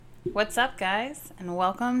What's up, guys? And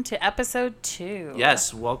welcome to episode 2.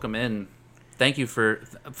 Yes, welcome in. Thank you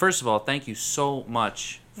first of all, thank you so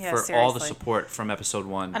much for all the support from episode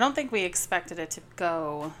 1. I don't think we expected it to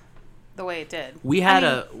go the way it did. We had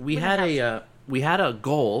a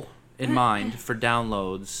goal in mind for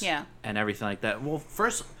downloads and everything like that. Well,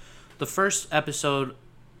 the first episode,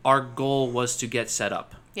 our goal was to get set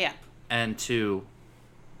up. Yeah. And to,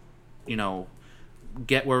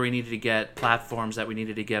 get where we needed to get, platforms that we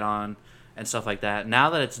needed to get on, and stuff like that. Now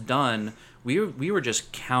that it's done, we were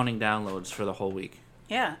just counting downloads for the whole week.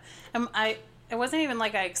 Yeah. It wasn't even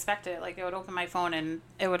like I expected. Like, I would open my phone and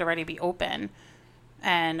it would already be open.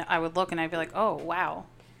 And I would look and I'd be like, oh, wow.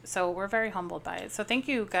 So we're very humbled by it. So thank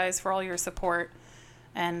you guys for all your support.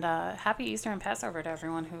 And happy Easter and Passover to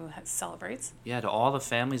everyone who celebrates. Yeah, to all the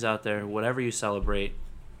families out there, whatever you celebrate,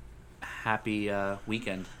 happy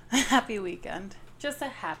weekend. Happy weekend. Just a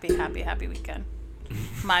happy weekend.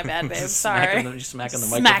 My bad, babe. Sorry. Smacking the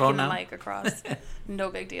microphone Smacking now? the mic across.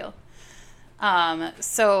 No big deal.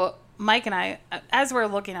 So Mike and I, as we're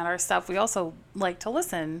looking at our stuff, we also like to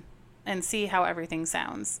listen and see how everything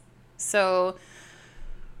sounds. So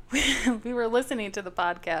we were listening to the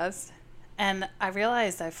podcast, and I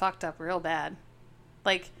realized I fucked up real bad.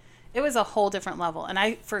 Like, it was a whole different level. And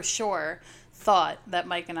I, for sure, thought that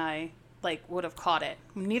Mike and I would have caught it.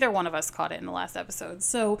 Neither one of us caught it in the last episode.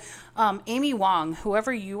 So, Amy Wong,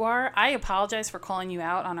 whoever you are, I apologize for calling you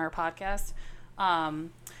out on our podcast.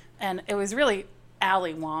 And it was really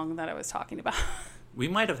Ali Wong that I was talking about. We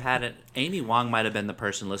might have had it. Amy Wong might have been the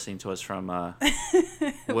person listening to us from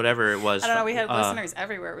whatever it was. I don't know. We had listeners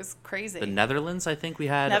everywhere. It was crazy. The Netherlands, I think we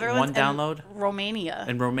had one download. Romania.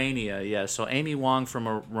 In Romania, yeah. So Amy Wong from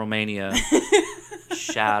Romania,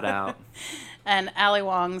 shout out. And Ali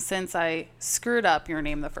Wong, since I screwed up your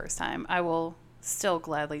name the first time, I will still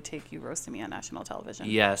gladly take you roasting me on national television.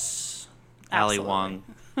 Yes, Absolutely. Ali Wong,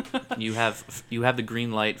 you have the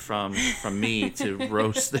green light from me to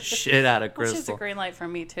roast the shit out of Crystal. Which is a green light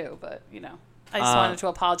from me too, but I just wanted to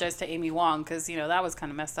apologize to Amy Wong because that was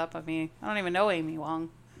kind of messed up of me. I don't even know Amy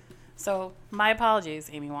Wong, so my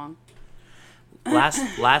apologies, Amy Wong.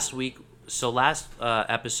 Last week, so last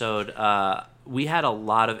episode. We had a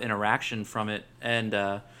lot of interaction from it,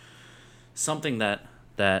 and something that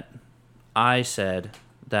I said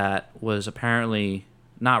that was apparently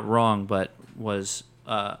not wrong, but was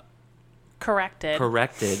corrected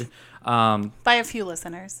by a few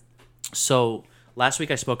listeners. So last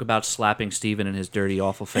week I spoke about slapping Steven in his dirty,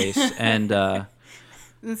 awful face, and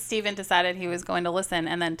Steven decided he was going to listen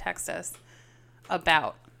and then text us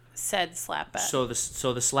about said slap bet. So the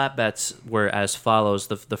slap bets were as follows.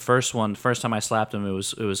 The first time I slapped him, it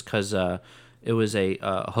was because it was a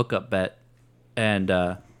hookup bet, and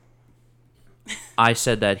I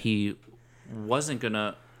said that he wasn't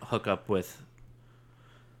gonna hook up with.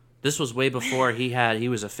 This was way before he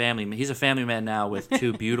was a family. He's a family man now with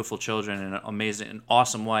 2 beautiful children and an amazing and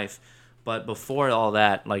awesome wife. But before all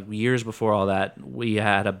that, like years before all that, we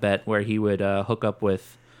had a bet where he would hook up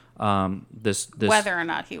with. This whether or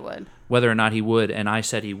not he would, and I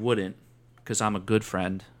said he wouldn't because I'm a good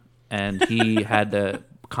friend, and he had the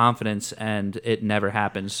confidence, and it never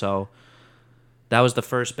happened. So that was the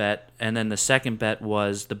first bet, and then the second bet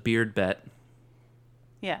was the beard bet.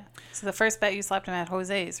 Yeah. So the first bet you slapped him at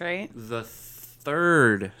Jose's, right? The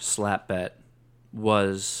third slap bet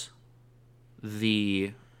was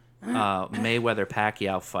the Mayweather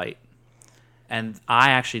Pacquiao fight, and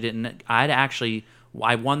I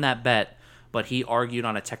won that bet, but he argued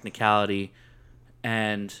on a technicality,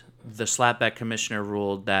 and the slap bet commissioner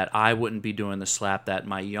ruled that I wouldn't be doing the slap, that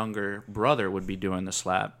my younger brother would be doing the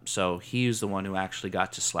slap. So he's the one who actually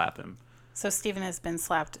got to slap him. So Steven has been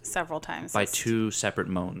slapped several times. By 2 separate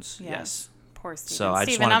moans, yes. Poor Steven. So I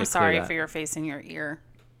Steven, I'm sorry for your face in your ear.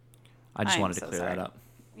 I just wanted to clear that up.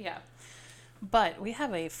 Yeah. But we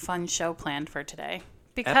have a fun show planned for today.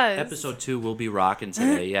 Because episode 2 will be rocking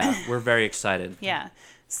today. Yeah, we're very excited. Yeah.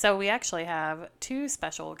 So we actually have 2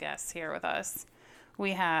 special guests here with us.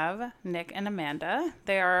 We have Nick and Amanda.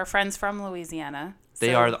 They are our friends from Louisiana.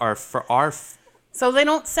 They are our. So they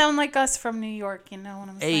don't sound like us from New York. You know what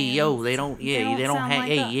I'm saying? Hey yo, they don't. Yeah, they don't have.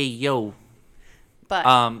 Like hey yo.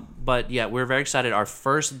 But yeah, we're very excited. Our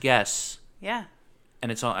first guest. Yeah.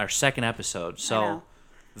 And it's on our second episode. So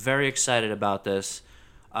very excited about this.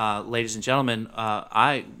 Ladies and gentlemen,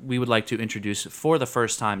 we would like to introduce for the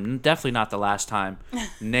first time, definitely not the last time,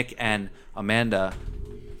 Nick and Amanda.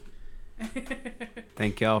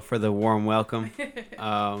 Thank y'all for the warm welcome.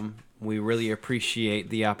 We really appreciate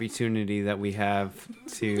the opportunity that we have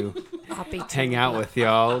to hang out with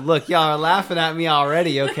y'all. Look, y'all are laughing at me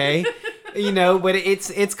already, okay? But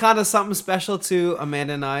it's kind of something special to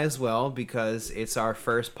Amanda and I as well because it's our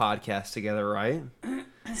first podcast together, right?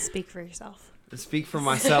 Speak for yourself. Speak for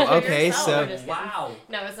myself. Okay, Yourself. so Wow.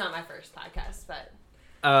 No, it's not my first podcast, but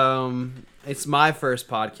it's my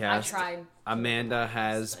first I podcast. tried. Amanda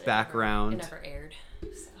has But background. It never aired.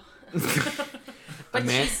 So. But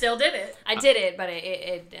she still did it. I did it, but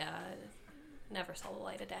it never saw the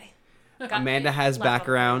light of day. Amanda has Left on the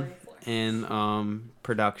background cutting floor. in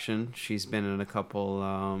production. She's been in a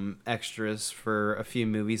couple extras for a few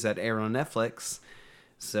movies that air on Netflix.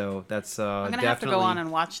 So that's I'm gonna definitely have to go on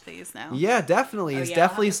and watch these now. yeah, definitely. Oh, It's yeah,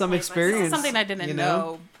 definitely I'll have to some play myself. experience. Something I didn't you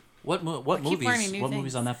know. What I keep learning new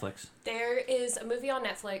movies things. on Netflix? There is a movie on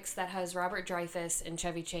Netflix that has Robert Dreyfuss and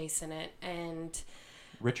Chevy Chase in it, and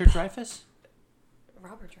Richard Dreyfuss?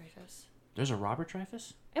 Robert Dreyfuss. There's a Robert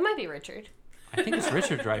Dreyfuss? It might be Richard. I think it's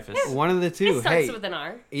Richard Dreyfuss. One of the two. It starts Hey, with an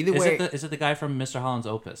R. either Is way, it the guy from Mr. Holland's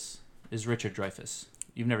Opus? Is Richard Dreyfuss?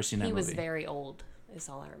 You've never seen that He movie? was very old, is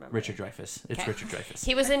all I remember. Richard Dreyfuss. It's Okay. Richard Dreyfuss.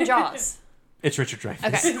 He was in Jaws. It's Richard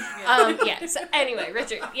Dreyfuss. Okay. Yeah. So anyway,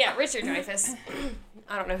 Richard Dreyfuss.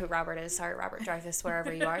 I don't know who Robert is. Sorry, Robert Dreyfuss,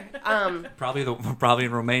 wherever you are. Probably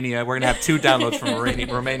in Romania. We're gonna have 2 downloads from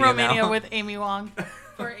Romania Romania now. with Amy Wong.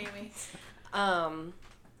 Poor Amy.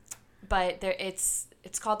 But it's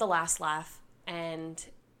called The Last Laugh, and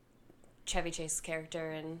Chevy Chase's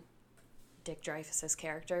character and Dick Dreyfuss's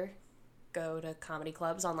character go to comedy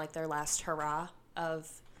clubs on like their last hurrah of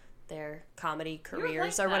their comedy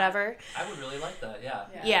careers like or that. whatever. I would really like that. Yeah.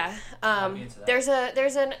 Yeah. I'd be into that.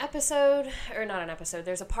 There's an episode, or not an episode.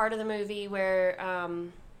 There's a part of the movie where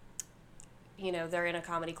they're in a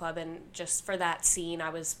comedy club, and just for that scene, I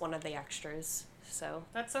was one of the extras. So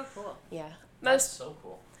That's so cool. yeah, That's so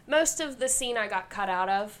cool. most of the scene I got cut out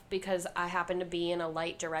of because I happened to be in a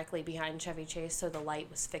light directly behind Chevy Chase, so the light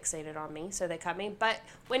was fixated on me, so they cut me. But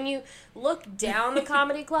when you look down the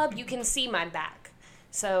comedy club, you can see my back.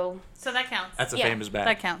 So that counts. That's a Yeah. famous back.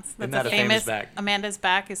 That counts. Isn't That's that a famous back? Amanda's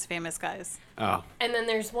back is famous, guys. oh, and then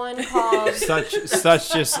there's one called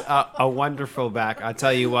such just a wonderful back. I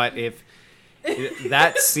tell you what, if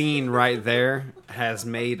that scene right there has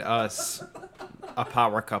made us a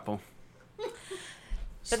power couple. But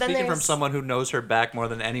then Speaking from there's- someone who knows her back more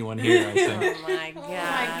than anyone here, I think. Oh my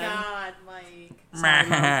god. Mike.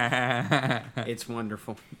 It's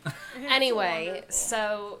wonderful. Anyway,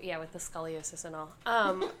 so yeah, with the scoliosis and all.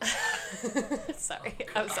 Sorry.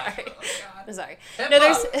 I'm sorry. I'm sorry. No,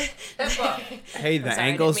 there's Hey, the I'm sorry,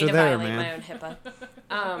 angles I didn't are mean to there, violate man. my own HIPAA.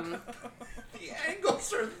 The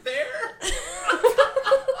angles are there.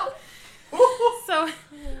 So,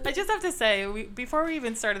 I just have to say, before we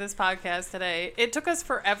even started this podcast today, it took us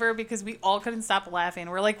forever because we all couldn't stop laughing.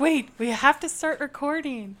 We're like, wait, we have to start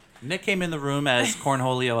recording. Nick came in the room as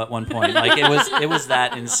Cornholio at one point. Like it was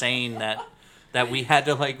that insane that we had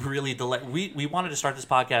to like really delay. We wanted to start this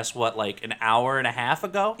podcast like an hour and a half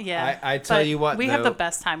ago. Yeah. I tell but you what, we have though, the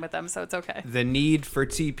best time with them, so it's okay. the need for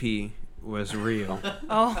TP was real.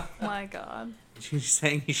 Oh my god. She's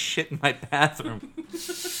saying he shit in my bathroom.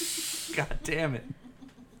 God damn it.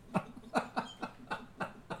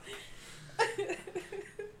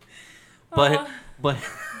 But But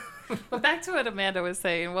back to what Amanda was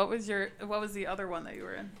saying. What was the other one that you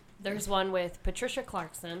were in? There's one with Patricia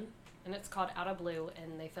Clarkson, and it's called Out of Blue,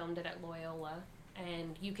 and they filmed it at Loyola.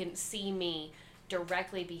 And you can see me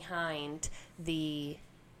directly behind the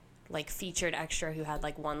like featured extra who had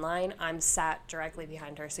like one line. I'm sat directly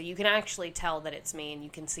behind her, so you can actually tell that it's me, and you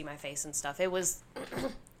can see my face and stuff. It was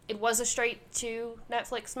it was a straight to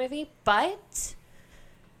Netflix movie, but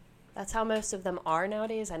that's how most of them are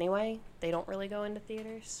nowadays anyway. They don't really go into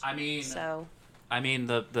theaters. I mean,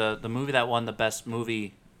 The the movie that won the best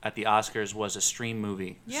movie at the Oscars was a stream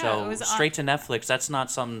movie. Yeah, so it was straight to Netflix. That's not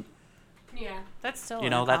something. yeah. That's still You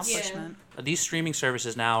know, an that's- accomplishment. These streaming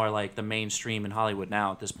services now are like the mainstream in Hollywood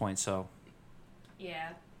now at this point. So Yeah.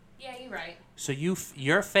 Yeah, you're right. so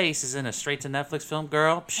your face is in a straight to Netflix film,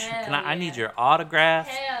 girl. Psh, Hell I yeah. need your autograph.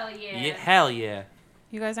 Hell yeah. Yeah, hell yeah.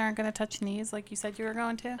 You guys aren't going to touch knees like you said you were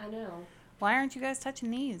going to? I know. Why aren't you guys touching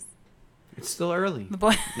knees? It's still early. The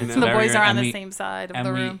boy, You know, the very- boys are on and the we- same side of And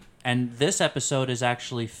the room. and this episode is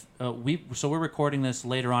actually we're recording this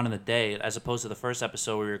later on in the day as opposed to the first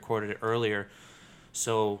episode where we recorded it earlier.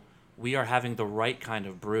 So we are having the right kind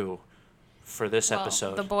of brew for this Well,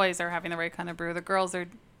 episode. the boys are having the right kind of brew. The girls are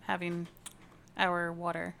having our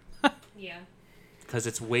water. Yeah. Because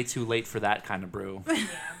it's way too late for that kind of brew. Yeah.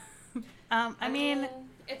 I mean,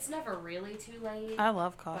 it's never really too late. I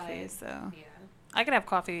love coffee, but, so yeah. I could have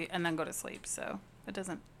coffee and then go to sleep. So it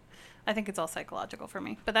doesn't. I think it's all psychological for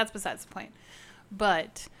me, but that's besides the point.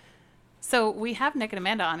 But So we have Nick and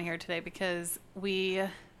Amanda on here today because they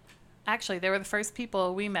were the first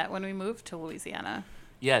people we met when we moved to Louisiana.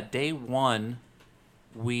 Yeah, day one,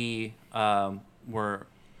 we were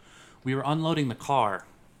unloading the car.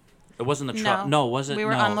 It wasn't the truck. No, was it? We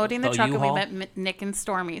were no, unloading the truck U-Haul? and we met Nick and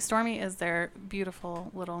Stormy. Stormy is their beautiful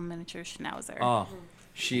little miniature schnauzer. Oh,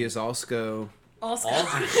 She is also.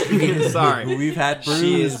 sorry. We've had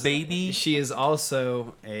brews, baby. She is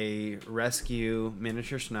also a rescue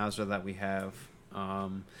miniature schnauzer that we have.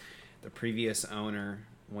 The previous owner,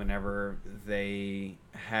 whenever they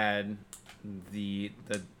had the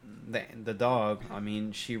dog, I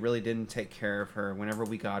mean, she really didn't take care of her. Whenever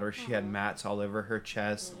we got her, she had mats all over her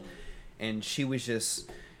chest, and she was just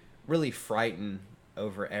really frightened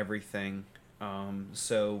over everything.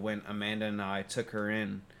 So when Amanda and I took her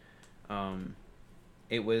in,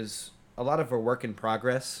 it was a lot of a work in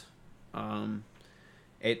progress.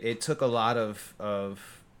 It took a lot of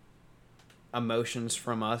emotions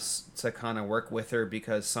from us to kind of work with her,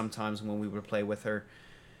 because sometimes when we would play with her,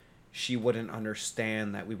 she wouldn't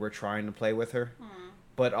understand that we were trying to play with her.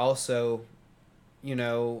 But also, you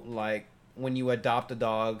know, like when you adopt a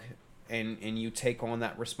dog and you take on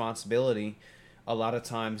that responsibility, a lot of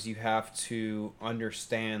times you have to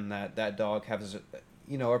understand that that dog has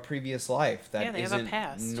a previous life that they have a isn't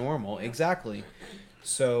past. normal. Exactly.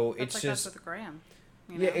 So That's it's like just us with Graham.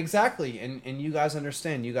 yeah, exactly. And you guys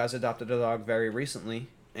understand. You guys adopted a dog very recently,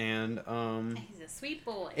 and He's a sweet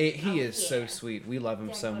boy. he is so sweet. We love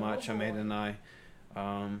him so much. Amanda and I,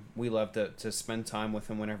 we love to spend time with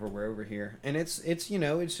him whenever we're over here. And it's it's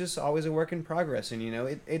just always a work in progress, and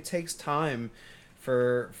it takes time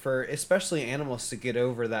for especially animals to get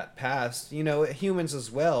over that past. Humans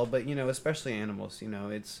as well, but especially animals.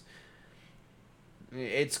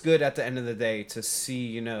 It's good at the end of the day to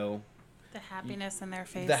see the happiness in their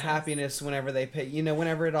faces. the happiness whenever they pay.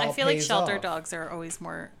 Whenever it all. I feel like pays shelter off. dogs are always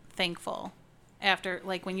more thankful after,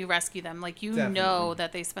 like, when you rescue them. Like, you Definitely. know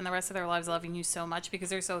that they spend the rest of their lives loving you so much because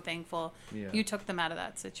they're so thankful you took them out of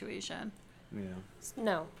that situation. Yeah.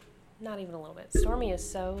 No, not even a little bit. Stormy is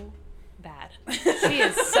so bad. She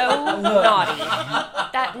is so naughty.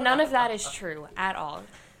 That none of that is true at all.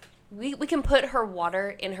 We can put her water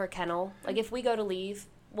in her kennel. Like, if we go to leave,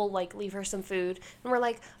 we'll leave her some food, and we're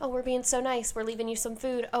like, oh, we're being so nice, we're leaving you some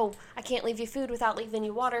food. Oh, I can't leave you food without leaving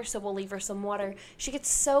you water, so we'll leave her some water. She gets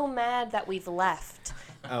so mad that we've left.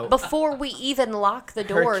 Oh. Before we even lock the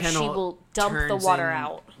door, she kennel will dump the turns water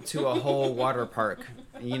out. to a whole water park.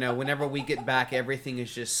 Whenever we get back, everything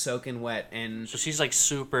is just soaking wet, and So she's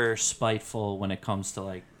super spiteful when it comes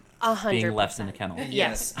to 100%. being left in the kennel.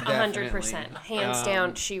 Yes, definitely. 100%. Hands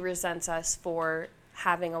down, she resents us for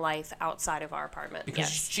having a life outside of our apartment. Because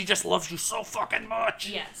yes. she just loves you so fucking much.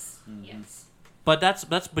 Yes. Yes. But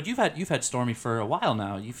but you've had Stormy for a while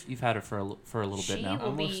now. You've had her for a little bit She now.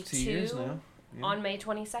 will be Almost 2 years now. Yeah. on May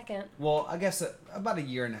 22nd. Well, I guess about a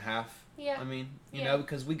year and a half. Yeah. I mean, Yeah.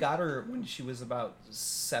 because we got her when she was about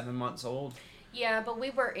 7 months old. Yeah, but we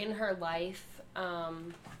were in her life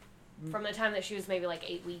from the time that she was maybe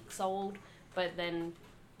 8 weeks old. But then,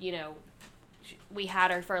 we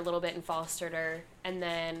had her for a little bit and fostered her. And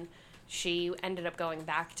then she ended up going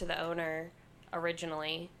back to the owner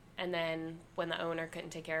originally. And then when the owner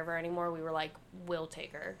couldn't take care of her anymore, we were like, we'll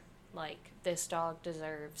take her. This dog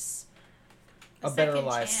deserves A better second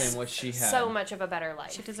life chance. than what she had. so much of a better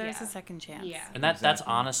life. She deserves yeah. a second chance. Yeah. And that's Exactly.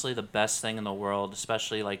 honestly the best thing in the world,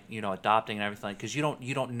 especially adopting and everything, because you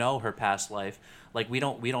don't know her past life. We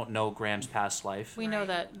don't know Graham's past life. We know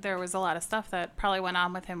that there was a lot of stuff that probably went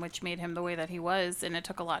on with him which made him the way that he was, and it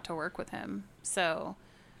took a lot to work with him. So,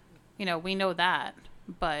 we know that,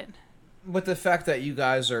 but But the fact that you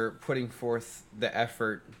guys are putting forth the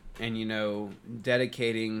effort and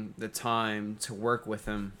dedicating the time to work with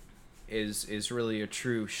him is really a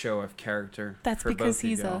true show of character. that's for because both of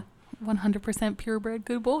he's y'all. a 100% purebred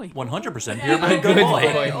good boy. 100% purebred good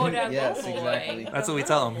boy. Oh, that Yes, boy. exactly. That's what we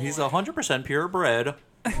tell him. He's 100% purebred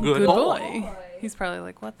good, Good boy. boy. He's probably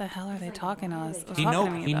like, what the hell are they talking to us? He talking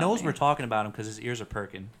to me he about knows me?" we're talking about him because his ears are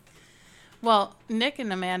perking. Well, Nick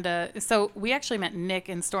and Amanda, so we actually met Nick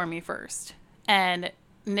and Stormy first. And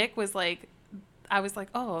Nick was like, I was like,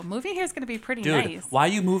 oh, moving here is going to be pretty Dude, nice. why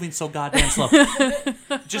are you moving so goddamn slow?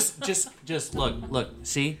 just look.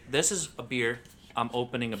 See, this is a beer. I'm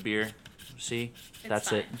opening a beer. See, that's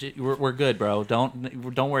fine. it. We're good, bro.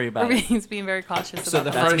 Don't worry about it. He's being very cautious So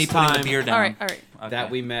about the that. That's me first putting the time- beer down. All right. Okay. that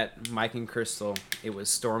we met Mike and Crystal, it was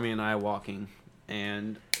Stormy and I walking.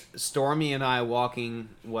 And Stormy and I walking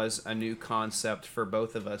was a new concept for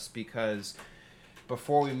both of us because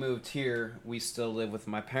before we moved here, we still lived with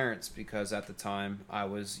my parents because at the time I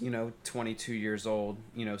was, 22 years old,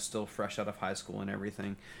 still fresh out of high school and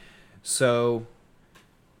everything. So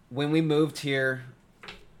when we moved here,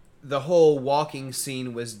 the whole walking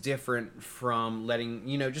scene was different from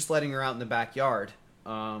just letting her out in the backyard.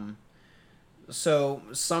 So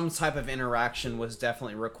some type of interaction was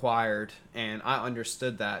definitely required, and I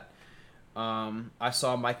understood that. I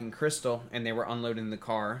saw Mike and Crystal, and they were unloading the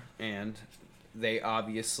car, and they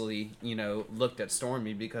obviously, looked at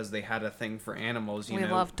Stormy because they had a thing for animals. We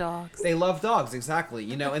love dogs. They love dogs, exactly.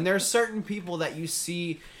 And there's certain people that you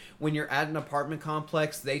see when you're at an apartment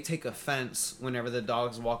complex, they take offense whenever the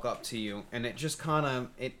dogs walk up to you, and it just kind of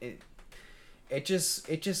it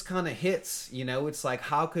just kind of hits. It's like,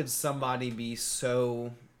 how could somebody be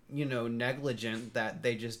so negligent that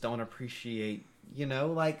they just don't appreciate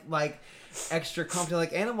like extra company,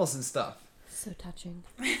 like animals and stuff. So touching.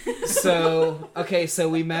 So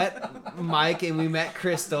we met Mike and we met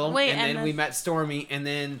Crystal, Wait, and then we met Stormy, and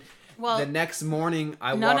then the next morning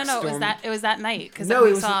I walked Stormy. It was that night because No, we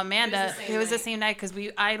it was saw the- Amanda. It was the same night because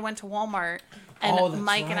I went to Walmart, and that's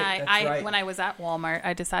Mike right, and that's I right. when I was at Walmart,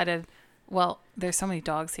 I decided, well, there's so many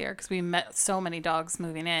dogs here because we met so many dogs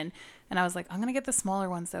moving in, and I was like, I'm gonna get the smaller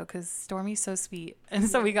ones though because Stormy's so sweet, and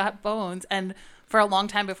so we got Bones, and for a long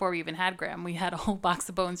time before we even had Graham, we had a whole box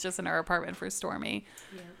of Bones just in our apartment for Stormy.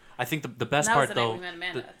 Yeah. I think the best And that was part the night though, we met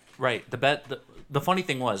Amanda. the funny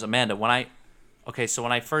thing was, Amanda, when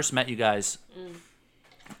I first met you guys,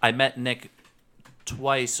 I met Nick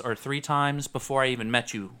twice or three times before I even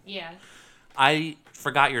met you. Yeah. I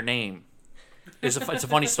forgot your name. It's a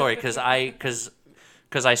funny story because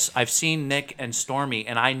I've seen Nick and Stormy,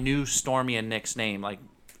 and I knew Stormy and Nick's name like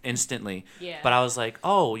instantly. Yeah. But I was like,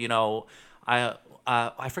 oh,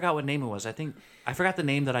 I forgot what name it was. I think I forgot the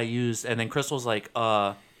name that I used, and then Crystal's like,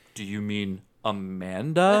 do you mean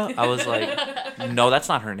Amanda? I was like, no, that's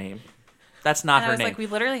not her name. That's not And her I was name. like, we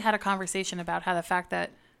literally had a conversation about how the fact that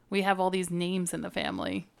we have all these names in the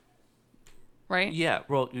family, right? Yeah,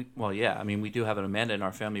 well, yeah. I mean, we do have an Amanda in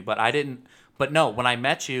our family, but I didn't. But no, when I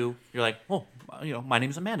met you, you're like, oh, my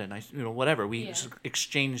name's Amanda. Nice, whatever. We Yeah.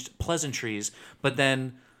 exchanged pleasantries, but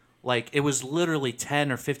then, like, it was literally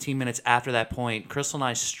 10 or 15 minutes after that point. Crystal and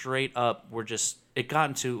I straight up were just. It got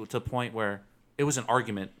into the point where it was an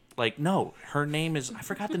argument. Like, no, her name is. I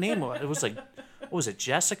forgot the name. It was like. What was it,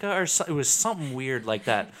 Jessica or it was something weird like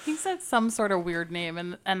that. He said some sort of weird name,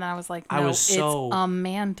 and then I was like, no, it's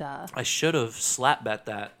Amanda. I should have slap bet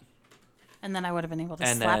that. And then I would have been able to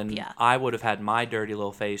And slap then you. I would have had my dirty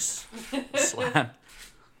little face slapped.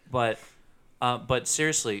 But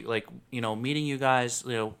seriously, like, meeting you guys,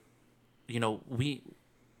 we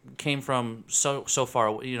came from so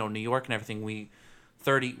far, New York and everything. We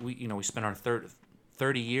spent our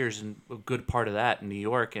 30 years and a good part of that in New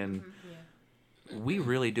York, and we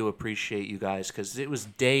really do appreciate you guys because it was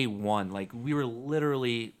day one. Like, we were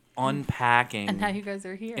literally unpacking And now you guys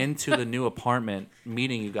are here. into the new apartment,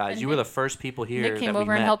 meeting you guys. You were the first people here. Nick came that we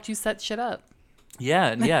over and met. helped you set shit up. Yeah,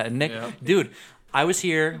 and Nick, Yep. dude, I was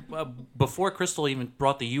here before Crystal even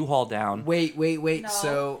brought the U-Haul down. Wait.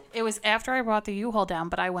 So It was after I brought the U-Haul down,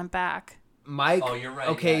 but I went back. Mike. Oh, you're right.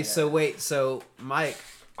 Okay, Yeah. so Mike,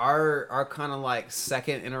 our kind of like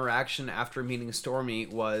second interaction after meeting Stormy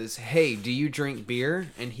was, hey, do you drink beer?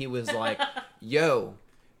 And he was like, yo,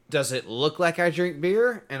 does it look like I drink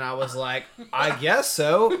beer? And I was like, I guess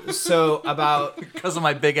so. So about Because of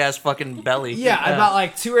my big ass fucking belly. about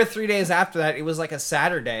like 2 or 3 days after that, it was like a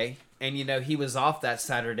Saturday. And, he was off that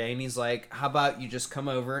Saturday, and he's like, how about you just come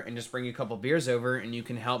over and just bring a couple beers over, and you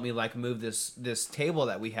can help me, like, move this table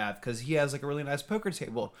that we have. Because he has, like, a really nice poker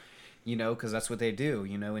table, because that's what they do.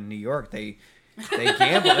 In New York, they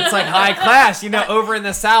gamble. It's, like, high class. Over in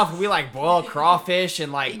the South, we, like, boil crawfish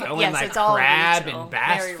and, like, go in, Yes, like, it's all crab regional. and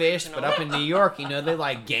bass Very fish. regional. But up in New York, they,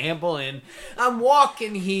 like, gamble and I'm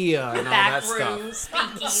walking here and all that Back stuff. rooms,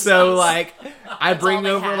 speakeasies. So, like, I That's all bring they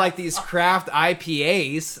over, have. like, these craft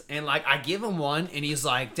IPAs, and, like, I give him one, and he's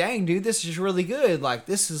like, dang, dude, this is really good. Like,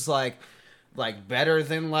 this is, like better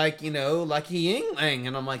than, like, Lucky Yingling.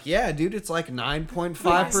 And I'm like, yeah, dude, it's, like,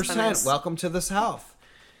 9.5%. Nice. Welcome to the South.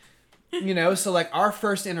 So, like, our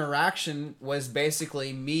first interaction was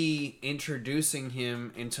basically me introducing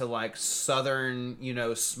him into, like, southern,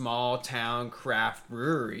 small town craft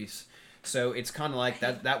breweries. So it's kind of like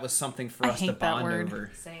that was something for I us to hate that bond word.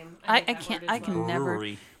 over. Same. I hate that can't- word I as can well. never-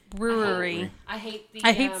 Brewery. Brewery. I hate the.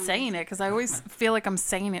 I hate saying it because I always feel like I'm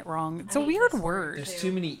saying it wrong. It's a hate weird this word. There's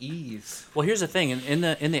too many E's. Well, here's the thing. In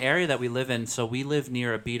the area that we live in, so we live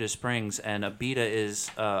near Abita Springs, and Abita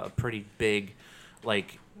is a pretty big,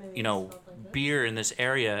 like, Maybe it smelled like that. beer in this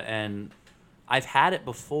area. And I've had it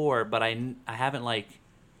before, but I haven't like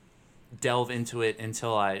delved into it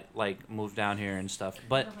until I like moved down here and stuff.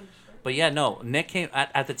 But yeah, no. Nick came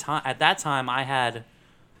at the time. At that time, I had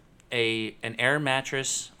an air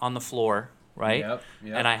mattress on the floor, right? Yep.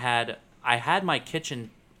 And I had my kitchen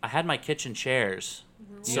chairs.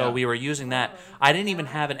 So Yeah. we were using that. I didn't even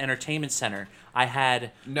have an entertainment center. I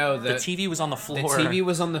had No, the TV was on the floor. The TV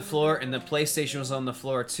was on the floor, and the PlayStation was on the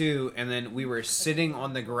floor too. And then we were sitting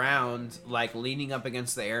on the ground, like leaning up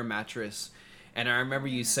against the air mattress. And I remember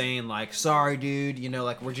you saying like, "Sorry, dude, you know,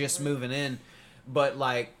 like we're just moving in." But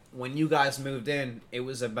like when you guys moved in, it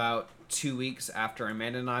was about 2 weeks after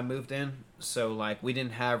Amanda and I moved in. So like we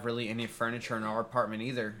didn't have really any furniture in our apartment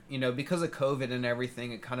either. You know, because of COVID and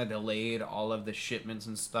everything, it kind of delayed all of the shipments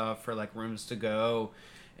and stuff for like rooms to go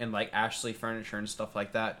and like Ashley furniture and stuff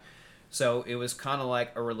like that. So it was kind of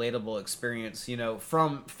like a relatable experience, you know,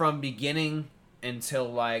 from beginning until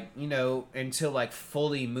like, you know, until like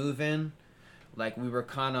fully move in. Like we were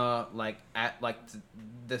kind of like at like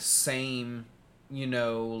the same, you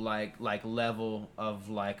know, like level of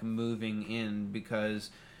like moving in, because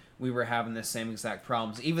we were having the same exact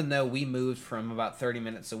problems, even though we moved from about 30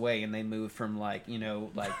 minutes away and they moved from like, you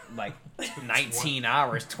know, like 19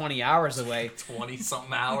 hours, 20 hours away. 20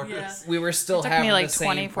 something hours. Yeah. We were still It took having me like the same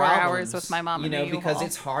 24 problems, hours with my mom you in know, the because U-Haul.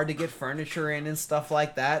 it's hard to get furniture in and stuff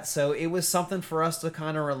like that. So it was something for us to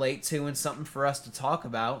kind of relate to and something for us to talk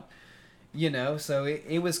about. You know, so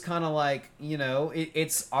it was kind of like, you know,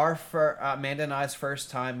 it's our Amanda and I's first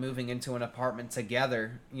time moving into an apartment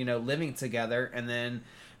together, you know, living together, and then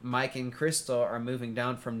Mike and Crystal are moving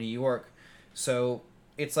down from New York, so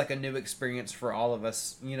it's like a new experience for all of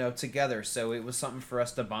us, you know, together. So it was something for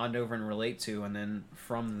us to bond over and relate to, and then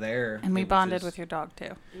from there, And we it was bonded just- with your dog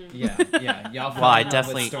too. Yeah, y'all. Well, I fell in love with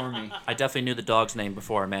definitely- Stormy. I definitely knew the dog's name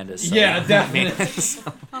before Amanda's. So, Yeah, I mean,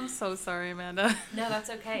 definitely. I'm so sorry, Amanda. No, that's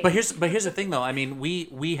okay. But here's the thing though. I mean,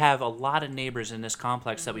 we have a lot of neighbors in this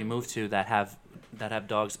complex that we moved to that have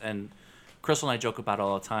dogs, and Crystal and I joke about it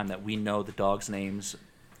all the time that we know the dogs' names,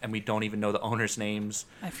 and we don't even know the owners' names.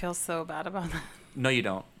 I feel so bad about that. No, you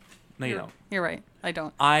don't. No, you don't. You're right. I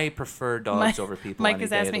don't. I prefer dogs over people Mike any has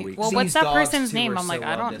day asked of the me, week. well, what's These that dogs, person's too, name? are I'm like, so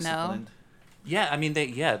I don't know. well-disciplined. Yeah, I mean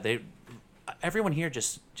everyone here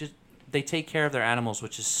just they take care of their animals,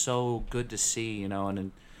 which is so good to see, you know,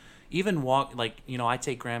 and even walk like, you know, I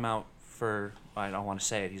take Graham out for, I don't want to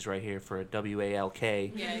say it, he's right here, for a WALK.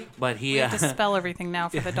 Yeah. But he We have to spell everything now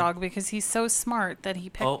for the dog because he's so smart that he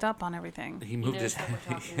picked Oh. up on everything. he moved knows his that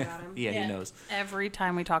we're talking about him. yeah, he knows. Every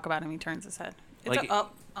time we talk about him, he turns his head. It's Like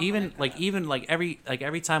up. even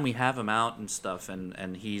every time we have him out and stuff,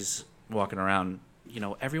 and he's walking around, you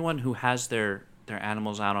know, everyone who has their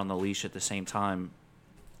animals out on the leash at the same time,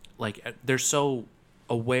 like they're so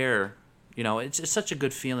aware, you know, it's such a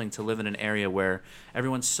good feeling to live in an area where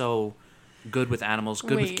everyone's so good with animals,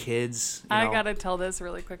 good with Wait, kids. I gotta tell this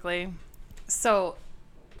really quickly. So,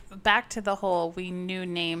 back to the whole we knew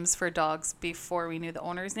names for dogs before we knew the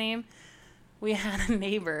owner's name. We had a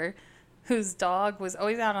neighbor whose dog was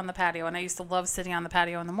always out on the patio, and I used to love sitting on the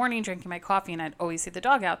patio in the morning drinking my coffee, and I'd always see the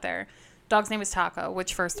dog out there. Dog's name was Taco,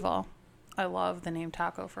 which, first of all, I love the name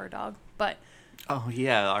Taco for a dog. But Oh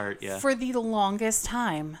yeah, yeah. for the longest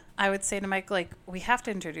time, I would say to Mike, like, we have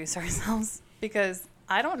to introduce ourselves because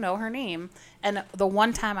I don't know her name. And the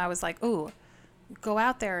one time I was like, ooh, go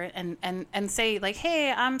out there and say, like,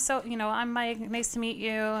 hey, I'm Mike, nice to meet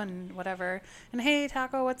you, and whatever. And hey,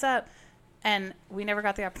 Taco, what's up? And we never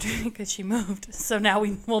got the opportunity because she moved. So now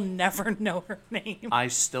we will never know her name. I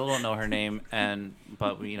still don't know her name,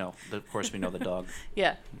 but we, you know, of course we know the dog.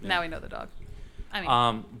 Yeah, now we know the dog. I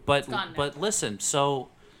mean, But gone now. but listen, so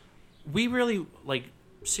we really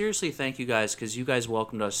seriously thank you guys, because you guys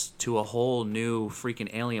welcomed us to a whole new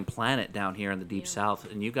freaking alien planet down here in the deep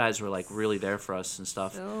south, and you guys were like really there for us and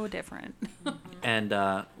stuff. so different.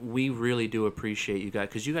 And we really do appreciate you guys,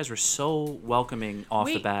 because you guys were so welcoming off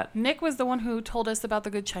the bat. Nick was the one who told us about the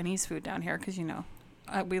good Chinese food down here because, you know,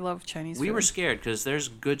 we love Chinese food. We were scared because there's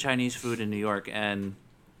good Chinese food in New York, and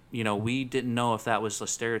you know, we didn't know if that was a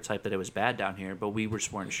stereotype that it was bad down here, but we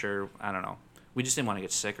just weren't sure. I don't know. We just didn't want to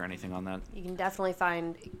get sick or anything on that. You can definitely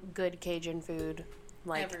find good Cajun food,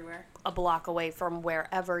 like everywhere. a block away from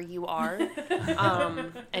wherever you are,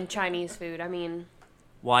 and Chinese food. I mean,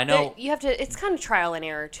 Well, I know. you have to. It's kind of trial and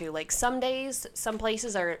error too. Like some days, some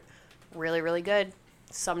places are really, really good.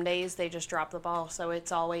 Some days they just drop the ball. So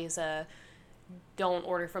it's always don't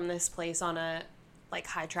order from this place on a like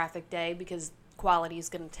high traffic day because quality is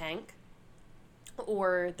gonna tank.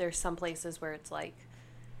 Or there's some places where it's like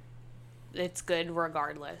it's good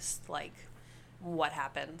regardless, like what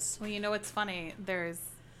happens. Well, you know what's funny? There's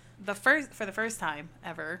for the first time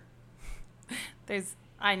ever,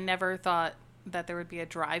 I never thought that there would be a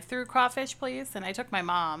drive-through crawfish place, and I took my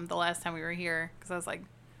mom the last time we were here because I was like,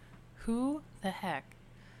 who the heck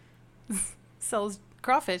sells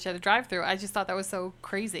crawfish at a drive-through? I just thought that was so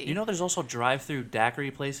crazy. You know, there's also drive-through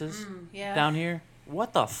daiquiri places Yeah. down here.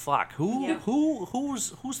 What the fuck?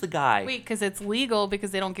 Who's the guy? Wait, because it's legal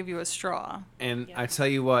because they don't give you a straw. And Yeah. I tell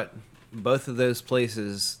you what, both of those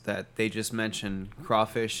places that they just mentioned,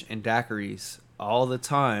 crawfish and daiquiris, all the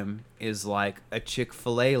time is like a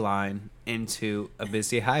Chick-fil-A line into a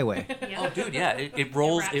busy highway. Oh, dude, yeah, it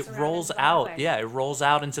rolls wraps it around rolls into the out. highway. Yeah, it rolls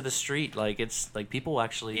out into the street. Like it's like people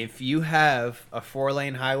actually. If you have a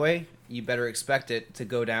 4-lane highway, you better expect it to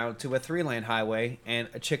go down to a 3-lane highway and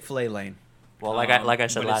a Chick-fil-A lane. Well, like I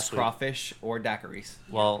said but last it's week. crawfish or daiquiris.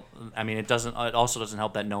 Well, I mean, it also doesn't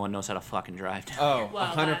help that no one knows how to fucking drive. Oh, Well,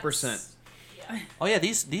 100%. that's- Oh yeah,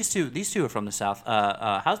 these two are from the south.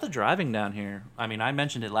 How's the driving down here? I mean, I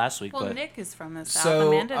mentioned it last week, Well, but Nick is from the south. So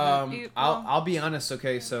Amanda, I'll be honest.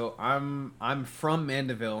 Okay, so I'm from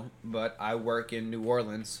Mandeville, but I work in New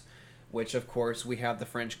Orleans, which of course we have the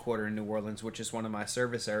French Quarter in New Orleans, which is one of my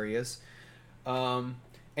service areas.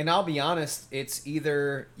 And I'll be honest, it's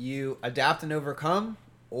either you adapt and overcome,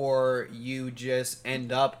 or you just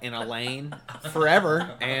end up in a lane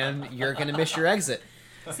forever, and you're gonna miss your exit.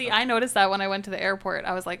 See, I noticed that when I went to the airport.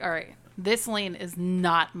 I was like, all right, this lane is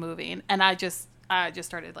not moving. And I just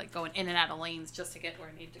started like going in and out of lanes just to get where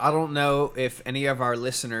I need to go. I don't know if any of our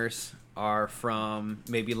listeners are from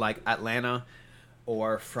maybe like Atlanta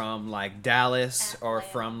or from like Dallas or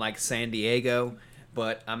from like San Diego,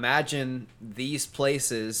 but imagine these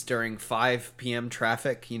places during 5 p.m.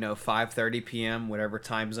 traffic, 5:30 p.m., whatever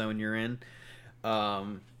time zone you're in.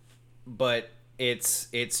 But it's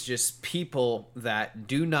just people that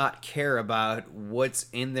do not care about what's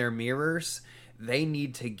in their mirrors. They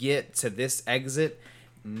need to get to this exit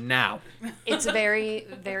now. It's very,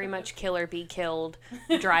 very much kill or be killed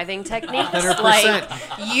driving techniques. 100%.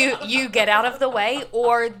 Like you get out of the way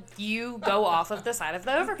or you go off of the side of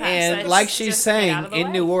the overpass. And It's like she's just get out saying, of the in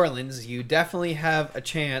way. New Orleans, you definitely have a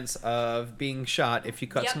chance of being shot if you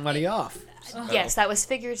cut Yep. somebody off. Yes, that was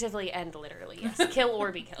figuratively and literally. Yes, kill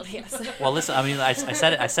or be killed. Yes. well, listen. I mean, I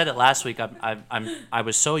said it last week. I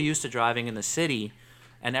was so used to driving in the city,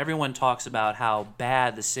 and everyone talks about how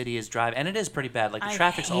bad the city is driving, and it is pretty bad. Like the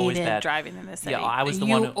traffic's always hated bad. driving in the city. Yeah, I was the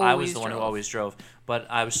You one. Who drove. always drove. But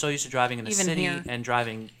I was so used to driving in the Even city here. and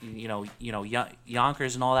driving,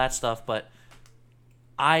 Yonkers and all that stuff. But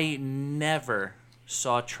I never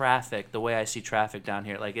saw traffic the way I see traffic down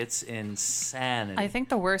here. Like it's insanity. I think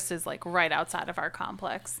the worst is like right outside of our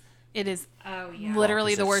complex. It is Oh yeah.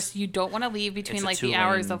 literally 'cause the it's- worst. You don't want to leave it's between a like the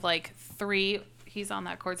hours 2-lane. of like 3. He's on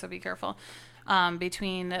that court, so be careful.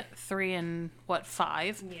 Between 3 and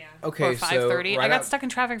 5. Yeah. Okay, Or so 5:30. I right, got stuck in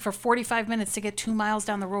traffic for 45 minutes to get 2 miles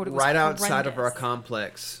down the road. It was right outside of our horrendous.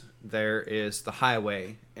 complex, there is the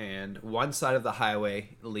highway, and one side of the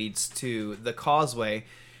highway leads to the causeway,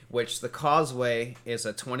 which the causeway is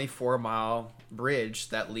a 24-mile bridge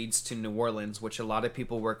that leads to New Orleans, which a lot of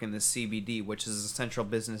people work in the CBD, which is the central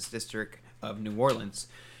business district of New Orleans.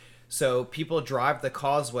 So people drive the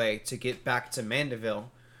causeway to get back to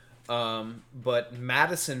Mandeville, but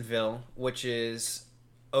Madisonville, which is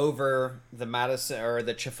over the Madison or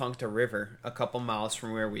the Chafuncta River, a couple miles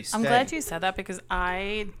from where we stay. I'm glad you said that because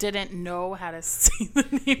I didn't know how to say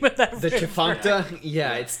the name of that The river. Chafuncta,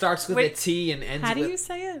 yeah, it starts with Wait, a T and ends How do with you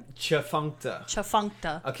say it? Chafuncta.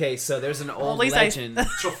 Chafuncta. Okay, so there's an old least I- legend.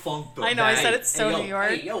 I know, I said it's so New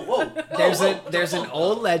York. There's an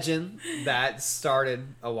old legend that started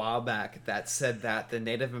a while back that said that the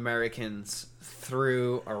Native Americans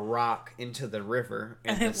threw a rock into the river,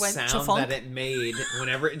 and And the it went sound chafunk? that it made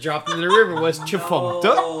whenever it dropped into the river was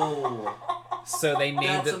Chafuncta. So they named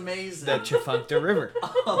That's it amazing. the Chafuncta River.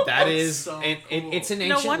 That is, and it's an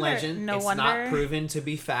ancient wonder- legend. no it's wonder- not proven to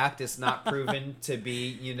be fact. It's not proven to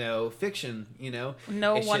be, fiction. No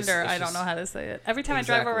It's wonder just- I don't know how to say it. Every time I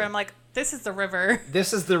drive over, Exactly. I'm like, this is the river.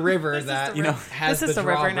 This is the river This is that the river. has This is the the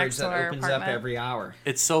river drawbridge next to that our opens up apartment. every hour.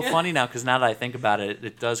 It's so funny now because now that I think about it,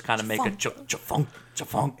 it does kind of make a chafunk.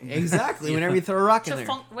 Exactly. Whenever you throw a rock in there.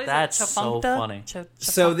 What is That's it? so Chafuncta? funny.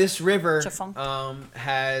 So this river Chafunk.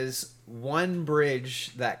 has one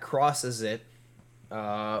bridge that crosses it,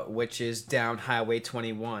 which is down Highway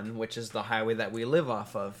 21, which is the highway that we live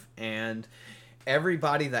off of. And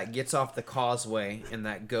everybody that gets off the causeway and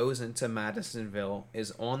that goes into Madisonville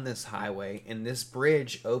is on this highway, and this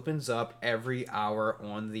bridge opens up every hour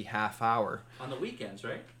on the half hour. On the weekends,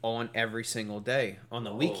 right? On every single day. On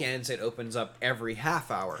the weekends, it opens up every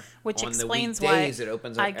half hour. Which on explains the weekdays, it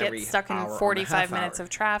opens up I get every stuck in hour on the 45 half minutes hour. of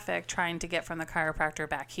traffic trying to get from the chiropractor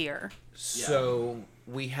back here. So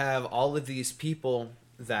we have all of these people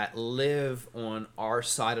that live on our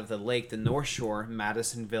side of the lake, the North Shore,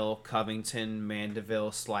 Madisonville, Covington,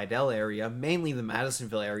 Mandeville, Slidell area, mainly the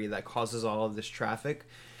Madisonville area that causes all of this traffic.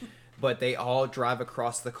 But they all drive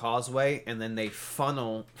across the causeway, and then they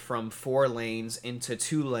funnel from 4 lanes into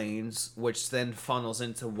 2 lanes, which then funnels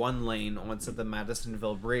into 1 lane onto the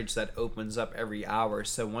Madisonville Bridge that opens up every hour.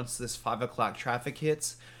 So once this 5 o'clock traffic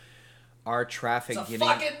hits, our traffic fucking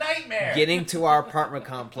nightmare. getting to our apartment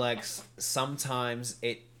complex, sometimes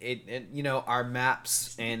it you know, our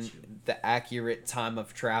maps and the accurate time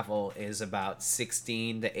of travel is about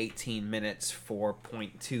 16 to 18 minutes for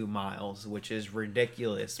 0.2 miles, which is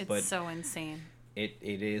ridiculous. It's but so insane. it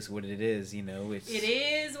is what it is, you know. It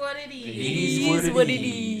is what it is. It is what it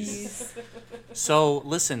is. So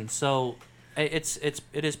listen,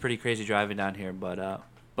 it is pretty crazy driving down here, but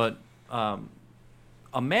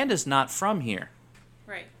Amanda's not from here.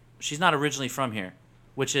 Right. She's not originally from here,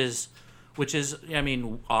 which is, I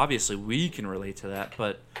mean, obviously we can relate to that,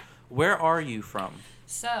 but where are you from?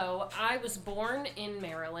 So, I was born in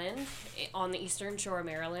Maryland, on the eastern shore of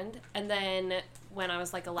Maryland, and then when I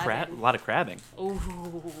was like 11... A lot of crabbing. Ooh.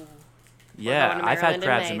 Yeah, going to I've had Maryland in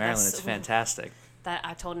crabs May. in Maryland. That's- It's fantastic. That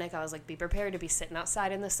I told Nick, I was like, be prepared to be sitting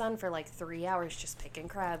outside in the sun for like 3 hours just picking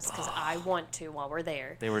crabs, because I want to while we're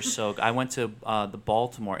there. They were so good. I went to the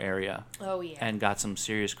Baltimore area Oh, yeah. and got some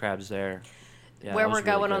serious crabs there. Yeah, Where it was we're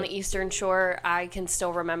going really on good. the eastern shore, I can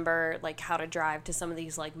still remember like how to drive to some of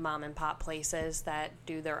these like mom and pop places that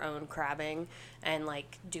do their own crabbing and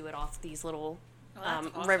like do it off these little that's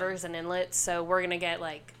awesome. rivers and inlets. So we're gonna get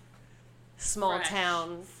like small Fresh.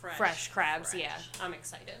 town fresh crabs. Fresh. Yeah, I'm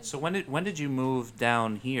excited. So when did you move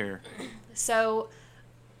down here? So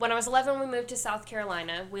when I was 11, we moved to South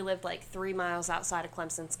Carolina. We lived like 3 miles outside of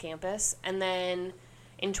Clemson's campus, and then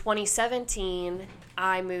in 2017,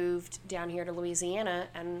 I moved down here to Louisiana,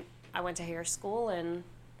 and I went to hair school, and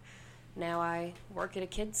now I work at a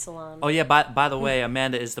kids salon. Oh yeah, by the way,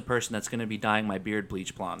 Amanda is the person that's going to be dyeing my beard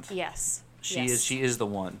bleach blonde. Yes. She Yes. is the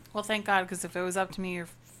one. Well, thank God, because if it was up to me, your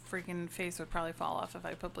freaking face would probably fall off if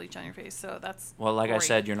I put bleach on your face. So that's Well, like I great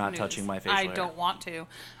said, you're not news. touching my facial I hair. don't want to.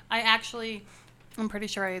 I'm pretty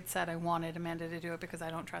sure I had said I wanted Amanda to do it because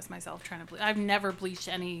I don't trust myself trying to bleach. I've never bleached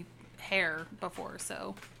any hair before,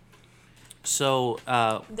 so So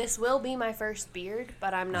This will be my first beard,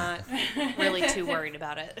 but I'm not really too worried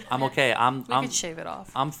about it. I'm okay. we could shave it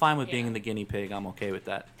off. I'm fine with being Yeah. the guinea pig. I'm okay with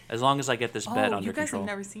that. As long as I get this bed under you guys control. have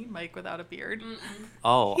never seen Mike without a beard.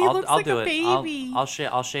 Oh, He I'll looks I'll like do a it. baby. I'll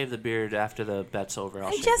shave the beard after the bet's over.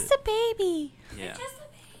 I'll shave Just it. a baby. Yeah.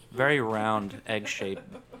 Very round,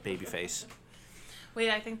 egg-shaped baby face. Wait,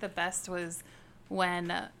 I think the best was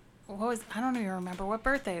when I don't even remember what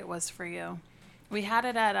birthday it was for you. We had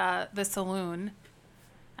it at the saloon.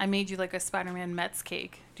 I made you like a Spider-Man Mets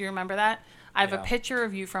cake. Do you remember that? I have Yeah. a picture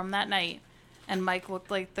of you from that night, and Mike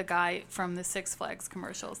looked like the guy from the Six Flags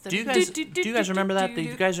commercials. Do you guys remember that? Do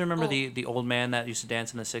you guys remember the old man that used to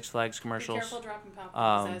dance in the Six Flags commercials? Be careful dropping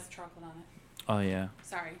popcorn. It has chocolate on it. Oh yeah.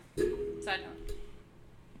 Sorry. Side note.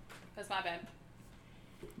 That's my bad.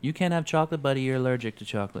 You can't have chocolate, buddy. You're allergic to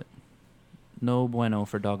chocolate. No bueno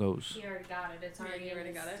for doggos. You already got it. It's Yeah, already you in already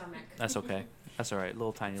his got it. stomach. That's okay. That's all right.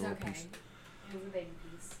 Little tiny It's little okay. piece. It was a baby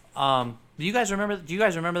piece. Do you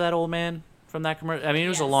guys remember that old man from that commercial? I mean, it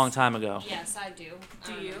was a Yes. long time ago. Yes, I do.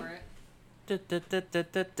 Do I you? remember it.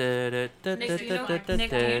 Nick,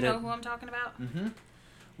 do you know who I'm talking about?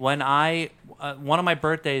 When one of my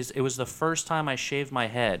birthdays, it was the first time I shaved my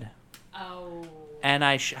head. Oh. And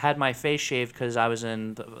I had my face shaved because I was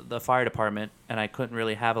in the fire department and I couldn't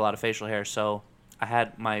really have a lot of facial hair. So I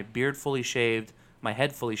had my beard fully shaved, my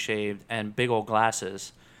head fully shaved, and big old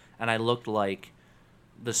glasses. And I looked like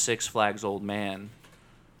the Six Flags old man.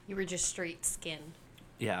 You were just straight skin.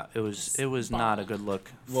 Yeah, it was not a good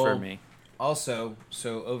look for Well, me. Also,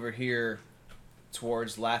 so over here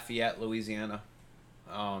towards Lafayette, Louisiana,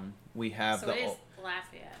 we have Lafayette.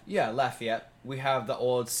 Lafayette. We have the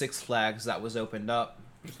old Six Flags that was opened up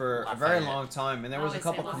for a very Lafayette. long time, and there was a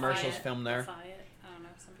couple commercials filmed there. Lafayette. I don't know.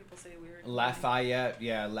 Some people say weird. Lafayette,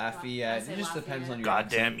 yeah, I Lafayette. say It just depends on your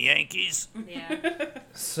Goddamn accent. Yankees. Yeah.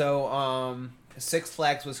 So, Six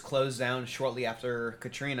Flags was closed down shortly after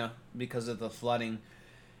Katrina because of the flooding,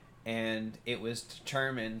 and it was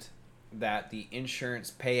determined that the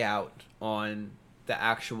insurance payout on the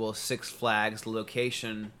actual Six Flags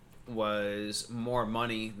location was more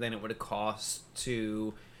money than it would have cost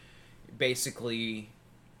to basically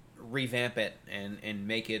revamp it and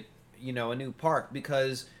make it, you know, a new park.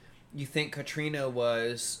 Because you think Katrina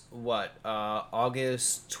was what,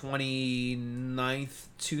 August 29th,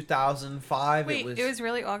 2005? Wait, it was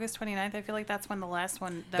really August 29th? I feel like that's when the last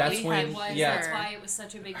one that That's we when- had. It was. yeah. That's why it was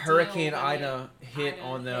such a big deal. Hurricane when Ida hit Ida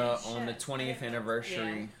on hit. the 20th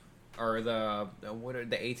anniversary, or the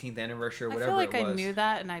 18th anniversary, or I whatever feel like it was. I knew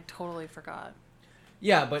that and I totally forgot.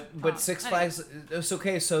 Yeah, but Oh, Six anyway. Flags, it's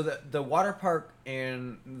okay. So the water park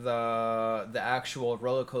and the actual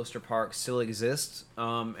roller coaster park still exists,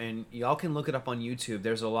 and y'all can look it up on YouTube.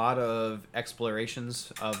 There's a lot of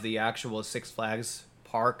explorations of the actual Six Flags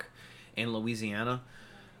park in Louisiana,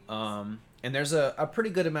 and there's a pretty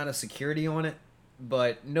good amount of security on it,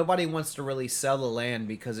 but nobody wants to really sell the land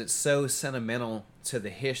because it's so sentimental to the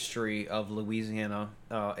history of Louisiana,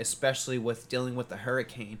 especially with dealing with the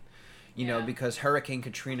hurricane. You know, Yeah. because Hurricane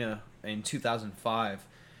Katrina in 2005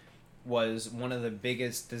 was one of the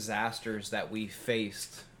biggest disasters that we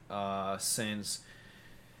faced since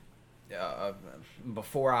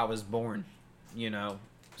before I was born, you know.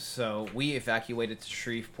 So we evacuated to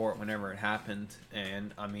Shreveport whenever it happened,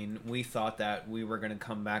 and I mean, we thought that we were going to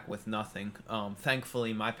come back with nothing.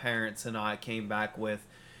 Thankfully, my parents and I came back with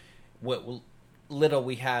what little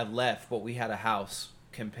we had left, but we had a house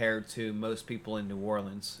compared to most people in New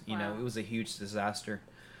Orleans. You know, Wow. it was a huge disaster.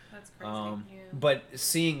 That's crazy. Yeah. But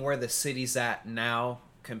seeing where the city's at now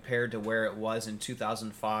compared to where it was in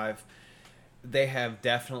 2005, they have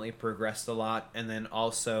definitely progressed a lot. And then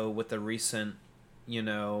also with the recent, you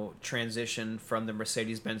know, transition from the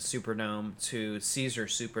Mercedes-Benz Superdome to Caesar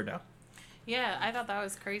Superdome. Yeah, I thought that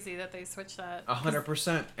was crazy that they switched that.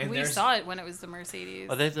 100%. And We there's saw it when it was the Mercedes.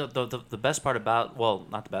 I think the best part about, well,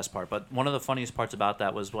 not the best part, but one of the funniest parts about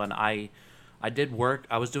that was when I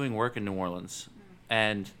was doing work in New Orleans,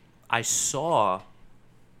 and I saw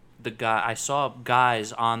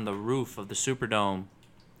guys on the roof of the Superdome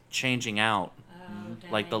changing out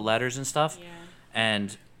like the dang. letters and stuff, Yeah.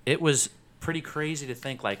 and it was pretty crazy to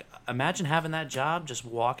think, like, imagine having that job, just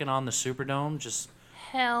walking on the Superdome, just.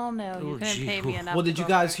 Hell no, you Oh, couldn't gee. pay me enough. Well, to did you go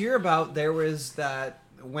guys there. hear about, there was that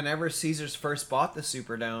whenever Caesars first bought the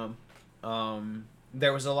Superdome,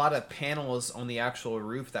 there was a lot of panels on the actual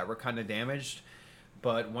roof that were kind of damaged,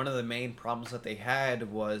 but one of the main problems that they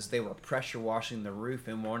had was they were pressure washing the roof,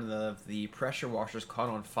 and one of the pressure washers caught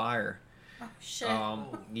on fire. Oh, shit.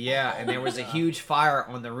 Yeah, and there was a huge fire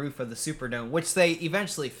on the roof of the Superdome, which they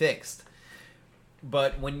eventually fixed.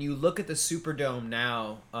 But when you look at the Superdome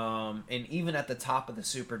now, and even at the top of the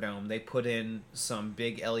Superdome, they put in some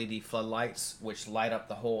big LED floodlights, which light up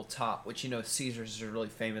the whole top, which, you know, Caesars is really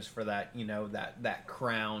famous for that, you know, that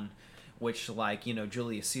crown, which, like, you know,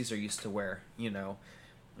 Julius Caesar used to wear, you know,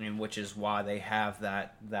 and which is why they have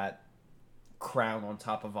that crown on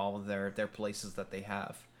top of all of their places that they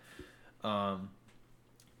have.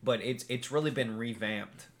 But it's really been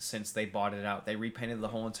revamped since they bought it out. They repainted the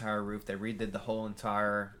whole entire roof. They redid the whole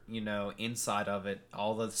entire, you know, inside of it.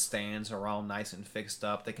 All the stands are all nice and fixed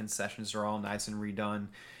up. The concessions are all nice and redone.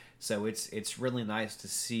 So it's really nice to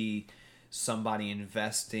see somebody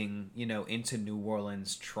investing, you know, into New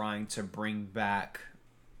Orleans, trying to bring back,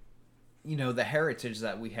 you know, the heritage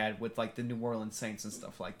that we had with, like, the New Orleans Saints and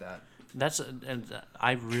stuff like that. And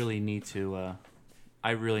I really need to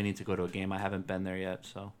go to a game. I haven't been there yet,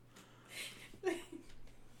 so.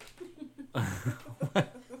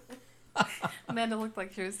 Amanda looked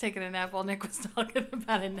like she was taking a nap while Nick was talking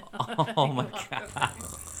about it now. Oh my god.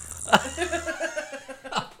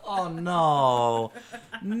 Oh no,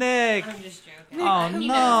 Nick. I'm just joking. Oh, He knows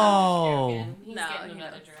no. I'm just joking. He's No, getting he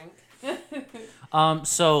another drink.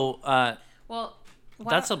 So Well,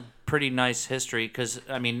 that's a pretty nice history, because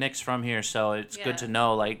I mean, Nick's from here, so it's Yeah. good to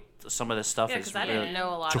know, like, some of this stuff yeah, is because I really didn't know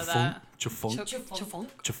a lot of that. Chafunk.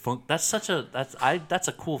 That's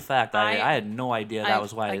a cool fact. I had no idea that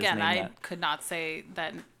was why it was again, named I that. could not say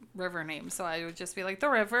that river name, so I would just be like the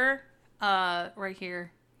river, right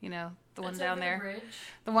here. You know, the one That's down over there, the bridge.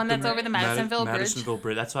 the one that's over the Madisonville Bridge. Madisonville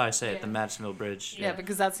Bridge. That's why I say it, the Yeah. Madisonville Bridge. Yeah,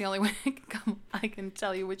 because that's the only way I can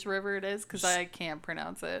tell you which river it is, because I can't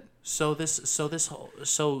pronounce it. So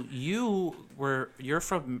you're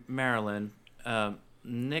from Maryland.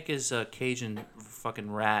 Nick is a Cajun fucking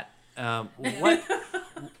rat. What?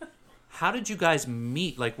 How did you guys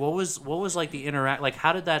meet? Like, what was like the interact? Like,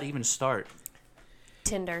 how did that even start?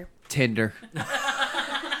 Tinder. Tinder.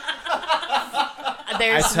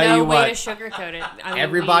 There's I tell no you way what, to sugarcoat it. I mean,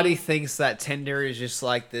 Everybody thinks that Tinder is just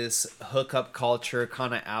like this hookup culture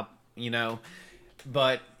kind of app, you know.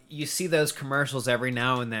 But you see those commercials every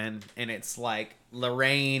now and then, and it's like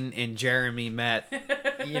Lorraine and Jeremy met,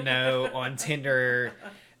 on Tinder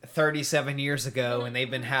 37 years ago, and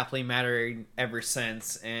they've been happily married ever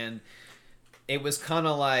since. And it was kind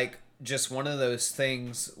of like just one of those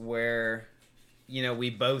things where, we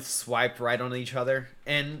both swiped right on each other.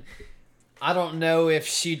 And I don't know if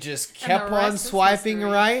she just kept on swiping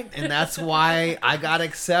right, and that's why I got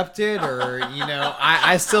accepted, or,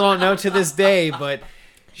 I still don't know to this day, but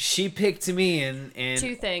she picked me, and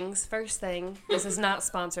Two things. First thing, this is not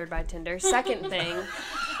sponsored by Tinder. Second thing.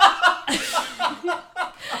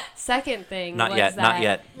 Not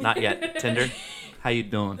yet. Tinder, how you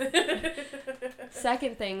doing?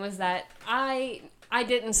 Second thing was that I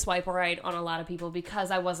didn't swipe right on a lot of people because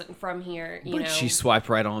I wasn't from here, But she swiped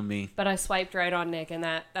right on me. But I swiped right on Nick, and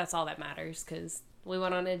that's all that matters, because we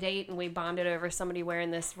went on a date and we bonded over somebody wearing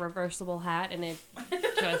this reversible hat, and it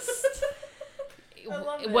just...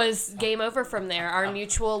 It was game over from there. Our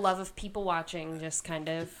mutual love of people watching just kind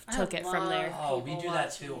of took it from there. Oh, we do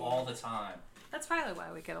that too all the time. That's probably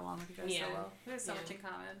why we get along with you guys so well. There's so much in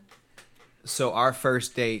common. So our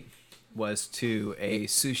first date was to a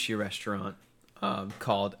sushi restaurant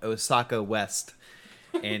called Osaka West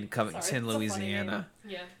in Covington, Louisiana.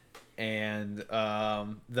 Yeah. And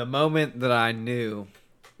the moment that I knew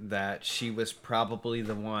that she was probably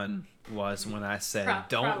the one was when I said,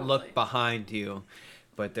 don't look behind you,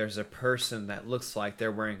 but there's a person that looks like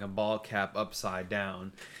they're wearing a ball cap upside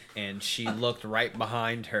down. And she looked right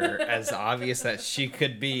behind her, as obvious as she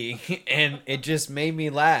could be. And it just made me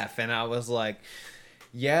laugh. And I was like,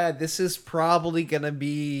 yeah, this is probably going to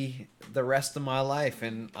be the rest of my life.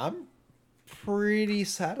 And I'm pretty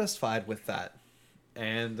satisfied with that.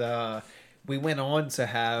 And we went on to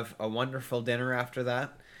have a wonderful dinner after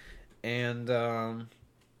that. And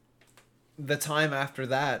the time after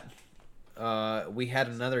that, we had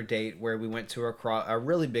another date where we went to a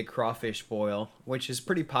really big crawfish boil, which is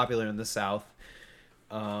pretty popular in the South.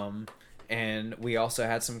 And we also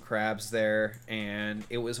had some crabs there, and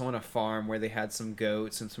it was on a farm where they had some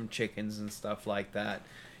goats and some chickens and stuff like that.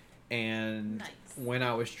 And when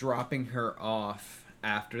I was dropping her off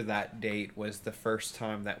after that date was the first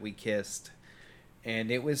time that we kissed. And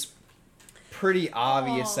it was pretty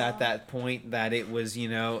obvious at that point that it was,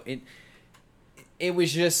 it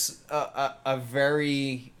was just a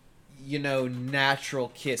very,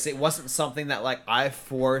 natural kiss. It wasn't something that, like, I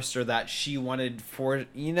forced or that she wanted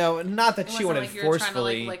not that she wanted like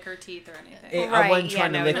forcefully. You were trying to, lick her teeth or anything. I wasn't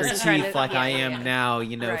trying to lick her teeth like I am now, 4 years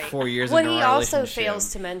into a relationship. What he also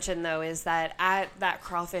fails to mention, though, is that at that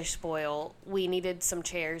crawfish boil, we needed some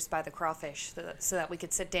chairs by the crawfish so that we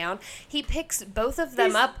could sit down. He picks both of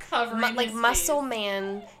them up, like Muscle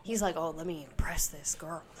Man. He's like, oh, let me impress this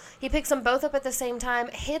girl. He picks them both up at the same time,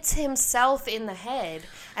 hits himself in the head,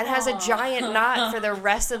 and has a giant knot for the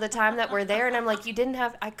rest of the time that we're there. And I'm like,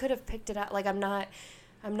 I could have picked it up. Like, I'm not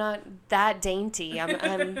that dainty.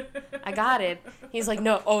 I got it. He's like,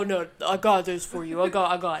 no, I got this for you. I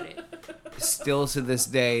got it. Still to this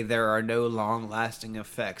day, there are no long-lasting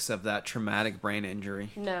effects of that traumatic brain injury.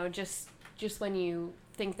 No, just when you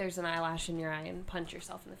think there's an eyelash in your eye and punch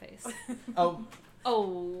yourself in the face.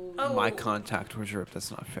 Oh. My contact was ripped.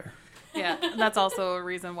 That's not fair. Yeah, and that's also a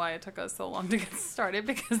reason why it took us so long to get started,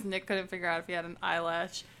 because Nick couldn't figure out if he had an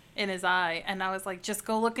eyelash in his eye. And I was like, just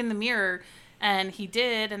go look in the mirror. And he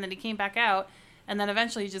did, and then he came back out. And then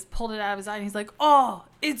eventually he just pulled it out of his eye, and he's like, oh,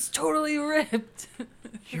 it's totally ripped.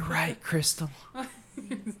 You're right, Crystal.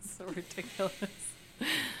 It's so ridiculous.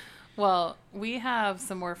 Well, we have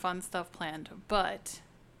some more fun stuff planned, but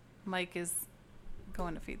Mike is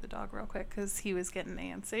going to feed the dog real quick because he was getting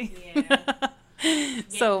antsy. Yeah.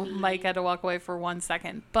 So Mike had to walk away for 1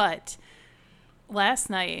 second. But last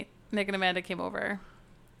night, Nick and Amanda came over,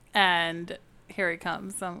 and here he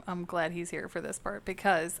comes. I'm glad he's here for this part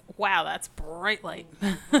because, wow, that's bright light.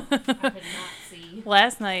 I could not see.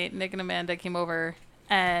 Last night, Nick and Amanda came over,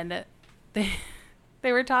 and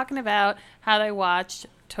they were talking about how they watched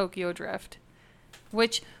Tokyo Drift.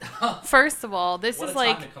 Which, first of all, this is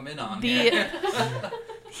like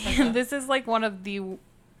this is like one of the,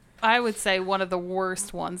 I would say, one of the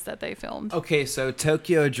worst ones that they filmed. Okay, so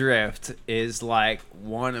Tokyo Drift is like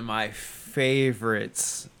one of my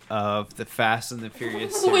favorites of the Fast and the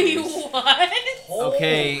Furious series. Wait, what?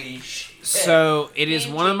 Okay, so it is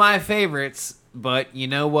one of my favorites, but you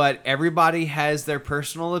know what? Everybody has their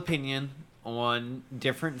personal opinion on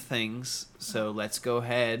different things, so let's go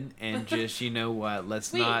ahead and just,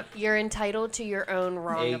 let's not... You're entitled to your own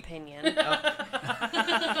wrong opinion.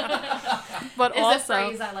 But is also, a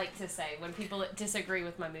phrase I like to say when people disagree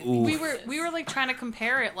with my movie. we were like trying to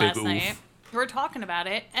compare it last night, we're talking about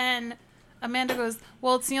it, and Amanda goes,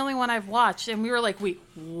 well, it's the only one I've watched. And we were like, wait,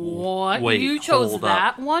 what? Wait, you chose hold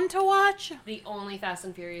that up. one to watch? The only Fast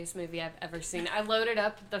and Furious movie I've ever seen. I loaded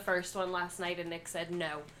up the first one last night, and Nick said,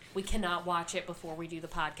 no, we cannot watch it before we do the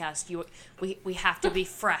podcast. We have to be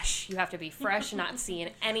fresh. You have to be fresh, not seeing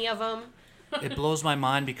any of them. It blows my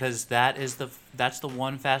mind because that's the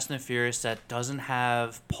one Fast and the Furious that doesn't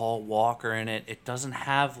have Paul Walker in it. It doesn't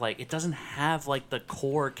have like the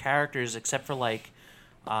core characters except for like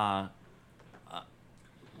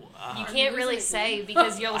You can't really say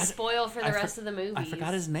because you'll spoil for the rest of the movies. I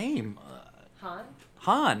forgot his name. Han?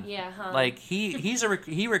 Han. Yeah, Han. Like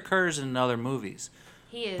he recurs in other movies.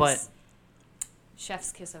 He is But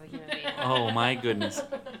chef's kiss of a human being. oh my goodness.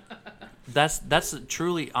 That's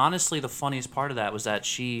truly honestly the funniest part of that was that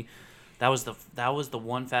that was the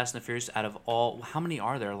one Fast and the Furious out of all. How many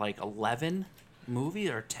are there? Like 11 movies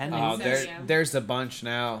or 10 Oh, movies? there's a bunch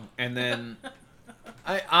now. And then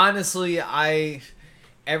I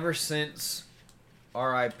ever since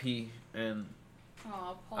R.I.P. and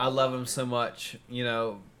Oh, Paul I love him Walker. so much, you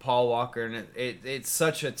know, Paul Walker, and it's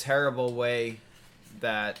such a terrible way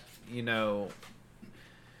that, you know,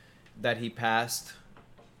 that he passed.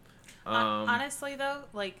 Honestly, though,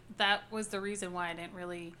 like, that was the reason why I didn't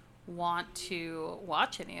really want to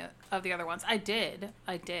watch any of the other ones. I did,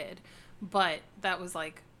 but that was,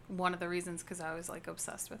 like, one of the reasons because I was, like,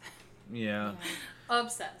 obsessed with him. Yeah.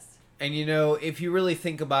 Obsessed. And, you know, if you really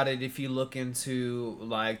think about it, if you look into,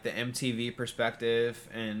 like, the MTV perspective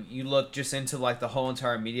and you look just into, like, the whole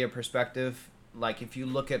entire media perspective, like, if you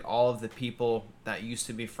look at all of the people that used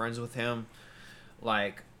to be friends with him,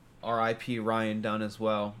 like, R.I.P. Ryan Dunn as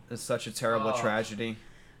well. It's such a terrible tragedy,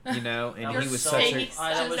 you know? And That he was was so- such face. a...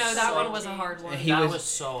 that No, was that so- one was a hard one. He that was- was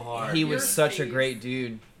so hard. He was Your such a face. great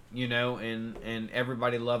dude, you know, and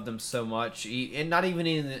everybody loved him so much. And not even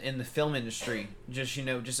in the film industry, just, you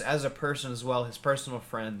know, just as a person as well, his personal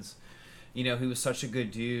friends. You know, he was such a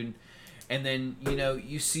good dude. And then, you know,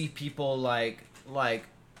 you see people like Bam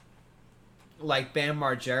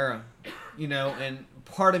Margera, you know, and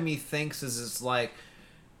part of me thinks is it's like,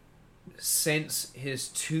 since his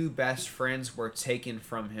two best friends were taken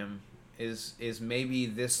from him, is maybe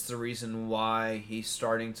this the reason why he's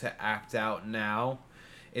starting to act out now,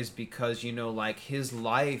 is because, you know, like, his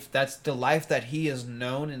life, that's the life that he has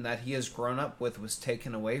known and that he has grown up with, was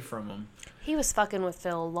taken away from him. He was fucking with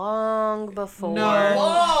Phil long before.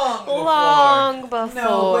 long before.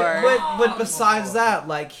 No, but besides that,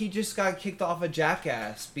 like, he just got kicked off of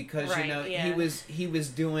Jackass because Right, you know yeah. he was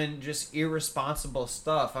doing just irresponsible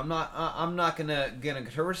stuff. I'm not gonna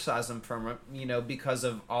criticize him from it, you know, because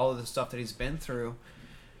of all of the stuff that he's been through.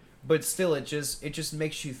 But still, it just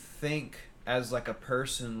makes you think as, like, a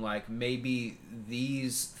person, like, maybe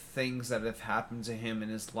these things that have happened to him in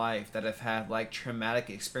his life, that have had, like, traumatic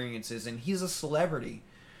experiences, and he's a celebrity,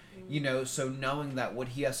 you know, so knowing that what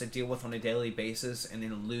he has to deal with on a daily basis, and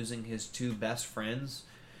then losing his two best friends,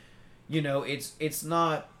 you know, it's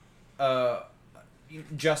not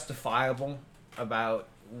justifiable about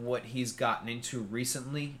what he's gotten into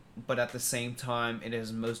recently, but at the same time, it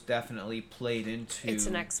has most definitely played into... It's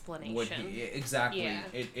an explanation. Exactly. Yeah.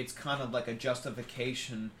 It's kind of like a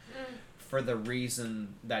justification for the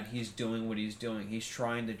reason that he's doing what he's doing. He's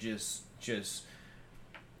trying to just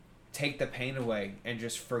take the pain away and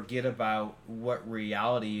just forget about what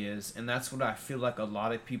reality is. And that's what I feel like a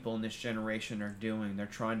lot of people in this generation are doing. They're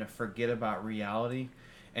trying to forget about reality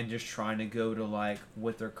and just trying to go to, like,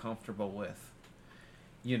 what they're comfortable with.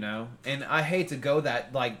 You know? And I hate to go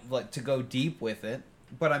that, like to go deep with it,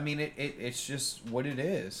 but I mean, it's just what it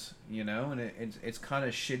is, you know? And it's kind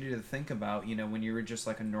of shitty to think about, you know, when you're just,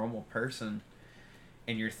 like, a normal person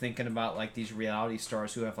and you're thinking about, like, these reality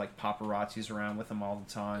stars who have, like, paparazzis around with them all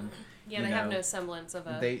the time. Yeah, they have no semblance of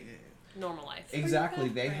a normal life. Exactly.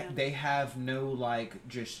 They have no, like,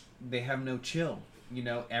 they have no chill. You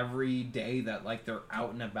know, every day that, like, they're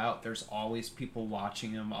out and about, there's always people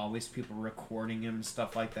watching them, always people recording them and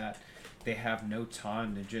stuff like that. They have no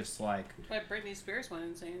time to just, like... But Britney Spears went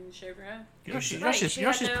insane and shaved her head. You know she's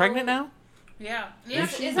had pregnant now? Yeah.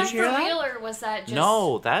 Is Did that you for hear that? real, or was that just...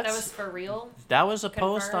 No, that was for real? That was a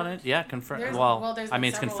post on Confirmed? it. Yeah, confirmed. There's- Well, there's I been mean,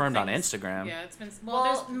 it's several confirmed on things. Instagram. Yeah, it's been... Well,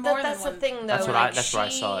 there's more that's than the one. thing, though. That's what like, that's where I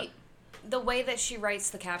saw it. The way that she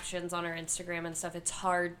writes the captions on her Instagram and stuff, it's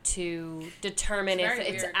hard to determine It's if very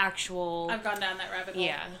it's weird. actual... I've gone down that rabbit hole.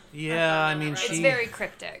 Yeah. Yeah, I mean, It's It's she very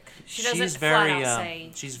cryptic. She doesn't she's very flat out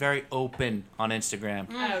say... she's very open on Instagram.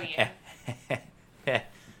 Oh, yeah.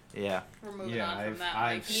 Yeah. We're moving Yeah, on from that.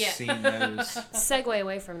 I've Yeah. seen those. Segue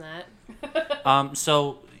away from that.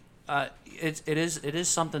 So it is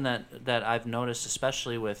something that I've noticed,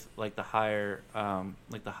 especially with like the higher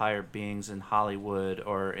beings in Hollywood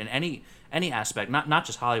or in any aspect, not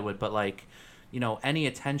just Hollywood, but like, any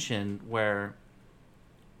attention where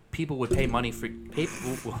people would pay money for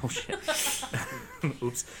oh shit.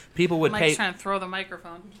 Oops. People would Mike's pay, trying to throw the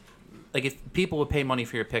microphone. like, if people would pay money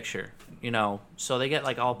for your picture, so they get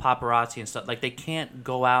like all paparazzi and stuff. Like, they can't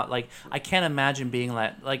go out. Like, I can't imagine being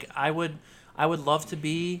like I would love to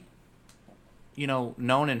be,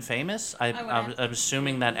 known and famous. I'm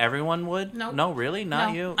assuming that everyone would. Nope. No, really, not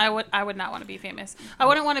No, you. I would not want to be famous. I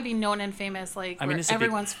wouldn't want to be known and famous I mean, where it's a big-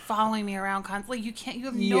 everyone's following me around constantly. You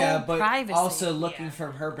have Yeah, no but privacy. also looking Yeah.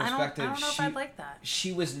 from her I perspective, don't know if I'd like that.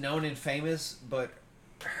 she was known and famous, but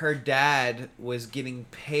her dad was getting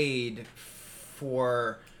paid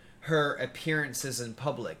for her appearances in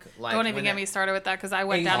public. Like, Don't even when get it- me started with that because I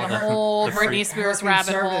went down the Her- whole the free- Britney Spears her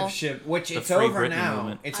rabbit hole. conservatorship, which The it's free over Britney now.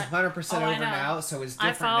 movement. It's 100% I over know. now, so it's I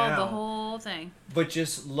different followed now. the whole thing. But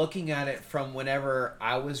just looking at it from whenever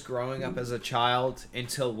I was growing up as a child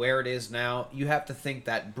until where it is now, you have to think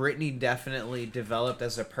that Britney definitely developed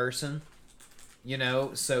as a person,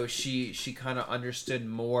 so she kind of understood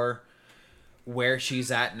more where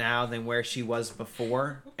she's at now than where she was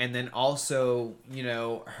before. And then also,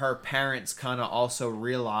 her parents kind of also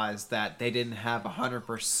realized that they didn't have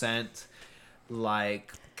 100%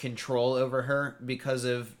 like control over her, because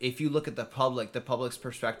of, if you look at the public's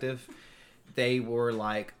perspective, they were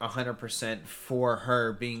like 100% for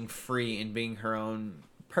her being free and being her own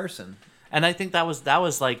person. And I think that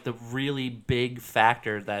was like the really big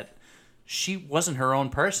factor, that she wasn't her own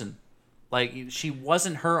person. Like, she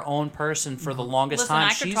wasn't her own person for the longest Listen, time.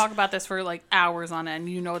 I could talk about this for like hours on end.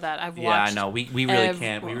 You know that. I've watched. Yeah, I know. We really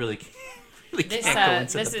can't. We really can't. Really This can't go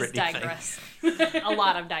into this the is Britney thing. digress. A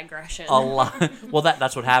lot of digression. A lot. Well,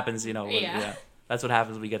 that's what happens. When, Yeah. That's what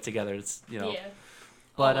happens when we get together. It's Yeah.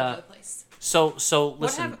 But All over the place. so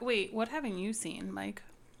listen. What haven't you seen, Mike?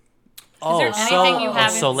 Oh, there anything you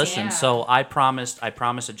haven't so seen? listen. Yeah. So I promised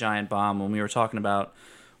a giant bomb when we were talking about.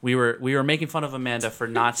 We were making fun of Amanda for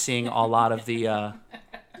not seeing a lot of the.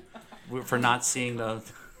 For not seeing the.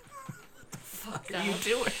 What the fuck are you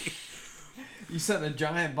doing? You said a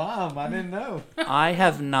giant bomb. I didn't know. I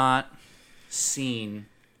have not seen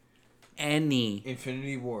any.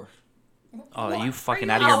 Infinity War. Oh, you fucking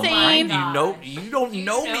you out of your insane? mind! You don't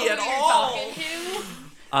know me at all.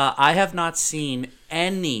 I have not seen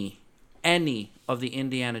any of the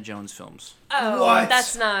Indiana Jones films. Oh, What?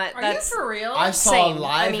 that's not. Are That's you for real? I saw Same.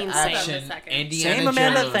 live I mean, same. action Wait a second. Indiana Same,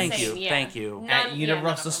 Amanda. Jones Thank you. Same, yeah. Thank you. None- at none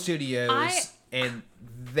Universal of them. Studios, and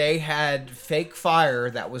they had fake fire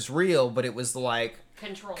that was real, but it was like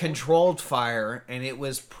controlled fire, and it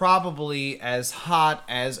was probably as hot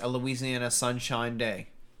as a Louisiana sunshine day.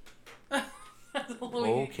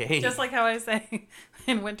 Okay. Just like how I say,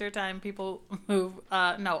 in wintertime, people move.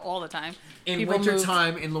 No, all the time. In People move-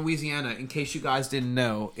 wintertime in Louisiana, in case you guys didn't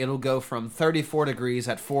know, it'll go from 34 degrees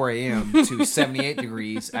at 4 a.m. to 78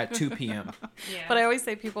 degrees at 2 p.m. Yeah. But I always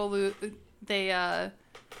say they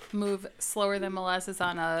move slower than molasses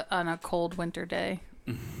on a cold winter day.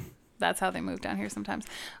 That's how they move down here sometimes.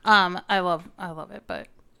 I love it, but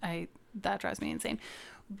that drives me insane.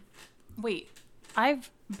 Wait, I've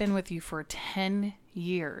been with you for 10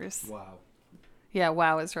 years. Wow. Yeah,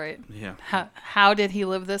 wow is right. Yeah. How did he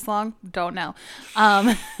live this long? Don't know.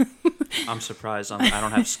 I'm surprised. I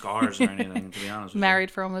don't have scars or anything, to be honest with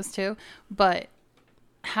Married for almost 2, but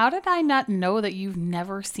how did I not know that you've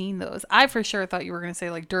never seen those? I for sure thought you were going to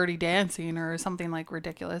say like Dirty Dancing or something like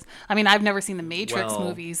ridiculous. I mean, I've never seen the Matrix Well-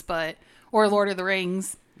 movies, or Lord of the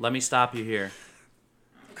Rings. you. Let me stop you here.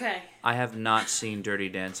 Okay. I have not seen Dirty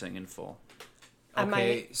Dancing in full.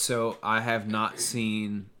 Okay, so I have not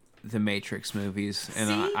seen the Matrix movies, and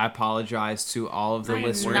See? I apologize to all of the I am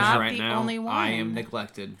listeners not right the now. only one. I am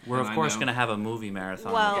neglected. We're and of I course know. going to have a movie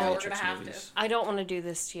marathon Well- with Yeah, the we're Matrix gonna have movies. I don't want to do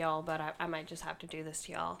this to y'all, but I might just have to do this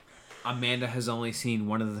to y'all. Amanda has only seen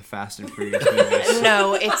one of the Fast and Furious movies.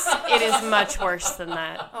 No, it is much worse than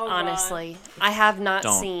that. Oh, God. honestly, I have not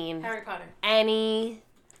Don't. seen Harry Potter. any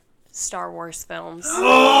Star Wars films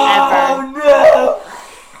ever.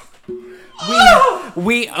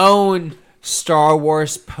 We own Star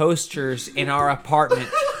Wars posters in our apartment,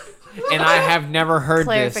 and I have never heard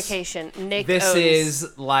Clarification: Nick this. This owns.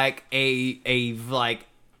 is like a like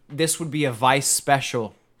this would be a Vice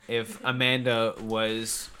special if Amanda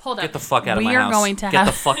was. Hold up. Get the fuck out of we my are house. going to Get have.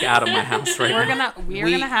 the fuck out of my house right We're now. gonna We-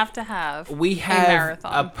 gonna have to have We a have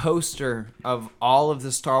marathon. a poster of all of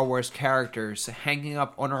the Star Wars characters hanging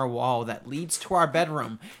up on our wall that leads to our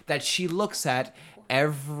bedroom that she looks at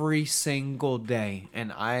every single day,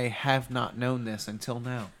 and I have not known this until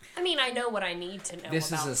now. I mean, I know what I need to know This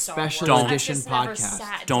is about a Star special Wars. I've edition just never podcast.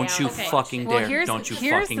 sat Don't down you and watched fucking it. dare. Well, Don't you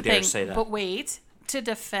here's fucking the dare thing, say that. But wait, to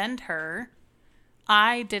defend her,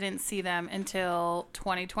 I didn't see them until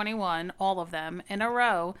 2021, all of them in a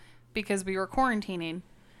row, because we were quarantining,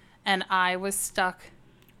 and I was stuck.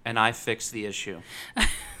 And I fixed the issue.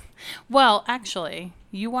 Well, actually,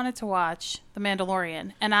 you wanted to watch The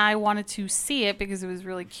Mandalorian, and I wanted to see it because it was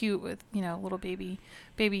really cute with, little baby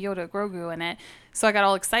Yoda Grogu in it. So I got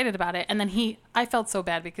all excited about it. And then I felt so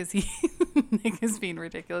bad because Nick is being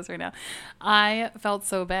ridiculous right now. I felt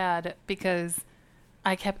so bad because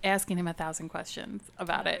I kept asking him 1,000 questions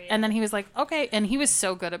about it. And then he was like, okay. And he was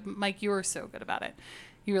so good Mike, you were so good about it.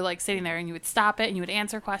 You were like sitting there and you would stop it and you would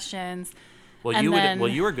answer questions. Well, And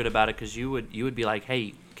you were good about it because you would be like,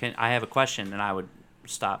 "Hey, I have a question?" and I would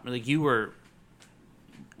stop. Like you were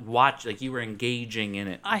engaging in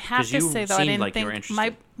it. I have to say though, I seemed didn't like think you were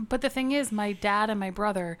interested. But the thing is, my dad and my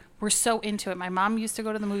brother were so into it. My mom used to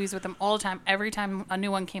go to the movies with them all the time, every time a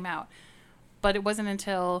new one came out. But it wasn't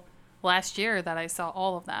until last year that I saw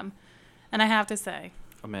all of them, and I have to say,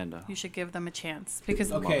 Amanda, you should give them a chance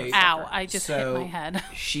because Okay, ow, I just hit so my head.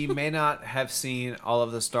 She may not have seen all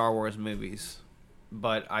of the Star Wars movies,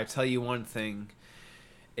 but I tell you one thing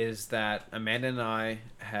is that Amanda and I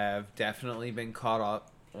have definitely been caught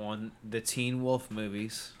up on the Teen Wolf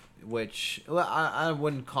movies, which I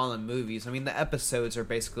wouldn't call them movies. I mean, the episodes are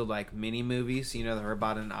basically like mini movies, they're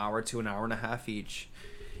about an hour to an hour and a half each.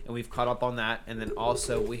 And we've caught up on that. And then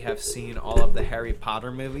also we have seen all of the Harry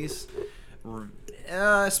Potter movies,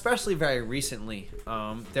 especially very recently.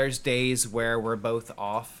 There's days where we're both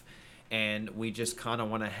off and we just kind of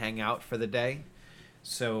want to hang out for the day.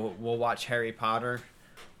 So we'll watch Harry Potter.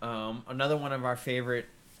 Another one of our favorite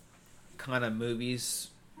kind of movies,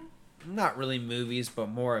 not really movies, but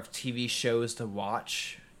more of TV shows to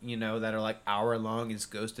watch, that are like hour long, is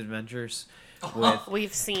Ghost Adventures with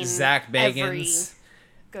We've seen Zach every Bagans.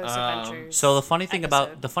 Ghost Adventures. So the funny thing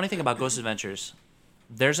episode. about Ghost Adventures,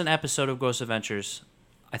 there's an episode of Ghost Adventures.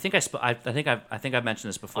 I think I've mentioned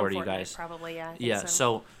this before to you guys. Probably, yeah. I think Yeah.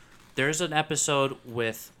 So there's an episode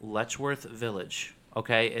with Letchworth Village.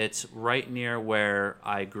 Okay, it's right near where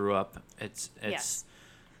I grew up. Yes.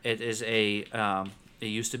 It is it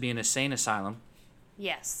used to be an insane asylum,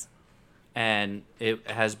 Yes. and it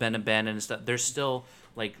has been abandoned and stuff. There's still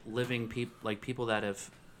like living people that have,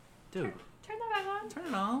 dude. Turn that back on. Turn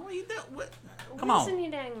it on. What you do? What? Come on. Listen, you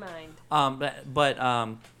dang mind.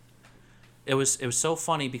 But it was so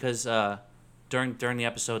funny because during the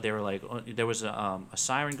episode they were like, there was a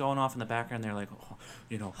siren going off in the background. They're like,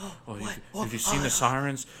 have you seen the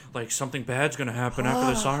sirens? Like something bad's gonna happen after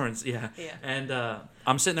the sirens. Yeah. Yeah. And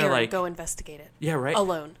I'm sitting there Aaron, like, go investigate it. yeah, right.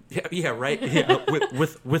 Alone. Yeah, right. Yeah,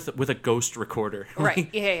 with a ghost recorder. Right.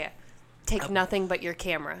 Yeah. Take nothing but your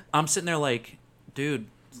camera. I'm sitting there like, dude,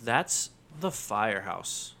 that's the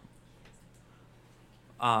firehouse.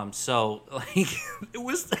 So like it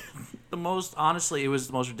was the most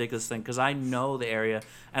ridiculous thing because I know the area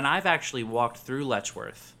and I've actually walked through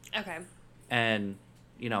Letchworth Okay. and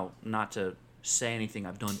not to say anything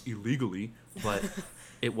I've done illegally, but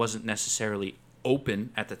it wasn't necessarily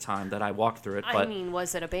open at the time that I walked through it. But I mean,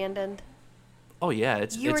 was it abandoned? oh yeah,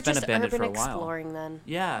 it's You were been just abandoned urban for a while. exploring then.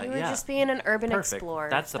 Yeah, You were yeah. just being an urban Perfect. explorer.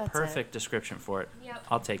 That's the it. perfect description for it. Yep.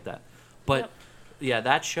 I'll take that. But Yep. yeah,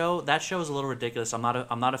 that show is a little ridiculous. I'm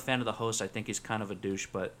not a fan of the host. I think he's kind of a douche,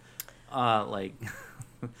 but like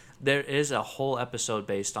there is a whole episode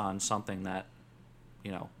based on something that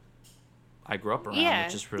I grew up around, Yeah,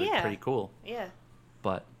 which is really yeah. pretty cool. Yeah.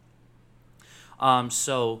 But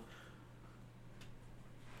so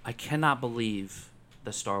I cannot believe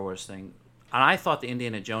the Star Wars thing. And I thought the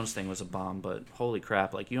Indiana Jones thing was a bomb, but holy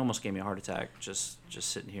crap, like you almost gave me a heart attack just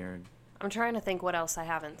sitting here. I'm trying to think what else I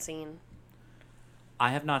haven't seen. I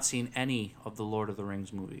have not seen any of the Lord of the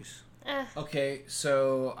Rings movies. Okay,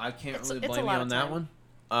 so I can't It's- really it's a blame you lot on of that time.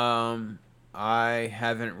 one. I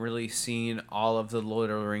haven't really seen all of the Lord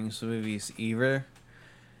of the Rings movies either.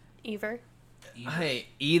 Either. Hey,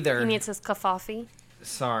 either. You mean it says Kafafi?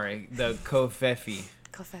 Sorry, the Kofefi.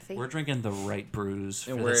 Kofefi? We're drinking the right brews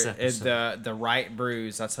for Where this episode. the right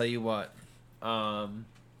brews. I'll tell you what. I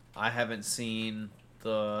haven't seen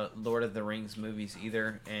the Lord of the Rings movies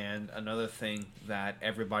either. And another thing that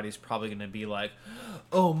everybody's probably gonna be like,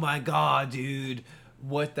 "Oh my god, dude,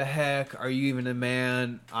 what the heck? Are you even a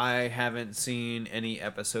man?" I haven't seen any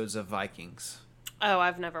episodes of Vikings. Oh,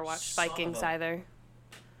 I've never watched Vikings either.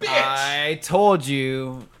 I told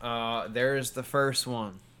you. There's the first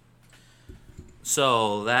one.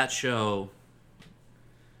 So that show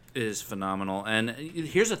is phenomenal. And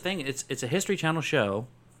here's the thing: it's a History Channel show,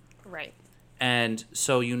 Right. And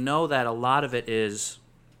so you know that a lot of it is,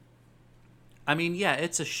 I mean, yeah,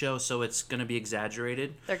 it's a show, so it's going to be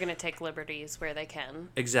exaggerated. They're going to take liberties where they can.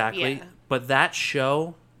 Exactly. Yeah. But that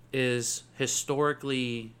show is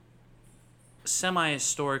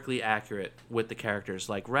semi-historically accurate with the characters,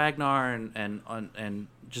 like Ragnar and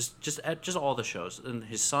just all the shows, and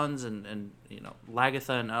his sons and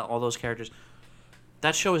Lagatha and all those characters.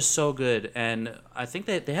 That show is so good, and I think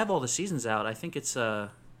they have all the seasons out. I think it's the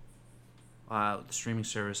streaming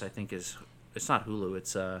service. I think it's not Hulu.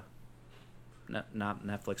 It's not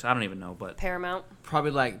Netflix. I don't even know, but Paramount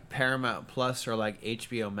Probably like Paramount Plus or like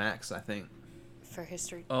HBO Max, I think. for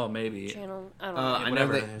History oh maybe Channel. I don't know. I know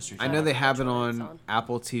whatever they, the History I know Channel. they have it Which one it's on on.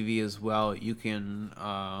 Apple TV as well. You can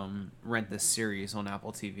rent this series on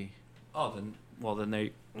Apple TV. Oh, then there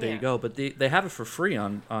Yeah. you go. But they have it for free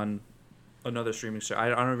on another streaming service. I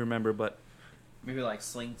don't remember, but Maybe like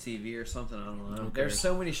Sling TV or something. I don't know. Who There's cares?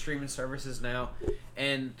 so many streaming services now,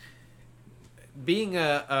 and being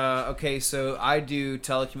okay, so I do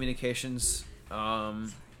telecommunications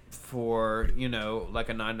for like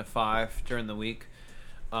a 9 to 5 during the week,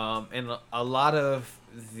 and a lot of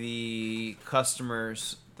the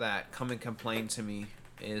customers that come and complain to me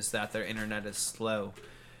is that their internet is slow.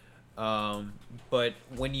 But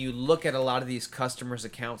when you look at a lot of these customers'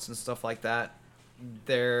 accounts and stuff like that,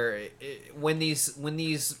 when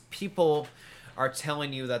these people are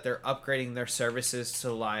telling you that they're upgrading their services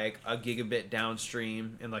to like a gigabit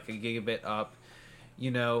downstream and like a gigabit up,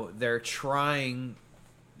 they're trying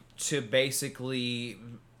to basically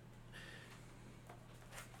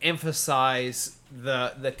emphasize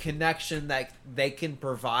the connection that they can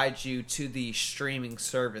provide you to the streaming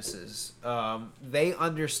services. They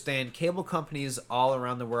understand, cable companies all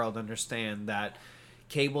around the world understand that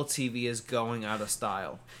cable TV is going out of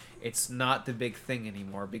style. It's not the big thing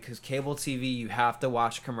anymore because cable TV, you have to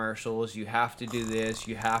watch commercials, you have to do this,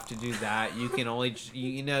 you have to do that. You can only,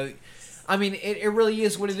 I mean, it really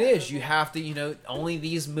is what it is. You have to, only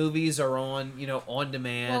these movies are on, on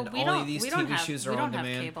demand. Only these TV shows are on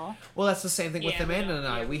demand. Cable. Well, that's the same thing with Yeah, we Amanda don't- and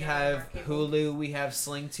I. yeah, We we don't have have cable. Hulu, we have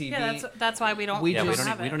Sling TV. Yeah, that's why we don't. We yeah,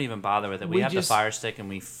 just- we don't even bother with it. We we have just- the Fire Stick and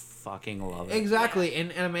we fucking love it. Exactly,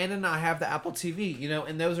 and Amanda and I have the Apple TV,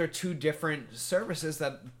 and those are two different services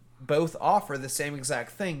that both offer the same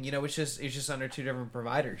exact thing. It's just under two different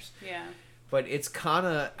providers. Yeah. But it's kind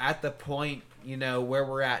of at the point, where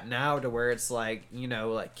we're at now, to where it's like,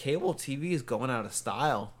 like cable TV is going out of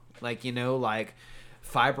style. Like, like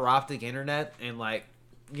fiber optic internet and like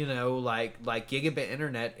gigabit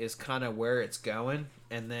internet is kind of where it's going,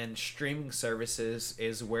 and then streaming services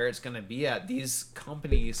is where it's going to be at. These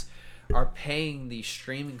companies are paying these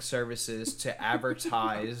streaming services to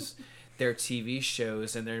advertise their TV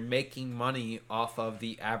shows, and they're making money off of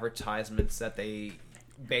the advertisements that they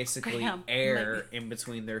basically Graham, air in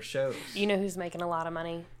between their shows. You know who's making a lot of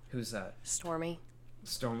money? Who's that? Stormy.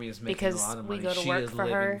 Stormy is making Because a lot of we money. go to She work is for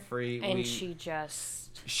living her, free. and she just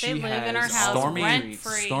She live in her has house all the Stormy,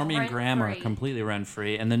 rent-free. Stormy and Graham are Rent-free. completely rent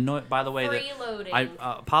free. And the by the way, freeloading. I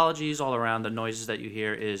apologies all around. The noises that you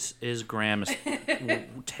hear is Graham's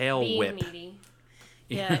tail being whip. needy.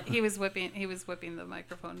 Yeah, he was whipping the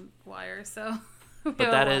microphone wire. So, But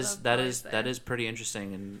that is pretty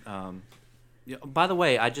interesting. And by the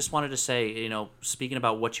way, I just wanted to say, speaking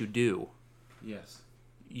about what you do, Yes.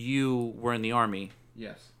 you were in the Army,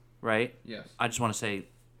 Yes. right? Yes. I just want to say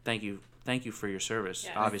thank you for your service,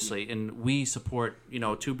 Yeah. obviously, and we support,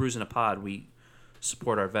 Two Brews in a Pod. We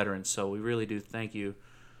support our veterans, so we really do thank you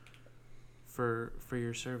for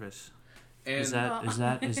your service. And Is that was was a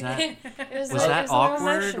that little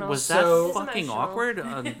awkward? emotional. Was So- that It was fucking emotional. awkward?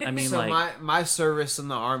 I mean, so like, my service in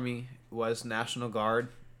the Army was National Guard,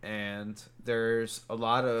 and there's a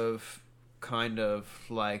lot of kind of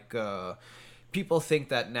like people think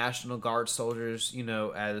that National Guard soldiers,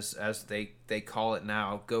 as they call it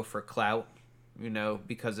now, go for clout,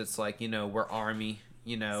 because it's like, we're Army,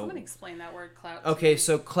 Someone explain that word clout. Okay,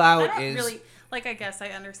 so I clout don't is really like. I guess I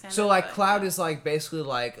understand. so it, like but, clout is like basically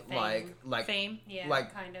like Fame. like fame. Yeah,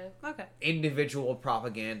 like- kind of. Okay. individual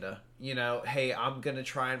propaganda. Hey, I'm gonna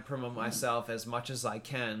try and promote myself as much as I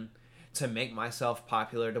can to make myself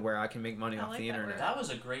popular to where I can make money I off like the that internet. word. that was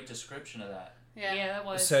a great description of that. Yeah. Yeah, that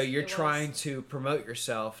was. So you're it was. trying to promote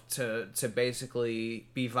yourself to basically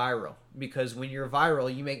be viral, because when you're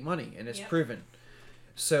viral, you make money, and it's Yep. proven.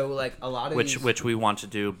 So like a lot of these, Which we want to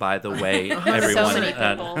do, by the way, So everyone. many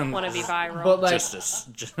people want to be viral. but like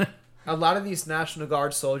just a lot of these National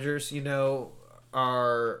Guard soldiers,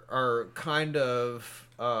 are kind of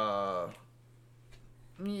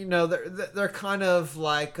they're kind of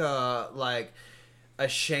like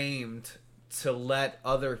ashamed to let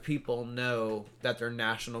other people know that they're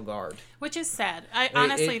National Guard. Which is sad. I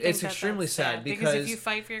honestly think it's that's extremely sad because if you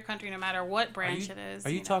fight for your country, no matter what branch it is.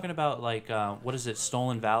 Are you talking about like what is it,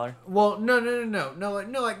 stolen valor? Well, no,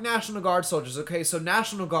 like National Guard soldiers. Okay, so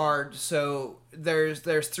National Guard. So there's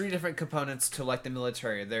 3 different components to like the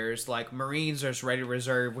military. There's like Marines. There's Ready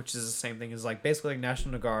Reserve, which is the same thing as like basically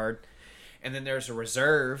National Guard, and then there's a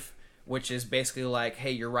reserve, which is basically like, hey,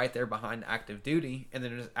 you're right there behind active duty. And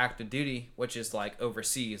then there's active duty, which is like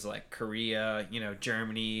overseas, like Korea,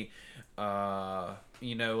 Germany,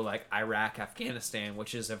 like Iraq, Afghanistan,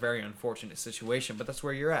 which is a very unfortunate situation, but that's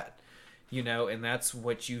where you're at, and that's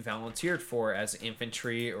what you volunteered for as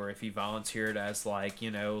infantry, or if you volunteered as like,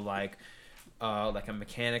 like a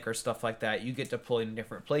mechanic or stuff like that, you get deployed in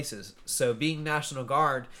different places. So being National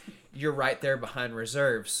Guard, you're right there behind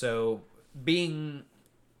reserve. So being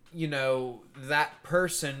that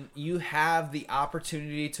person, you have the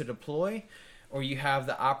opportunity to deploy, or you have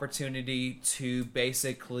the opportunity to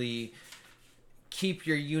basically keep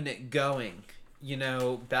your unit going,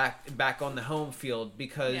 back on the home field,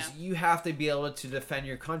 because you have to be able to defend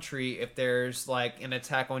your country if there's like an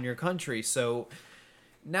attack on your country. So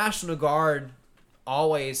National Guard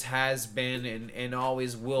always has been and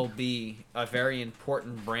always will be a very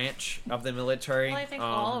important branch of the military. Well, I think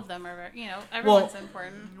all of them are, everyone's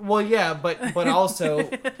important. Well, yeah, but also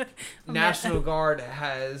National Guard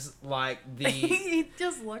has like he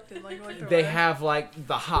just looked at like they have like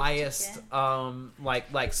the highest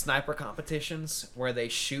like sniper competitions where they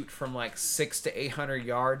shoot from like 600 to 800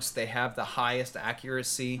 yards. They have the highest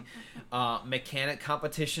accuracy. Mechanic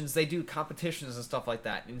competitions, they do competitions and stuff like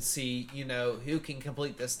that, and see who can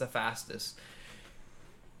complete this the fastest.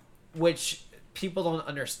 Which people don't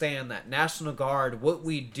understand, that National Guard, what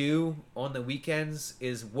we do on the weekends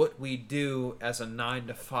is what we do as a 9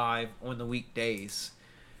 to 5 on the weekdays.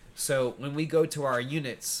 So when we go to our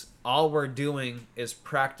units, all we're doing is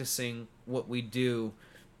practicing what we do,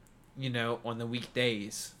 on the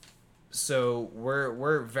weekdays. So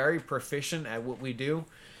we're very proficient at what we do.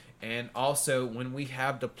 And also when we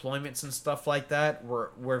have deployments and stuff like that,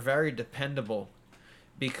 we're very dependable,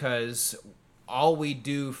 because all we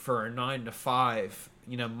do for a 9 to 5,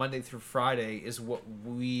 Monday through Friday, is what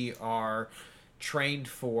we are trained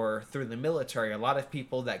for through the military. A lot of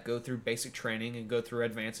people that go through basic training and go through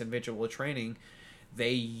advanced individual training,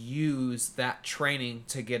 they use that training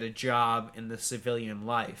to get a job in the civilian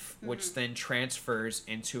life, which then transfers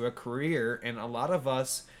into a career. And a lot of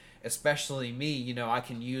us, especially me, I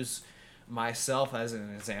can use myself as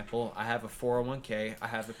an example. I have a 401k, I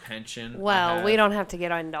have a pension. Well, we don't have to get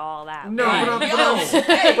into all that. No,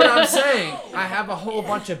 but I'm saying I have a whole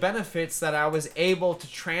bunch of benefits that I was able to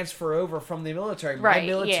transfer over from the military. My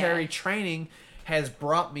military training has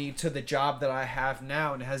brought me to the job that I have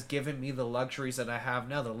now, and has given me the luxuries that I have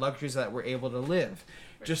now, the luxuries that we're able to live.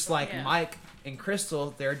 Just like Mike and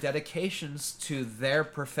Crystal, their dedications to their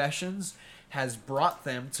professions has brought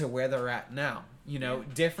them to where they're at now.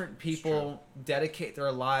 Different people dedicate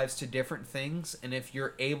their lives to different things, and if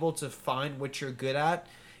you're able to find what you're good at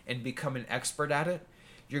and become an expert at it,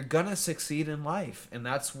 you're gonna succeed in life. And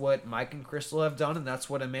that's what Mike and Crystal have done, and that's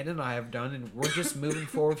what Amanda and I have done, and we're just moving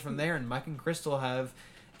forward from there. And Mike and Crystal have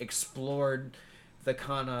explored the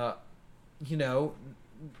kind of,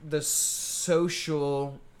 the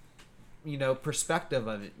social perspective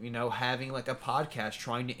of it, having like a podcast,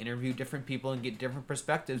 trying to interview different people and get different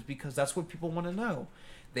perspectives, because that's what people want to know.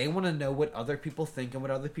 They want to know what other people think and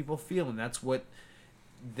what other people feel, and that's what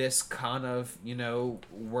this kind of,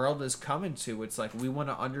 world is coming to. It's like we want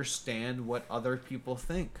to understand what other people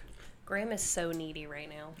think. Graham is so needy right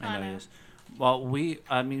now. I know he is. Well, we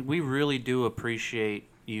really do appreciate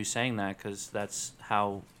you saying that, because that's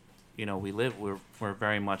how, we live. We're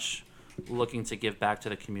very much looking to give back to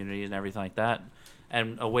the community and everything like that,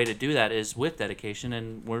 and a way to do that is with dedication.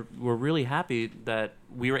 And we're really happy that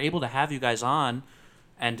we were able to have you guys on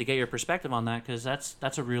and to get your perspective on that, because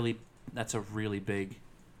that's a really big,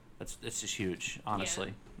 it's just huge,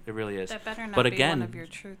 honestly. It really is. That better not but be again, one of your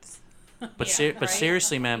truths. but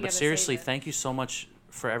seriously, man, seriously, thank you so much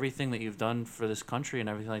for everything that you've done for this country and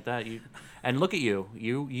everything like that. And look at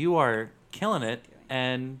you are killing it,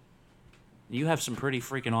 and you have some pretty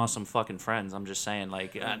freaking awesome fucking friends. I'm just saying,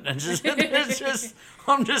 like, I'm just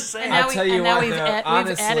saying. I'll tell you what, we've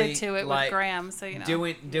honestly, added to it like, with Graham, so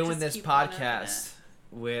doing this podcast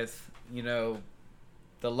with the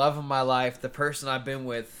love of my life, the person I've been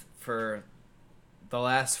with for the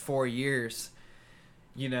last 4 years.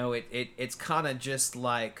 It's kind of just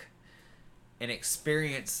like an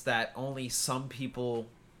experience that only some people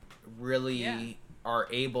really are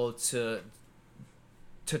able to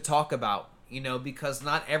talk about. because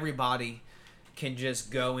not everybody can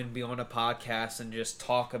just go and be on a podcast and just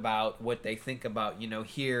talk about what they think about.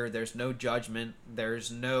 Here there's no judgment, there's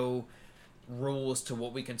no rules to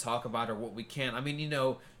what we can talk about or what we can't. I mean,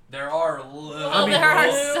 there are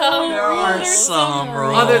some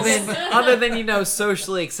rules other than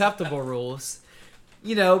socially acceptable rules.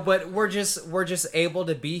 But we're just able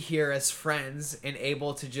to be here as friends and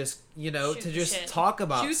able to just talk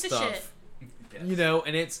about Shoot the stuff.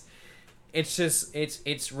 And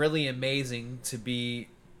it's really amazing to be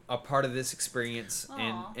a part of this experience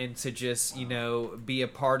and to just be a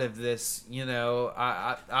part of this.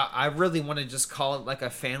 I really want to just call it like a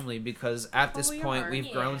family, because at this point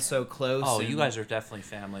we've grown so close. Oh, you guys are definitely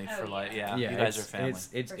family for life. Yeah, you guys are family.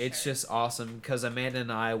 It's just awesome, because Amanda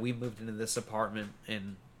and we moved into this apartment,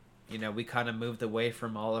 and we kind of moved away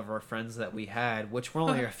from all of our friends that we had, which were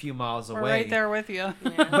only a few miles away. We're right there with you.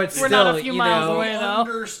 Yeah. But we're not a few miles away, though.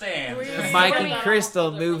 Understand. Mike and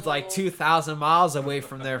Crystal moved like 2,000 miles away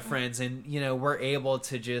from their friends, and we're able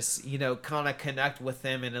to just kind of connect with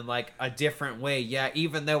them in like a different way. Yeah,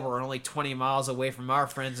 even though we're only 20 miles away from our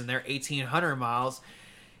friends and they're 1,800 miles,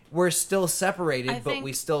 we're still separated, but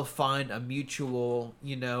we still find a mutual,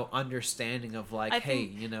 understanding of like,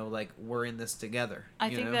 hey, like we're in this together. I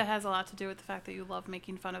think that has a lot to do with the fact that you love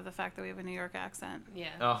making fun of the fact that we have a New York accent. Yeah.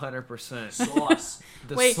 100%. Sauce.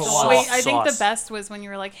 Wait, sauce. I think the best was when you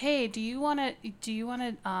were like, "Hey, do you want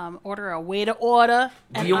to order a way to order?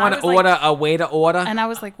 Do you want to order a way to order?" And I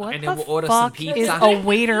was like, "What and the then we'll order some fuck pizza? is a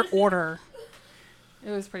waiter order?" It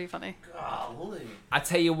was pretty funny. Golly. I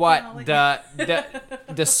tell you what,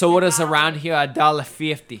 the sodas around here are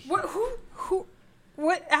 $1.50.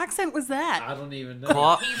 What accent was that? I don't even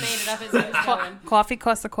know. He made it up as he was going. Coffee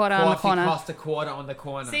costs a quarter on the corner. Coffee costs a quarter on the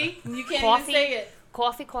corner. See, you can't Coffee, even say it.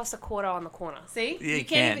 Coffee costs a quarter on the corner. See, Yeah, you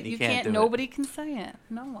can't do it. Nobody can say it.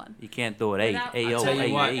 No one. You can't do it. Hey, I'll tell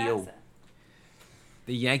you what. yo.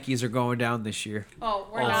 The Yankees are going down this year. Oh,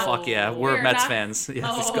 we're Oh, not. fuck yeah. We're Mets fans.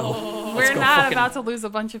 Yeah, let's go. We're not about to lose a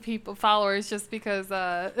bunch of followers just because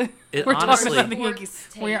we're honestly, talking about the Yankees.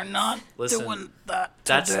 We are not Listen, doing that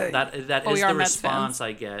That today. is We the are Mets response fans.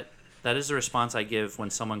 I get. That is the response I give when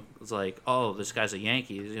someone is like, "Oh, this guy's a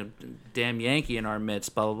Yankee, damn Yankee in our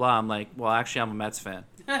midst." Blah blah blah. I'm like, "Well, actually, I'm a Mets fan."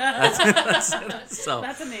 So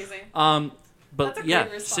That's amazing. But That's a yeah,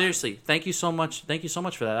 great response. seriously, thank you so much. Thank you so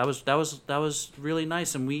much for that. That was really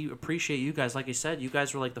nice, and we appreciate you guys. Like I said, you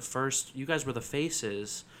guys were like the first. You guys were the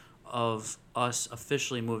faces of us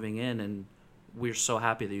officially moving in, and we're so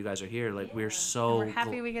happy that you guys are here. Like we're so We're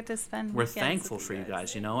happy we get to spend. we're weekends thankful with for you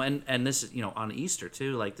guys, and this is on Easter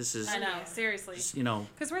too. Like this is I know, seriously.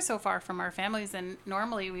 Because we're so far from our families, and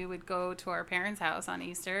normally we would go to our parents' house on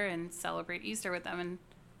Easter and celebrate Easter with them, and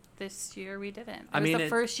this year we didn't. It was the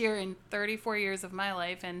first year in 34 years of my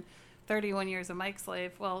life and 31 years of Mike's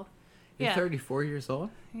life. Well, You're yeah. 34 years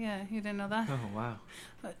old? Yeah, you didn't know that? Oh, wow.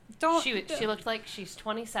 Don't. She looked like she's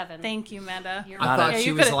 27. Thank you, Amanda. I thought she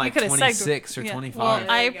you was coulda- like you coulda 26 or yeah. 25. Well,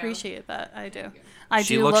 There I you go. appreciate that. I do.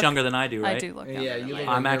 she looks younger than I do, right? I do look younger. Yeah, than you Mike.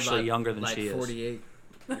 look I'm like actually about, younger than like she is. 48.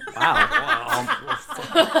 Wow.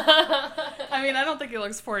 I mean, I don't think he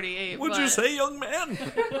looks 48. What'd but you say, young man?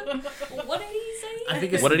 What did he say? I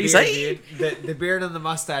think it's What the did he beard, say? Dude. The beard and the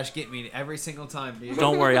mustache get me every single time, dude.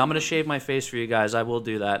 Don't worry, I'm gonna shave my face for you guys. I will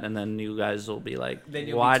do that, and then you guys will be like, Then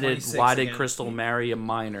you'll "Why be did 26 again." Crystal marry a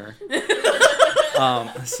minor?"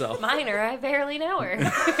 So. Minor, I barely know her.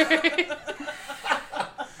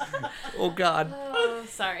 Oh God. Oh,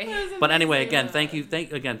 sorry. But anyway, again, thank you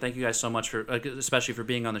guys so much for, especially for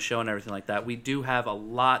being on the show and everything like that. We do have a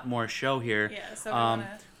lot more show here. Yeah, so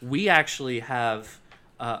we actually have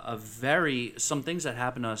some things that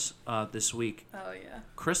happened to us this week. Oh, yeah.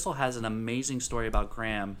 Crystal has an amazing story about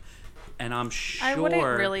Graham, and I'm sure I wouldn't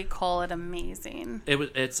really call it amazing. I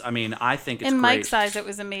think it's In great. Mike's eyes, it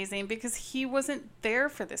was amazing because he wasn't there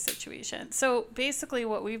for the situation. So basically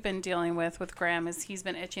what we've been dealing with Graham is he's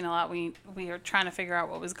been itching a lot. We are trying to figure out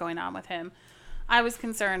what was going on with him. I was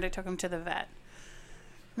concerned. I took him to the vet.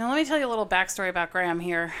 Now let me tell you a little backstory about Graham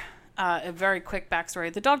here. A very quick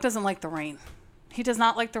backstory. The dog doesn't like the rain. He does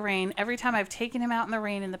not like the rain. Every time I've taken him out in the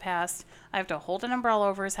rain in the past, I have to hold an umbrella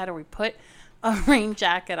over his head, or we put a rain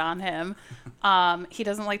jacket on him. He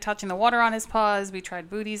doesn't like touching the water on his paws. We tried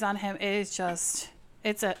booties on him. It's just,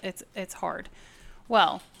 it's hard.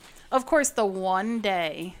 Well, of course, the one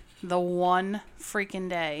freaking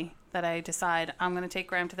day that I decide I'm going to take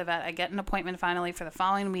Graham to the vet, I get an appointment finally for the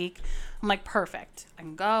following week. I'm like, perfect. I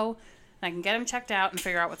can go and I can get him checked out and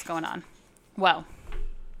figure out what's going on. Well,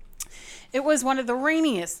 it was one of the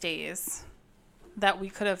rainiest days that we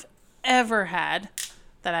could have ever had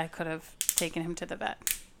that I could have taken him to the vet.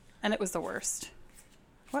 And it was the worst.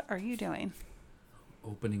 What are you doing?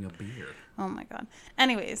 Opening a beer. Oh my God.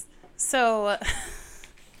 Anyways, so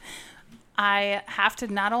I have to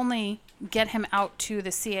not only get him out to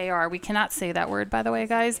the CAR. We cannot say that word, by the way,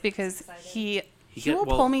 guys, because he will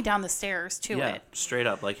pull me down the stairs to it. Straight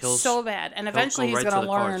up. Like he'll so bad. And eventually he's right going to to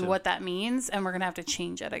the car, learn too. what that means, and we're going to have to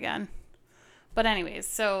change it again. But anyways,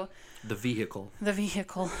 so the vehicle.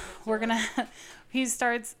 We're going to, he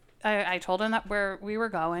starts, I told him that where we were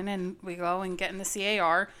going, and we go and get in the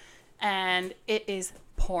CAR, and it is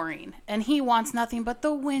pouring. And he wants nothing but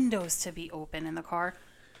the windows to be open in the car.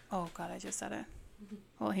 Oh, God, I just said it.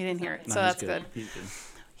 Well, he didn't hear it, so that's good. He's good.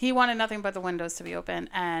 He wanted nothing but the windows to be open,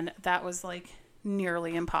 and that was like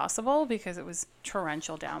nearly impossible because it was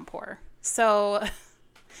torrential downpour. So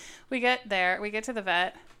we get there, we get to the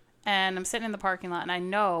vet, and I'm sitting in the parking lot, and I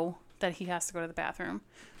know that he has to go to the bathroom.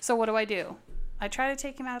 So what do? I try to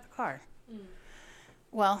take him out of the car.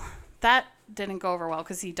 Well, that didn't go over well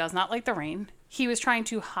because he does not like the rain. He was trying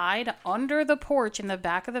to hide under the porch in the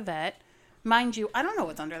back of the vet. Mind you, I don't know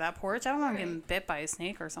what's under that porch. I don't want to get bit by a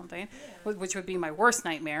snake or something, which would be my worst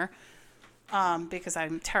nightmare because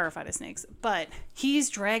I'm terrified of snakes. But he's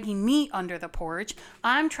dragging me under the porch.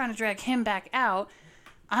 I'm trying to drag him back out.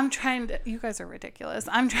 You guys are ridiculous.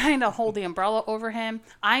 I'm trying to hold the umbrella over him.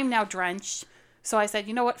 I'm now drenched. So I said,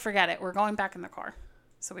 you know what? Forget it. We're going back in the car.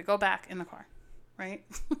 So we go back in the car, right?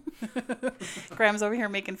 Graham's over here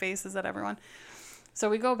making faces at everyone. So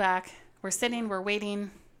we go back. We're sitting. We're waiting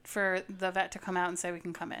for the vet to come out and say we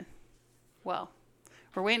can come in. Well,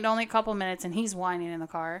 we're waiting only a couple minutes, and he's whining in the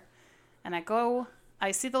car. And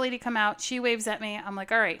I see the lady come out. She waves at me. I'm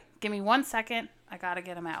like, all right, give me 1 second. I got to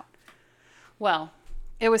get him out. Well,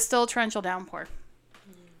 it was still torrential downpour.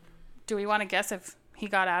 Do we want to guess if he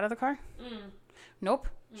got out of the car? Nope.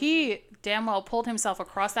 He damn well pulled himself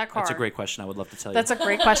across that car. That's a great question. I would love to tell you. That's a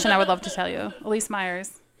great question. I would love to tell you. Elise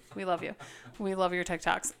Myers, we love you. We love your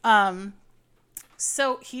TikToks.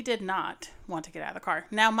 So he did not want to get out of the car.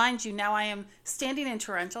 Now, mind you, now I am standing in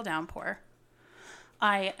torrential downpour.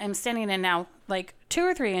 I am standing in now like 2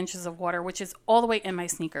 or 3 inches of water, which is all the way in my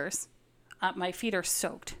sneakers. My feet are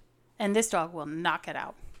soaked. And this dog will not get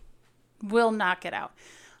out. Will not get out.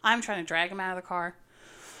 I'm trying to drag him out of the car.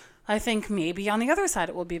 I think maybe on the other side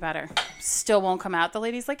it will be better. Still won't come out. The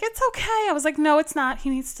lady's like, it's okay. I was like, no, it's not.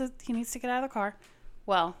 He needs to get out of the car.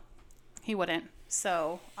 Well, he wouldn't.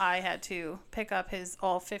 So I had to pick up his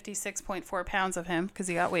all 56.4 pounds of him because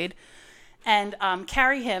he got weighed and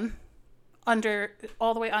carry him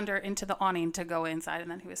all the way under into the awning to go inside,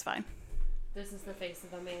 and then he was fine. This is the face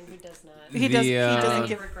of a man who does not. He doesn't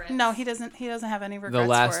give regrets. No, he doesn't have any regrets. The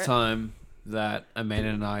last for it. time that Amanda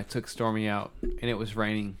and I took Stormy out and it was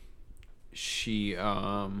raining, she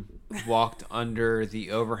walked under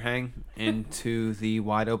the overhang into the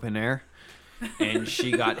wide open air, and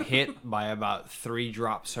she got hit by about 3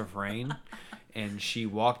 drops of rain, and she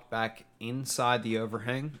walked back inside the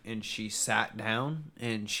overhang, and she sat down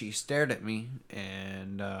and she stared at me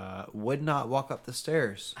and would not walk up the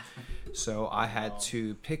stairs. So I had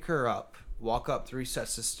to pick her up, walk up 3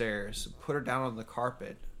 sets of stairs, put her down on the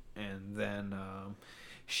carpet, and then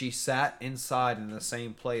she sat inside in the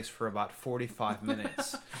same place for about 45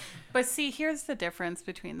 minutes. But see, here's the difference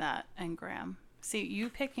between that and Graham. See, you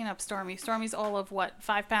picking up Stormy. Stormy's all of what,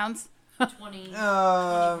 5 pounds? 20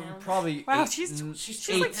 probably Wow, eight- she's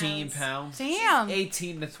 18 like, pounds. Damn.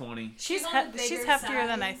 18 to 20. She's on the bigger heftier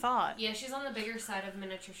than side. I thought. Yeah, she's on the bigger side of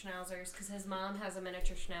miniature schnauzers because his mom has a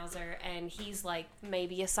miniature schnauzer, and he's like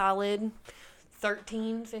maybe a solid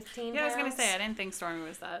 13, 15 Yeah, I was pounds. gonna say I didn't think Stormy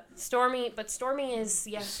was that. Stormy is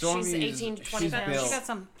she's Stormy 18 to 20 she's pounds. built. She got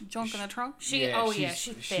some junk in the trunk. She's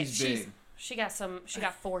thick. she's big. She got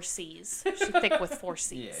 4 C's. She's thick with 4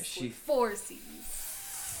 C's. Yeah, she's 4 C's.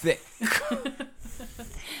 thick.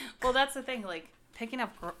 Well, that's the thing. Like picking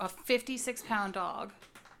up a 56-pound dog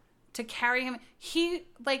to carry him. He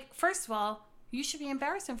first of all, you should be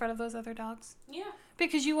embarrassed in front of those other dogs. Yeah.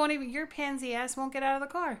 Because your pansy ass won't get out of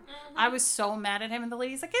the car. Mm-hmm. I was so mad at him, and the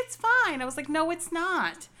lady's like, it's fine. I was like, no, it's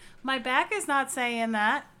not. My back is not saying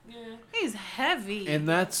that. Yeah. He's heavy. And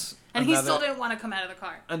that's and he still didn't want to come out of the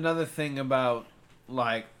car. another thing about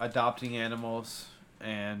like adopting animals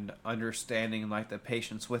and understanding like the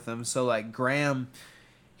patience with them. So like Graham,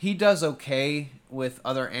 he does okay with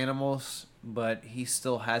other animals, but he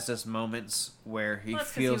still has his moments where he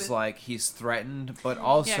feels like he's threatened, but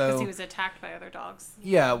also because he was attacked by other dogs.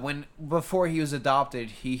 Yeah, before he was adopted,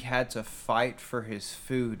 he had to fight for his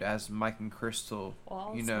food, as Mike and Crystal,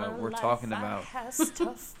 were talking about. Has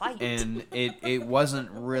to fight. And it wasn't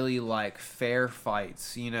really like fair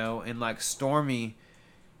fights, and like Stormy,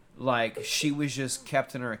 like she was just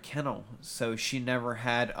kept in her kennel, so she never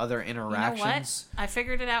had other interactions. You know what? I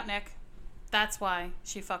figured it out, Nick. That's why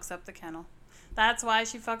she fucks up the kennel. That's why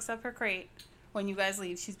she fucks up her crate. When you guys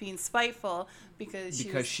leave, she's being spiteful because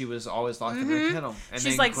she was always locked in her kennel. And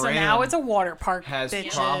she's then like, so now it's a water park. Has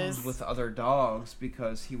bitches. problems with other dogs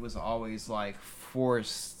because he was always like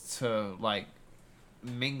forced to like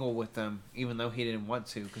mingle with them, even though he didn't want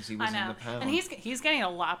to because he was in the pound. And he's getting a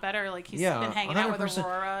lot better. Like he's been hanging 100%. Out with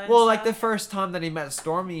Aurora. Well, like the first time that he met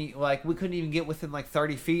Stormy, like we couldn't even get within like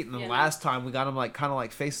 30 feet, and the last time we got him like kind of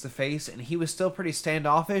like face to face, and he was still pretty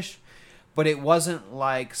standoffish. But it wasn't,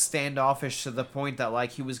 like, standoffish to the point that,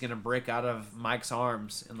 like, he was going to break out of Mike's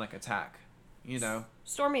arms and, like, attack. You know?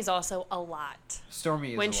 Stormy's also a lot.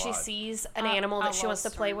 Stormy is when a lot. When she sees an animal that she wants to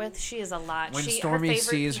play with, she is a lot. When Stormy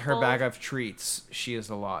sees her bag of treats, she is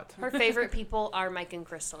a lot. Her favorite people are Mike and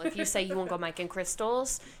Crystal. If you say you want to go Mike and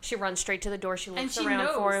Crystal's, she runs straight to the door. She looks around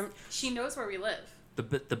for him. She knows where we live.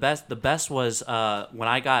 The best was when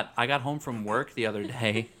I got home from work the other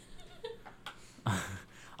day.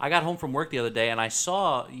 I got home from work the other day, and I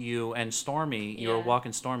saw you and Stormy. You were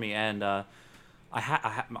walking Stormy, and I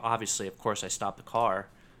obviously, of course, I stopped the car.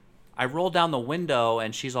 I rolled down the window,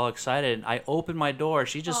 and she's all excited. I opened my door.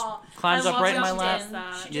 She just climbs up right in my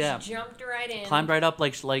lap. She just jumped right in. Climbed right up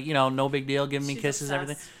like no big deal, giving me kisses, obsessed.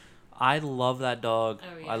 Everything. I love that dog.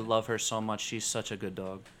 Oh, yeah. I love her so much. She's such a good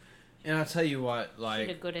dog. And I'll tell you what, like...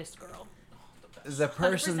 She's the goodest girl. The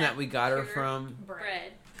person that we got her from...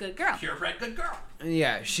 Bred. Good girl. Purebred good girl.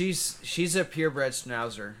 Yeah, she's a purebred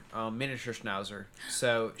schnauzer, miniature schnauzer.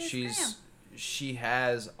 So she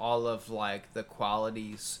has all of like the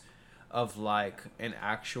qualities of like an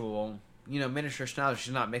actual, miniature schnauzer.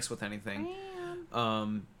 She's not mixed with anything.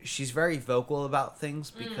 She's very vocal about things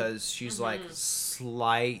because she's like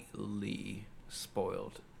slightly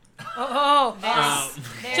spoiled.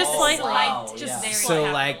 Just slightly. Wow, so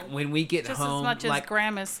like when we get just home, as much like as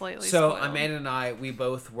Graham is slightly. So spoiled. Amanda and I, we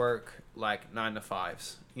both work like 9 to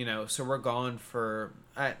 5s. So we're gone for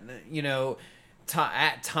at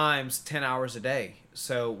times 10 hours a day.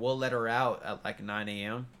 So we'll let her out at like 9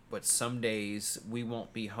 a.m. But some days we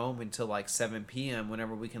won't be home until like 7 p.m.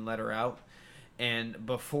 whenever we can let her out. And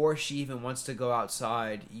before she even wants to go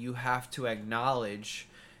outside, you have to acknowledge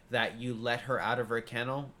that you let her out of her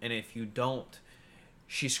kennel, and if you don't,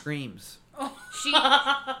 she screams.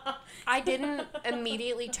 I didn't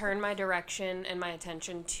immediately turn my direction and my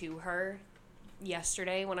attention to her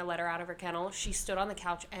yesterday when I let her out of her kennel. She stood on the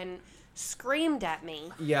couch and screamed at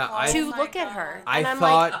me to look at her. And I'm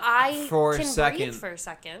like, I can breathe for a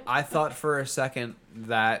second. I thought for a second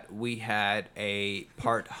that we had a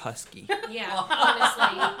part husky. Yeah,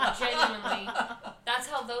 honestly, genuinely. That's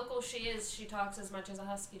how vocal she is. She talks as much as a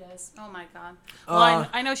husky does. Oh my god. Well,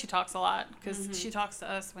 I know she talks a lot because she talks to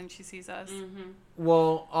us when she sees us.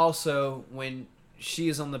 Well, also when she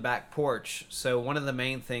is on the back porch. So one of the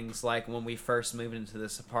main things, like when we first moved into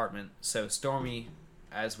this apartment, so Stormy,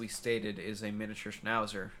 as we stated, is a miniature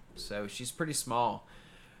schnauzer. So she's pretty small.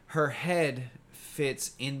 Her head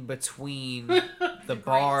fits in between the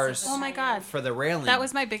bars. Oh my god. For the railing. That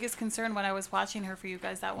was my biggest concern when I was watching her for you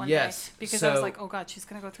guys that one day. Because I was like, oh god, she's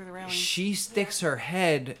going to go through the railing. She sticks her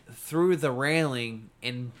head through the railing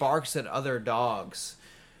and barks at other dogs.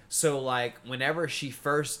 So, like, whenever she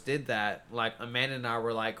first did that, like, Amanda and I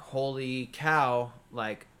were like, holy cow,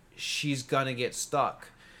 like, she's gonna get stuck.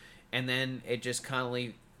 And then it just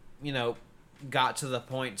kind of, got to the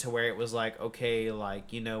point to where it was like, okay,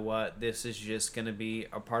 like, you know what, this is just gonna be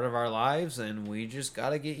a part of our lives and we just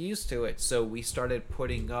gotta get used to it. So we started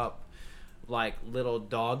putting up like little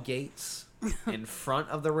dog gates in front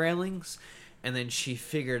of the railings, and then she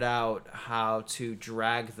figured out how to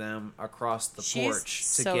drag them across the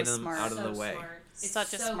porch to get them out of the way. It's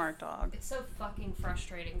such a smart dog. It's so fucking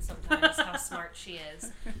frustrating sometimes how smart she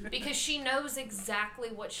is. Because she knows exactly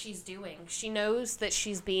what she's doing. She knows that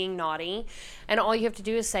she's being naughty. And all you have to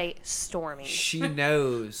do is say, Stormy. She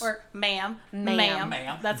knows. Or ma'am.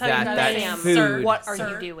 That's That's how you gotta that say food sir. What are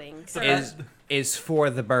you doing? Is for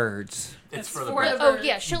the birds. It's for the birds. Oh,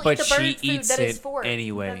 yeah. She'll But eat the bird she food eats that it is for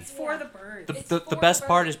anyway. It's for the birds. The best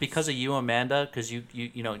part is because of you, Amanda, because you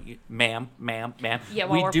ma'am. Yeah,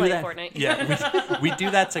 while we're playing Fortnite. Yeah, we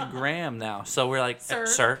do that to Graham now. So we're like, sir.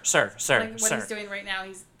 Like what he's doing right now,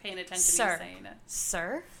 he's paying attention. Sir. He's saying it.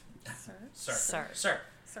 Sir.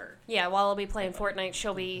 Yeah, while I'll be playing Fortnite,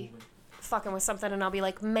 she'll be fucking with something, and I'll be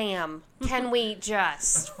like, ma'am, can we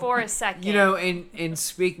just, for a second? And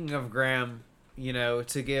speaking of Graham,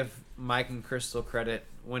 to give Mike and Crystal credit,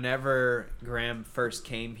 whenever Graham first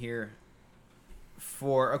came here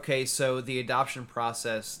so the adoption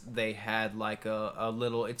process, they had like a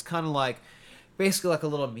little, it's kind of like basically like a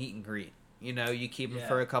little meet and greet. You know, you keep him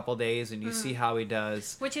for a couple days and you see how he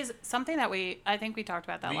does. Which is something that I think we talked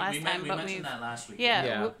about that last time. We but mentioned that last week.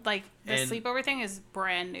 Yeah. Like the sleepover thing is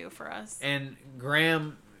brand new for us. And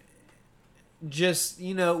Graham, just,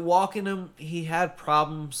 you know, walking him, he had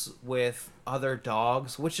problems with other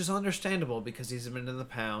dogs, which is understandable because he's been in the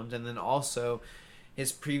pound. And then also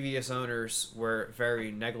his previous owners were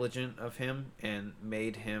very negligent of him and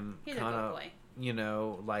made him kind of, you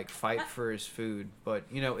know, like fight for his food. But,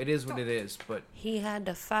 you know, it is what it is. But he had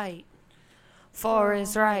to fight for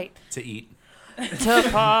his right to eat. To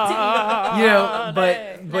party. You know,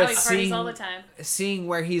 but Now he parties all the time. Seeing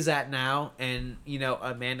where he's at now, and you know,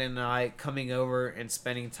 Amanda and I coming over and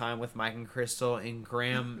spending time with Mike and Crystal, and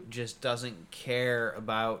Graham just doesn't care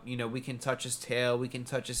about, you know, we can touch his tail, we can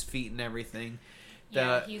touch his feet and everything.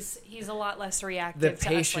 He's a lot less reactive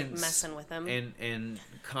to us like messing with him, and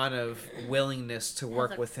kind of willingness to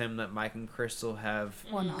work with him that Mike and Crystal have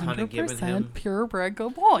kind of given him. Purebred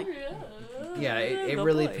good boy. Yeah, it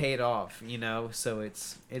really paid off, you know. So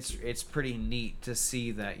it's pretty neat to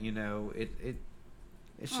see that, you know,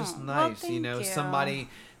 it's just nice, you know, somebody,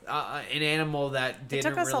 an animal that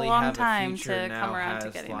didn't really have a future. It took us a long time to come around to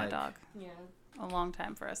getting a dog. Yeah, a long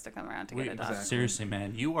time for us to come around to get a dog. Exactly. Seriously,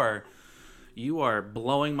 man, you are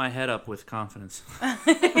blowing my head up with confidence.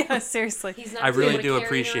 Yeah, seriously. I really do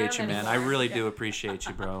appreciate you, man. I really do appreciate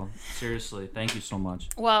you, bro. Seriously, thank you so much.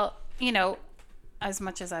 Well, you know, as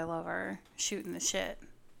much as I love our shooting the shit,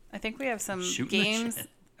 I think we have some games.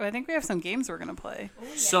 I think we have some games we're gonna play.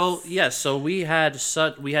 Ooh, yes. So we had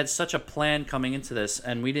such a plan coming into this,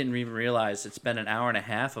 and we didn't even realize it's been an hour and a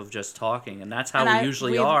half of just talking, and that's how we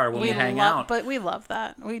usually are when we hang out. But we love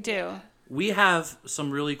that. We do. We have some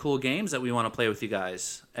really cool games that we want to play with you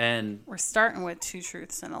guys, and we're starting with Two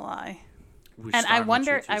Truths and a Lie. And I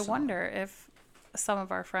wonder if some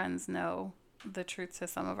of our friends know the truth to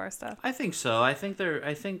some of our stuff. I think so. I think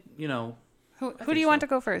you know. Who do you want to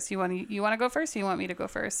go first? You want to go first? Or you want me to go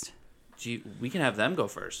first? We can have them go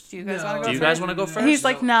first. Do you guys want to go first? Do you guys want to go first? He's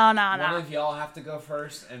like, no. One of y'all have to go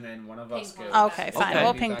first, and then one of us goes. Okay, fine.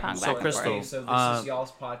 We'll ping pong back. So, Crystal, so this is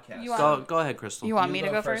y'all's podcast. Go ahead, Crystal. You want me to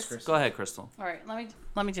go first? Go ahead, Crystal. All right,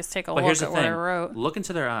 let me just take a look at what I wrote. Look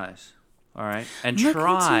into their eyes, all right, and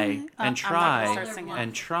try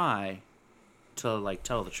to like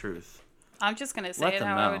tell the truth. I'm just gonna say it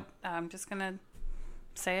how I would. I'm just gonna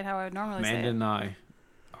say it how I would normally say it. Amanda and I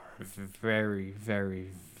are very, very,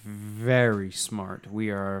 very smart. We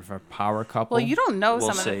are a power couple. Well, you don't know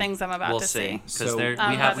some of the things I'm about to see. So we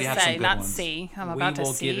have some good not ones. See. I'm about to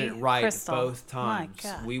see. We will get it right Crystal. both times. My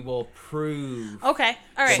God. We will prove. Okay.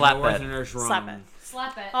 All right. Slap Northerners wrong. Slap it.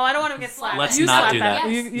 Slap it. Oh, I don't want to get slapped. Let's you not slap do that.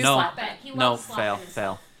 You No. slap it. He No, loves slapping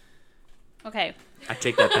fail. Okay. I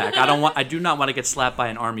take that back. I do not want to get slapped by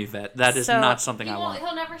an army vet. That is not something I want.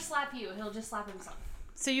 He'll never slap you. He'll just slap himself.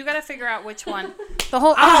 So you got to figure out which one. The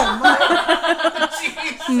whole.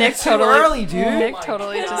 Nick too early, dude. Nick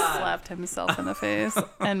totally just slapped himself in the face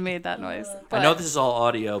and made that noise. But, I know this is all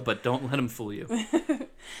audio, but don't let him fool you.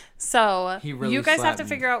 So really you guys have to slapped me.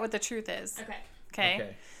 figure out what the truth is.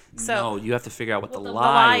 Okay. So No, you have to figure out what the the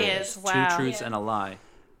lie lie is. is. Wow. 2 truths and a lie.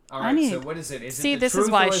 All right. So what is it? Is See, it the this truth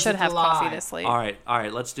is why or I is should it have the coffee lie? this late. All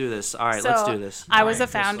right, let's do this. All right, So, let's do this. I was a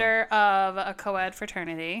Crystal. founder of a co-ed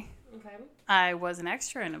fraternity. Okay. I was an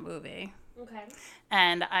extra in a movie. Okay.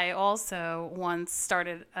 And I also once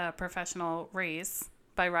started a professional race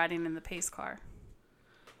by riding in the pace car.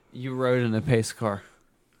 You rode in a pace car.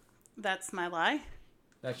 That's my lie?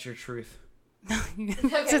 That's your truth.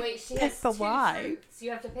 Okay, wait. She has the two lie. truths.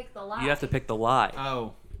 You have to pick the lie. You have to pick the lie.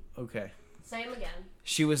 Oh, okay. Say them again.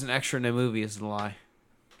 She was an extra in a movie is the lie.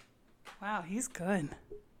 Wow, he's good.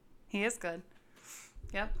 He is good.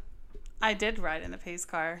 Yep. I did ride in a pace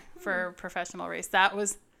car for a professional race. That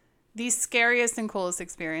was the scariest and coolest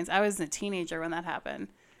experience. I was a teenager when that happened.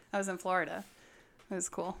 I was in Florida. It was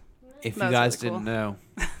cool. If That you was guys really didn't know,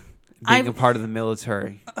 being a part of the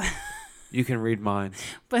military, you can read minds.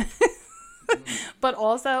 But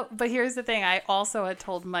here's the thing. I also had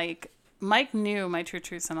told Mike knew my true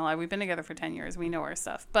truths and a lie. We've been together for 10 years. We know our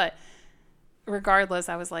stuff. But regardless,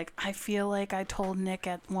 I was like, I feel like I told Nick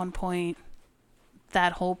at one point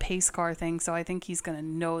that whole pace car thing. So I think he's going to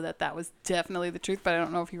know that was definitely the truth. But I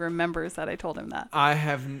don't know if he remembers that I told him that. I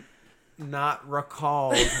have not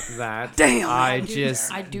recall that. Damn. I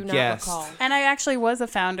do not guessed. recall. And I actually was a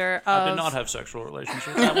founder of. I did not have sexual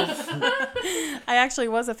relationships. I actually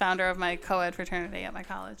was a founder of my co-ed fraternity at my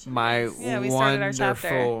college. My Yeah, we started our chapter.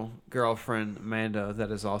 wonderful girlfriend Amanda,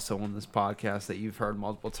 that is also on this podcast that you've heard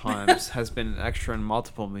multiple times, has been an extra in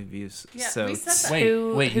multiple movies. Yeah, so we said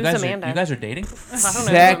that. Wait, Who's you guys Amanda? are dating? I don't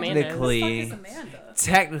know who Amanda is. technically, Fuck is Amanda?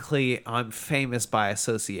 technically, I'm famous by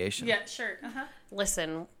association. Yeah, sure. Uh-huh.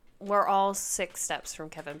 Listen, we're all 6 steps from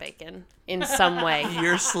Kevin Bacon in some way.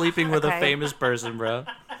 You're sleeping with a Okay. famous person, bro.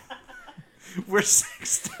 We're 6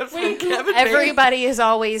 steps from Kevin. Everybody is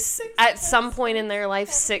always at some point in their life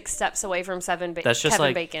 6 steps away from That's just Kevin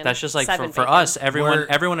like Bacon. that's just like Seven for Bacon. us. We're-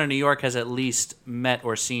 Everyone in New York has at least met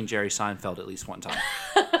or seen Jerry Seinfeld at least one time.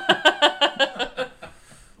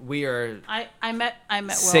 We are I met Will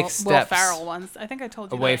 6 Will steps Ferrell once. I think I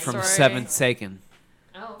told you away that from story. seventh taken.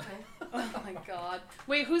 Oh, okay. Oh my god.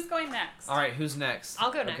 Wait, who's going next? All right, who's next?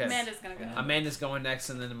 I'll go next. Amanda's gonna go. Amanda's going next,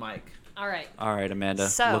 and then Mike. All right. All right, Amanda,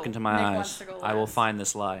 So, look into my Nick wants eyes. to go I will last. find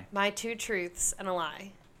this lie. My 2 truths and a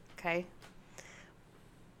lie. Okay.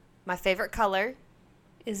 My favorite color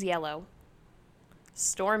is yellow.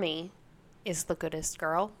 Stormy is the goodest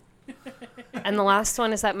girl. And the last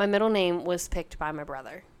one is that my middle name was picked by my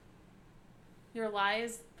brother. Your lie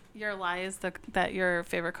is that your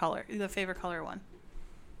favorite color, the favorite color one.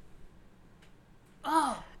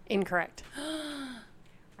 Oh Incorrect.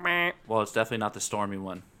 Meh. Well, it's definitely not the stormy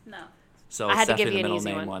one. no. So I it's had to give definitely you the an middle easy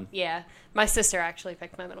name one. one. Yeah. My sister actually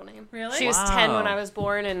picked my middle name. Really? She was 10 when Wow. I was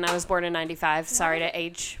born, and I was born in 95. Sorry to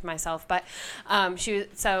age myself, but she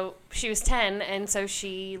was 10, and so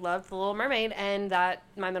she loved The Little Mermaid, and that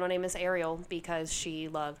my middle name is Ariel because she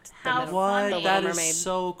loved How the funny. Little That Mermaid. is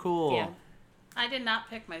so cool. Yeah. I did not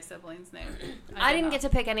pick my sibling's name. I didn't get to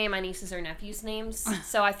pick any of my nieces or nephews' names,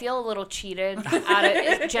 so I feel a little cheated. Out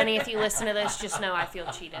of Jenny, if you listen to this, just know I feel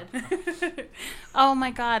cheated. Oh my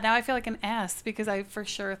god! Now I feel like an ass because I for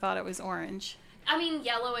sure thought it was orange. I mean,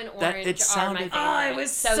 yellow and That- orange it are my sounded- favorite. Oh, it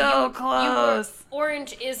was so you were- close.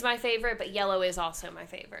 orange is my favorite, but yellow is also my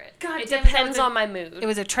favorite. God it damn it, that depends was a- on my mood. It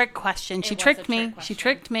was a trick question. She was a tricked me. trick She question.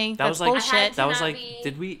 tricked me. That That's was like bullshit. that was not like be-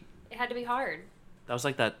 did we It had to be hard. that was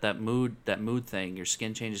like that mood thing. Your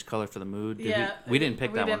skin changes color for the mood. Did Yeah, we didn't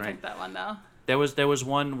pick that We one, didn't right? pick that one though. There was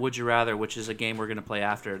one Would You Rather, which is a game we're gonna play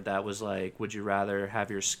after. That was like, would you rather have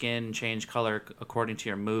your skin change color according to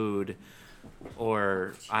your mood,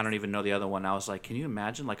 or I don't even know the other one. I was like, can you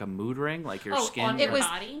imagine like a mood ring, like your skin? on It your was.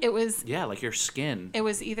 body? It was. Yeah, like your skin. It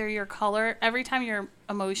was either your color. Every time your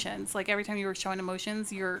emotions, like every time you were showing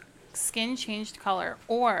emotions, your skin changed color,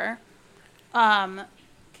 or, can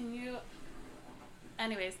you?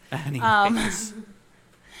 Anyways. Anyways.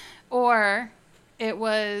 Or it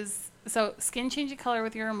was so skin changing color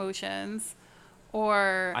with your emotions,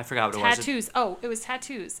 or I forgot what it was. tattoos. Oh, it was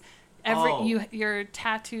tattoos. Oh. Your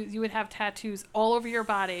tattoos. You would have tattoos all over your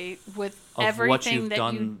body with Of everything what you've that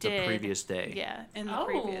done you did the previous day. Yeah, in the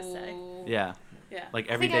previous day. Yeah. Yeah. Like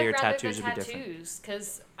I every think day I'd your rather tattoos the would be different. tattoos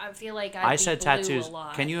because I feel like I I'd said be blue tattoos. a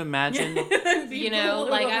lot. Can you imagine? You know,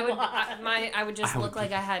 like I would just I would look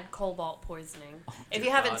like I had cobalt poisoning. If you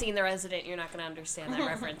dear haven't God. seen The Resident, you're not going to understand that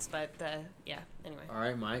reference. But yeah, anyway. All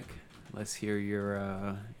right, Mike. Let's hear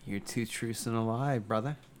your 2 truths and a lie,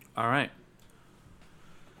 brother. All right.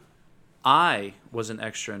 I was an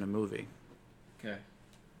extra in a movie. Okay,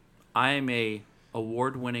 I am a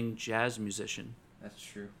award-winning jazz musician. that's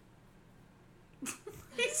true.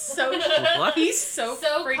 He's so What? he's so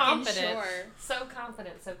freaking confident, sure. so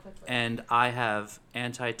confident, so quickly. And I have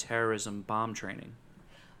anti-terrorism bomb training.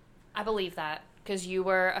 I believe that because you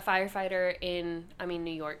were a firefighter in,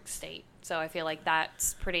 New York State. So I feel like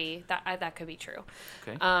that's pretty. That could be true.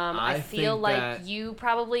 Okay. I feel think like that- you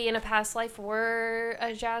probably in a past life were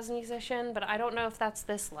a jazz musician, but I don't know if that's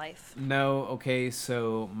this life. No, okay,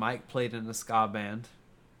 so Mike played in a ska band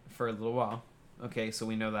for a little while. Okay, so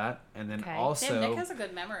we know that. And then Okay. also, Damn, Nick has a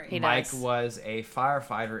good memory. He Mike does. was a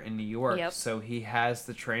firefighter in New York, Yep. so he has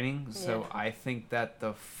the training. So Yeah. I think that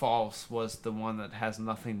the false was the one that has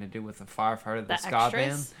nothing to do with the firefighter, the The ska extras?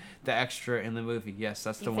 band, the extra in the movie. Yes,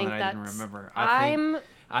 that's the You one think that I didn't that's- remember. I'm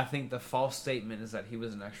I think the false statement is that he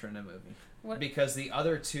was an extra in the movie. What? Because the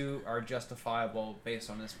other 2 are justifiable based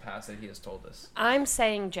on his past that he has told us. I'm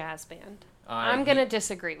saying jazz band. I'm gonna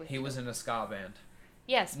disagree with He you. was in a ska band.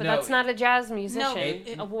 Yes, but No, that's not a jazz musician.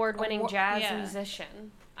 it- Award-winning Award- jazz yeah.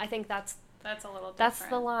 musician. I think that's That's a little different. that's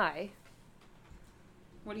the lie.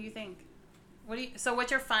 What do you think? So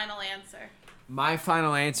what's your final answer? My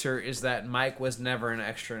final answer is that Mike was never an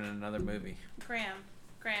extra in another movie. Graham,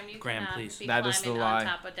 you Graham, cannot please. be That is climbing the lie. on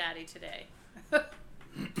top of Daddy today.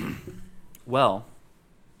 Well,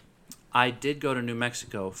 I did go to New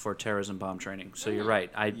Mexico for terrorism bomb training. So you're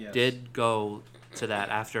right. I Yes. did go to that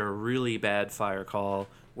after a really bad fire call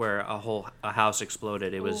where a house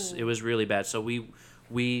exploded. It was really bad. So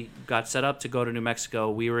we got set up to go to New Mexico.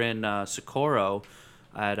 We were in Socorro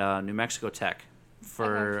at New Mexico Tech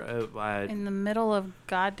for In the middle of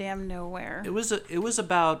goddamn nowhere. it was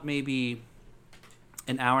about maybe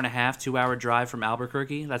an hour and a half, 2-hour drive from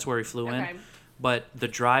Albuquerque. That's where we flew Okay. in. But the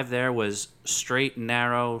drive there was straight,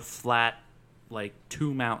 narrow, flat, like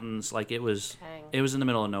 2 mountains. Like it was Dang. in the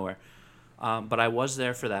middle of nowhere. But I was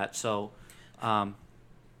there for that. So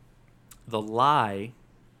the lie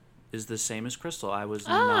is the same as Crystal. I was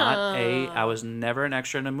I was never an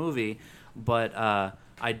extra in a movie, but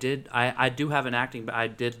I do have an acting, but I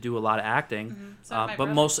did do a lot of acting. So did my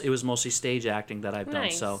but brother. it was mostly stage acting that I've done.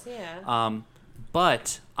 Nice. So Yeah.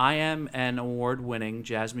 but I am an award-winning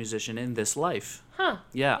jazz musician in this life. Huh.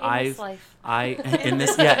 Yeah, In this life.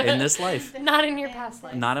 in this life, Not in your past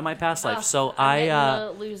life. not in my past life. Oh, So I'm getting I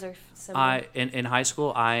the loser symbol. in high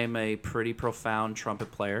school I am a pretty profound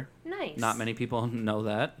trumpet player. Nice. Not many people know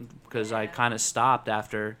that because I Yeah. kind of stopped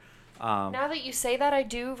after. Now that you say that, I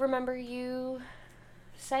do remember you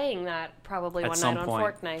saying that probably At one some night on point.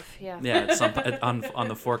 Fork Knife. Yeah. Yeah, at some, on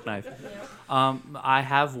the fork knife. I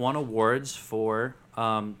have won awards for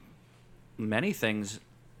many things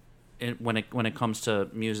when it comes to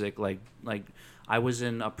music. Like I was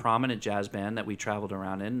in a prominent jazz band that we traveled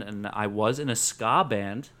around in, and I was in a ska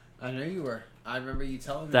band I know you were. I remember you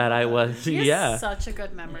telling me that about I was. He has Yeah, such a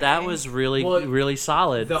good memory. that was really Well, really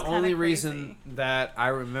solid. The kinda only crazy. reason that I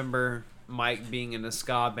remember Mike being in a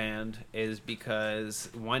ska band is because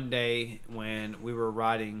one day when we were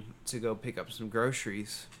riding to go pick up some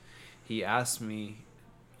groceries, he asked me,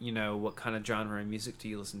 what kind of genre of music do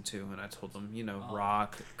you listen to? And I told him,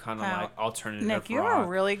 rock, kind of Wow. like alternative Nick, you rock. have a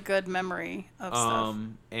really good memory of stuff.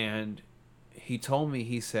 And he told me,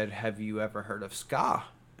 he said, "Have you ever heard of ska?"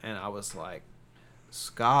 And I was like,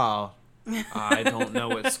 "Ska? I don't know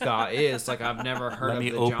what ska is. Like, I've never heard Let of me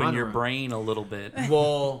the open your genre." brain a little bit.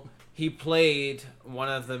 Well, he played one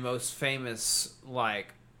of the most famous,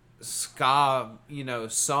 like, ska,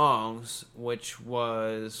 songs, which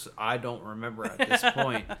was, I don't remember at this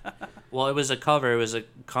point. Well, it was a cover. It was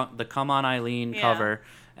the Come On Eileen Yeah. cover,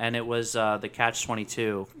 and it was the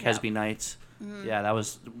Catch-22, Kesby Nights. Yeah, that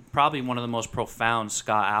was probably one of the most profound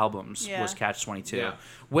ska albums. Yeah. Was Catch-22, Yeah.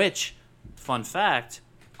 which, fun fact,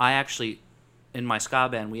 I actually, in my ska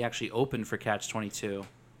band, we actually opened for Catch-22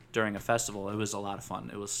 during a festival. It was a lot of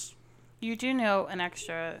fun. It was You do know an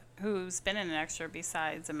extra who's been in an extra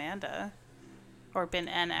besides Amanda, or been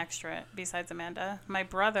an extra besides Amanda. My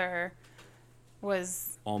brother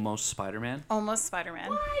was almost Spider-Man. almost Spider-Man.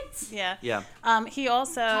 What? Yeah. Yeah, He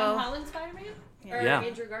also Tom Holland Spider-Man? Or yeah.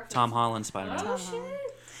 Andrew Garfield? Tom Holland Spider-Man. Oh,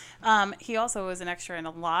 shit. he also was an extra in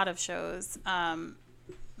a lot of shows.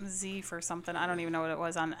 Z for something, I don't even know what it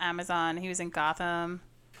was, on Amazon. He was in Gotham.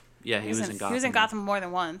 Yeah, he was in Gotham. He was in Gotham more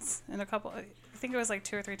than once. In a couple, I think it was like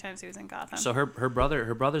 2 or 3 times he was in Gotham. So her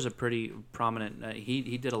brother's a pretty prominent.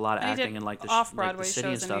 He did a lot of And he did acting in like the off-Broadway city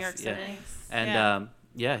and shows in stuff. New York Yeah. City. And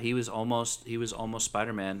Yeah. yeah, he was almost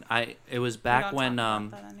Spider-Man. It was back don't when talk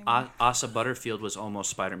about that anymore. Asa Butterfield was almost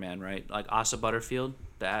Spider-Man, right? Like Asa Butterfield,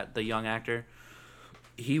 the young actor.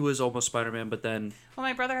 He was almost Spider-Man, but then Well,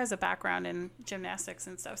 my brother has a background in gymnastics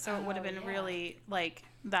and stuff, so it would have been yeah. really, like,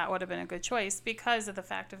 that would have been a good choice because of the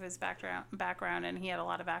fact of his background, and he had a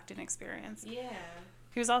lot of acting experience. Yeah.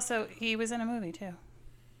 He was in a movie too.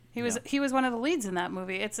 He was Yeah. he was one of the leads in that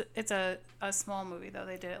movie. It's a small movie though.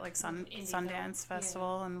 They did it like Indie Sundance film,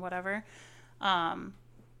 Festival and whatever.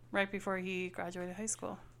 Right before he graduated high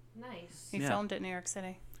school. Nice. He Yeah. filmed it in New York City.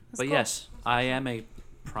 It was but cool. yes, I am a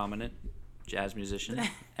prominent jazz musician, and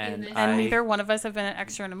And And I neither one of us have been an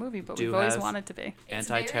extra in a movie, but do we've always have- wanted to be. It's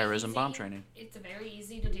very anti-terrorism bomb easy. training. It's very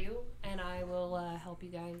easy to do, and I will help you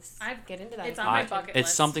guys get into that. it's if on you my want to. bucket It's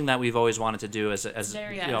list. something that we've always wanted to do as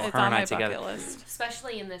very- Yeah, you know, it's her on and my I together. bucket list.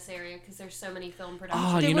 Especially in this area, because there's so many film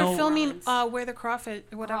productions. Oh, They you were know- filming Where the Crawfish,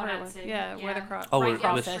 whatever it was. Crawdads, Yeah, Where the Crawfish. Oh, Right with-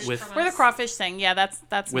 down the with- street with- from Where the us. Crawfish thing. Yeah, that's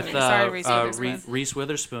with movie. Sorry, Reese Witherspoon. Reese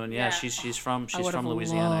Witherspoon. Yeah, Yeah. she's from I would've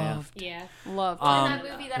Louisiana. Yeah. Yeah. Loved. Well, in that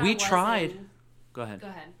movie that we I was tried. in- Go ahead. Go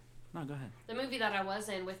ahead. No, go ahead. The movie that I was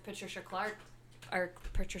in with Patricia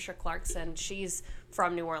Clarkson, she's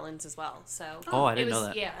from New Orleans as well. So Oh, I it didn't know was-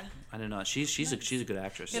 that. Yeah. I didn't know. She's a good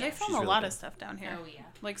actress. Yeah, they Yeah, film she's a really lot good. of stuff down here. Oh yeah.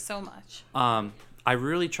 Like so much. I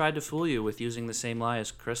really tried to fool you with using the same lie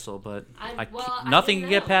as Crystal, but I nothing didn't can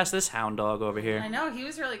get know. past this hound dog over I here. know he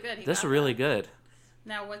was really good. This is really good.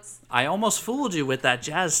 Now what's I almost fooled you with that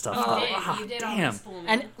jazz stuff. You though. did. Ah, You did damn. almost fool me.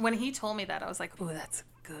 and when he told me that I was like, "Ooh, that's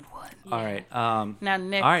a good one. All right. Now,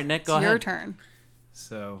 Nick. All right, Nick, go it's your ahead. turn.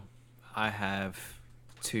 So, I have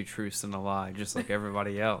 2 truths and a lie, just like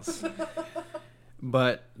everybody else.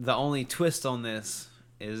 But the only twist on this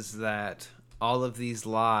is that all of these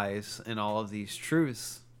lies and all of these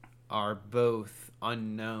truths are both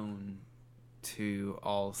unknown to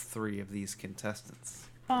all 3 of these contestants.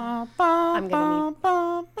 I'm gonna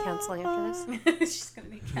need counseling after this. She's gonna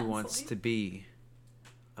need Who wants to be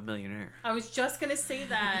a millionaire? I was just gonna say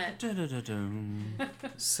that. Dun-dun-dun-dun.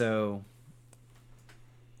 So,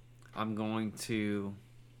 I'm going to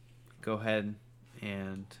go ahead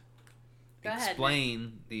and Go ahead,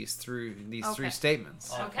 explain these 3 Okay.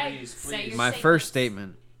 statements. Okay, please, say please. your My statements. first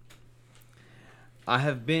statement. I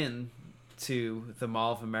have been to the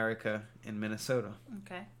Mall of America in Minnesota.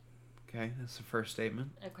 Okay. Okay, that's the first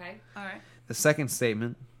statement. Okay. All right. The second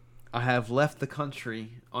statement. I have left the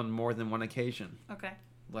country on more than one occasion. Okay.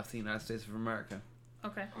 Left the United States of America.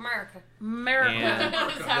 Okay. America. America. And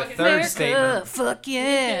That's how the it's third America. statement Fuck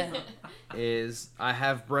yeah. is I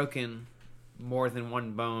have broken more than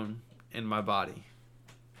one bone in my body.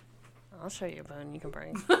 I'll show you a bone you can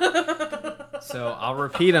bring. So I'll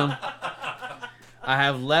repeat them. I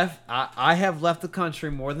have left the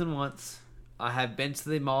country more than once. I have been to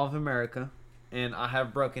the Mall of America, and I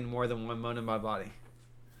have broken more than one bone in my body.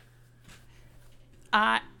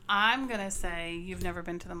 I'm gonna say you've never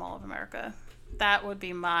been to the Mall of America. That would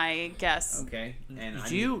be my guess. Okay. And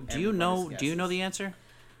Do you know the answer?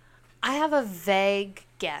 I have a vague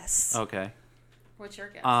guess. Okay. What's your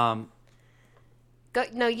guess?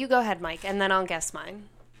 No, you go ahead, Mike, and then I'll guess mine.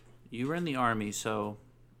 You were in the army, so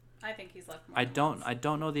I think he's left. more I than don't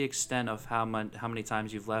once. know the extent of how many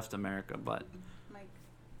times you've left America, but Mike.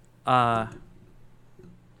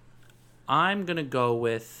 I'm gonna go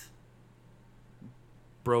with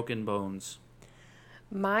broken bones.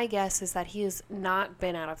 My guess is that he has not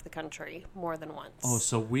been out of the country more than once. Oh,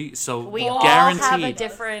 so we all guaranteed have a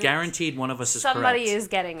different. guaranteed one of us is Somebody correct. is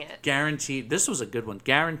getting it. Guaranteed. This was a good one.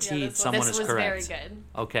 Guaranteed someone This is was correct. very good.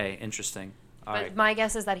 Okay, interesting. All But right. my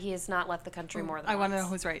guess is that he has not left the country more than I once. want to know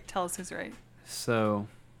who's right. Tell us who's right. So,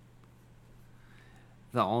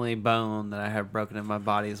 the only bone that I have broken in my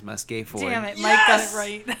body is my scaphoid Damn it, Mike got it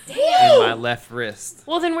right. and my left wrist.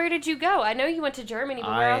 Well, then where did you go? I know you went to Germany,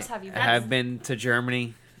 but where I else have you been? have been to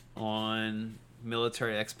Germany on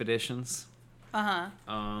military expeditions. Uh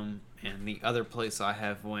huh. And the other place I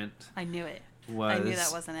have went I knew it. was I knew that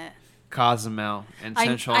wasn't it. Cozumel in I-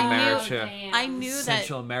 Central I knew- America. I knew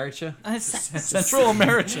Central America. that. Central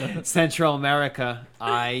America. Central America.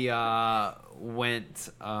 I went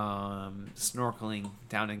snorkeling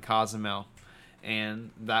down in Cozumel,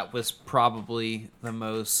 and that was probably the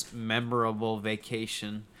most memorable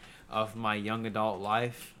vacation of my young adult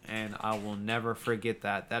life, and I will never forget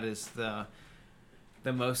that. That is the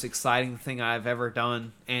most exciting thing I've ever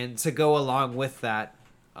done, and to go along with that,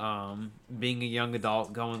 being a young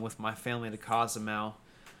adult, going with my family to Cozumel,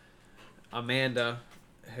 Amanda,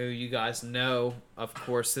 who you guys know, of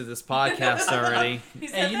course, through this podcast already.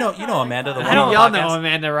 Hey, you know Amanda, the one I know on the y'all podcast. know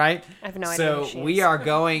Amanda, right? I have no idea So who she we is. are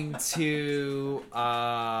going to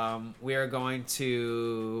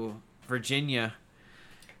Virginia.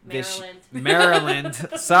 Maryland.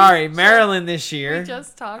 Sorry, Maryland this year. We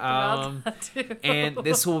just talked about Um, that too. And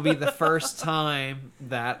this will be the first time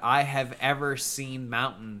that I have ever seen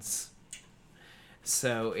mountains.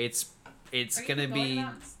 So it's gonna be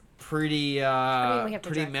pretty we have to pretty drive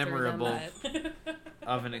through them, memorable but-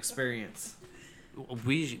 of an experience.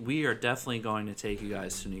 We are definitely going to take you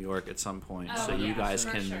guys to New York at some point, Oh, so you yeah, guys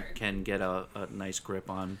for sure. can get a nice grip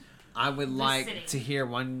on. I would like city. to hear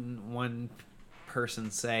one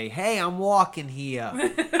person say, "Hey, I'm walking here."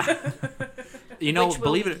 You know, Which will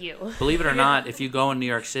believe be it you. believe it or not, if you go in New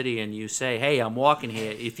York City and you say, "Hey, I'm walking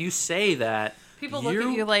here," if you say that, People look at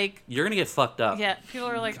you like, you're gonna get fucked up. yeah. People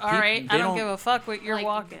are like, all Pe- right, they I don't don't- give a fuck what you're Like,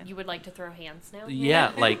 walking. You would like to throw hands now?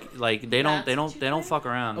 Yeah, like they don't That's what you think? fuck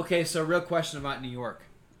around. Okay, so real question about New York: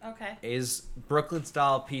 Okay. is Brooklyn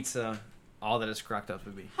style pizza all that it's cracked up to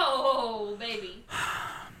be? Oh, baby.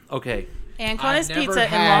 Okay, And I've Kona's never Pizza in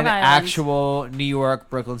had Long Island. actual New York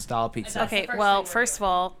Brooklyn style pizza. That's Okay, the first well, thing we're first of doing.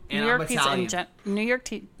 all, And New York I'm pizza in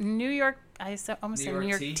Italian. New York. I almost said New New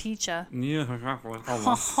York York tea? Teacha. New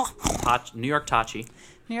York Tachi.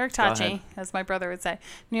 New York Go Tachi, ahead. as my brother would say.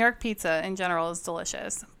 New York pizza in general is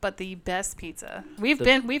delicious, but the best pizza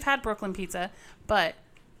we've had Brooklyn pizza, but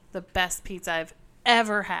the best pizza I've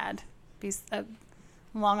ever had.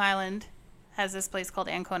 Long Island has this place called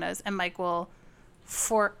Ancona's, and Mike will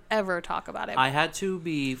forever talk about it. I had to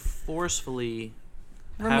be forcefully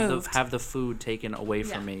removed. have the food taken away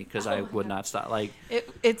from me because I would not stop. Like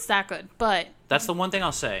It's that good, but that's the one thing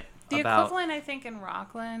I'll say the about equivalent I think in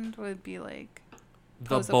Rockland would be like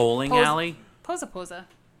the bowling alley. Posa.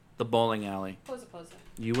 The bowling alley. Posa.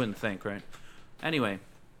 You wouldn't think, right? Anyway,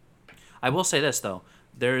 I will say this though: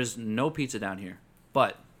 there's no pizza down here,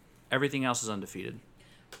 but everything else is undefeated.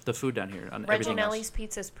 The food down here, on everything else. Reginelli's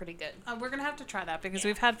pizza is pretty good. We're gonna have to try that because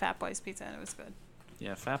we've had Fat Boy's pizza and it was good.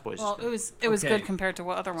 Yeah, Fat Boys. Well, is it was Okay. good compared to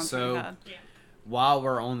what other ones So- we had. While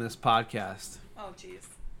we're on this podcast, Oh jeez.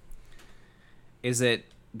 is it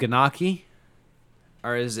Ganaki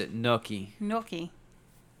or is it Gnocchi? Gnocchi.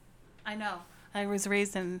 I know. I was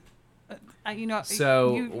raised in.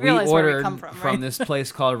 So you we realize where ordered we come from, right? this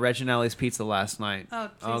place called Reginelli's Pizza last night. Oh,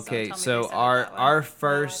 please don't okay, tell me so they said it our that way. our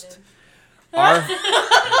first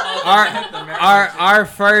our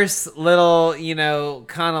first little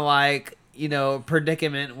kind of like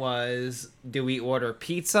predicament was, do we order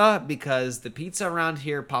pizza because the pizza around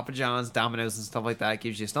here, Papa John's, Domino's, and stuff like that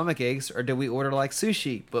gives you stomach aches, or do we order like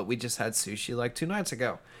sushi? But we just had sushi like 2 nights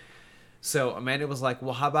ago. So Amanda was like,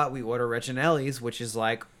 well, how about we order Reginelli's, which is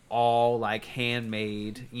like all like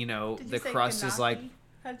handmade, Did you the say crust is like gnocchi?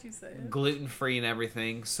 How'd you say it? gluten free and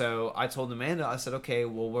everything. So I told Amanda, I said, okay,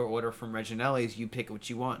 well, we'll order from Reginelli's. You pick what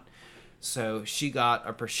you want. So she got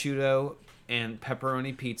a prosciutto and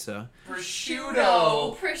pepperoni pizza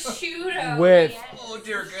Prosciutto. with Oh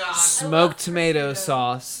dear God! smoked tomato prosciutto.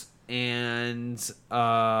 sauce and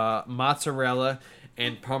mozzarella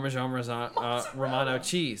and Parmesan Romano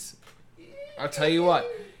cheese. I'll tell you what,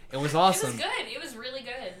 it was It awesome. was good. It was really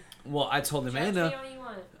good. Well, I told Judge me Amanda, all you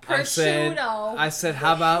want. I said,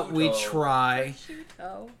 how about we try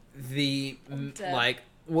Prosciutto. the dead. like,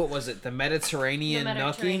 what was it? The The Mediterranean gnocchi.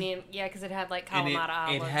 Mediterranean, yeah, because it had like And Kalamata it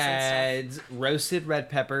olives and had roasted red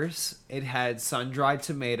peppers. It had sun-dried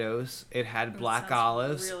tomatoes. It had black sounds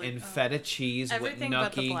olives really- and oh. feta cheese Everything with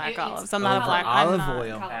but the gnocchi. black It's olives. I'm not a over black. olive I'm not,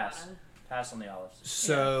 oil. stuff. Pass. Pass on the olives.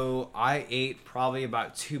 So I ate probably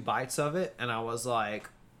about 2 bites of it, and I was like,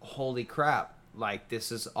 "Holy crap! Like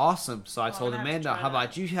this is awesome!" So I I'm told gonna have to Amanda, try "How that.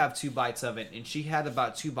 about you have 2 bites of it?" And she had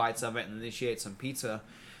about 2 bites of it, and then she ate some pizza.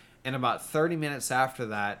 And about 30 minutes after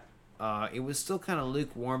that, it was still kind of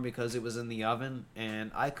lukewarm because it was in the oven,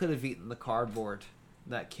 and I could have eaten the cardboard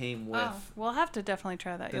that came with. Oh, we'll have to definitely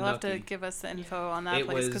try that. the You'll have to gnocchi. give us the info on that It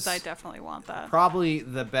place because I was definitely want that. Probably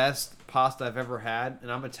the best pasta I've ever had,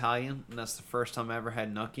 and I'm Italian, and that's the first time I ever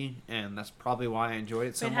had gnocchi, and that's probably why I enjoyed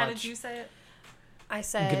it so Wait, much. how did you say it? I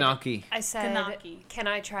said, Gnocchi. I said, Gnocchi. can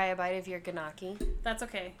I try a bite of your gnocchi? That's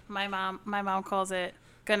okay. My mom calls it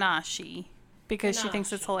ganache because she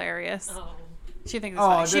thinks it's hilarious. Oh. She thinks it's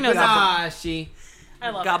funny. She knows that. Ganache. I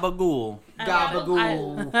love Gabagool. it.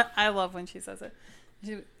 Gabagool. I love when she says it.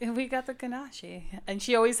 We got the ganache, and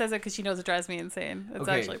she always says it because she knows it drives me insane. It's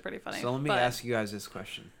Okay, actually pretty funny. So let me But- ask you guys this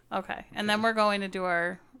question. Okay, and then we're going to do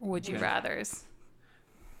our would you Okay. rather's.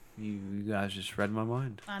 You guys just read my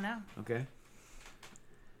mind. I know. Okay.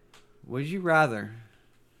 Would you rather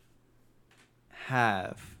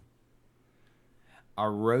have a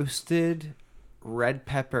roasted red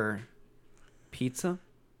pepper pizza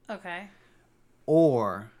Okay.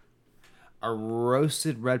 or a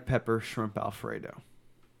roasted red pepper shrimp Alfredo?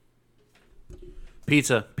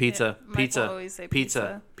 Pizza, Yeah, pizza, Mike will pizza, always say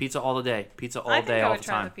pizza, pizza all the day. Pizza all I think day, I all would the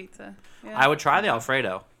try time. the pizza. Yeah. I would try the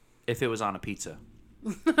Alfredo if it was on a pizza.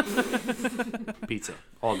 Pizza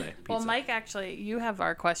all day. Pizza. Well, Mike, actually, you have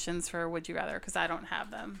our questions for would you rather because I don't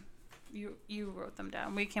have them. You wrote them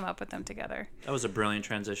down. We came up with them together. That was a brilliant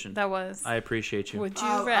transition. That was. I appreciate you. Would you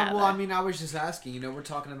rather? Well, I mean, I was just asking. We're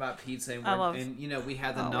talking about pizza, and, I love- we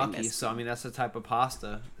had the Oh, we gnocchi, missed so I mean, that's the type of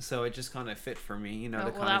pasta. So it just kind of fit for me, to Oh,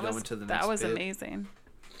 well, kind that of go was into the next that was bit. amazing.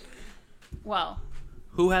 Well,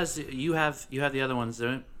 Who has you have the other ones,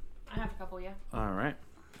 don't you? I have a couple, yeah. All right.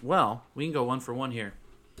 Well, we can go 1 for 1 here.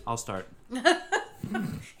 I'll start.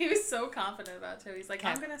 he was so confident about it too. He's like,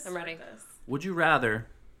 I'm Okay, gonna I'm start ready. this. Would you rather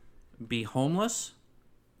be homeless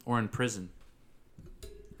or in prison?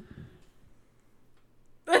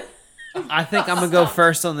 I think I'm gonna go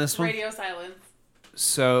first on this one. Radio silence.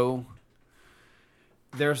 So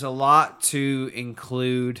there's a lot to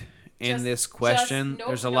include in Just- this question. nope,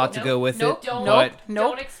 There's a nope, lot to nope, go with nope, it. Don't, but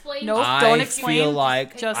Nope. don't explain. Nope. Just- Don't I explain, feel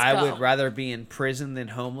like just I go. would rather be in prison than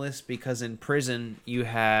homeless because in prison you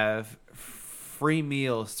have free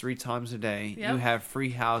meals 3 times a day. Yep. You have free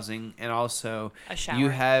housing, and also A shower. you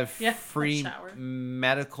have Yeah, a free shower.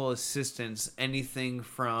 medical assistance. Anything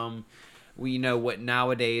from what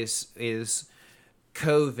nowadays is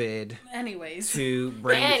COVID Anyways, to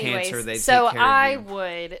brain Anyways, cancer. They so take care I of you.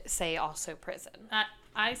 would say also prison.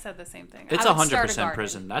 I said the same thing. It's I would start a 100% garden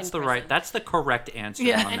prison. That's in the prison. right. That's the correct answer.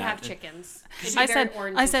 Yeah. on And that. have chickens. It'd be I very said,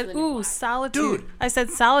 orange I into said, the new ooh, black. solitude. Dude. I said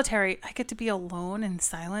solitary. I get to be alone in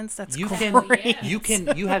silence. That's You great.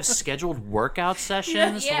 can you have scheduled workout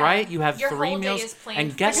sessions, Yeah. right? You have Your 3 whole day meals, is planned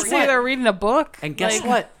and for guess you. Say they're what? reading a book. And guess Like,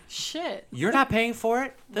 what? Shit. You're not paying for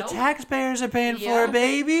it. The Nope. taxpayers are paying for Yeah. it,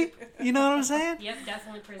 baby. You know what I'm saying? Yep,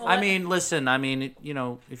 definitely prison. I mean, listen. I mean, you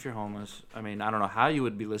know, if you're homeless, I mean, I don't know how you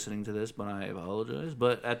would be listening to this, but I apologize.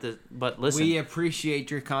 But listen, We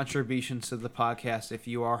appreciate your contributions to the podcast if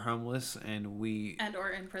you are homeless, and we And or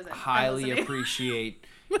in prison. highly Listening. appreciate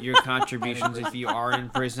your contributions if you are in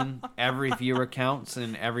prison. Every viewer counts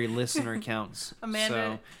and every listener counts. Amanda-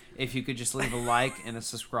 So if you could just leave a like and a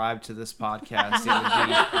subscribe to this podcast, it would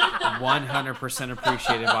be 100%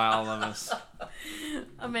 appreciated by all of us.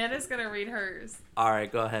 Amanda's going to read hers. all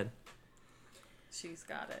right, go ahead. She's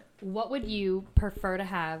got it. What would you prefer to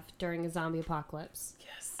have during a zombie apocalypse?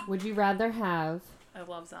 Yes. Would you rather have... I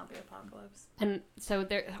love zombie apocalypse. And so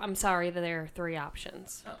I'm sorry that there are 3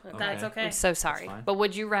 options. Oh, that's Okay. okay. I'm so sorry. fine. But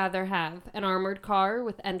would you rather have an armored car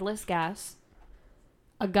with endless gas,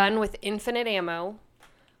 a gun with infinite ammo,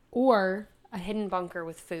 or a hidden bunker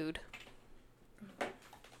with food?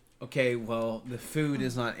 Okay, well, the food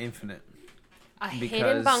is not infinite. A hidden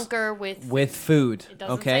Because bunker with... With food, It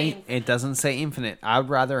doesn't say okay? infinite. It doesn't say infinite. I'd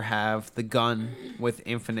rather have the gun with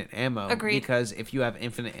infinite ammo. Agreed. Because if you have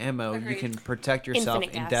infinite ammo, you Agreed. can protect yourself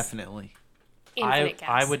Infinite gas. indefinitely. infinite gas.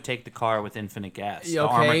 I would take the car with infinite gas. Yeah, The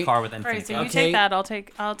okay. armored car with All infinite right, so gas. you Okay. take that. I'll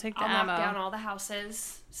take the I'll ammo. knock down all the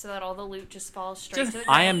houses so that all the loot just falls straight Just- to the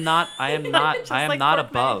I ground. am not. I am not. Just I am like not Fortnite,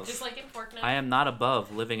 above. Just like in Fortnite. I am not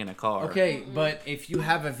above living in a car. Okay, but if you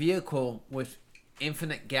have a vehicle with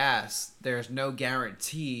infinite gas, there's no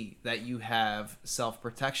guarantee that you have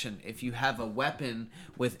self-protection. If you have a weapon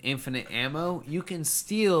with infinite ammo, you can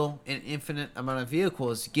steal an infinite amount of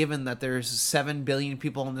vehicles, given that there's 7 billion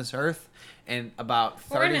people on this earth, and about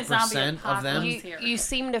We're in a 30% zombie of them, apocalypse. You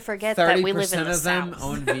seem to forget that we live in 30% the of them South.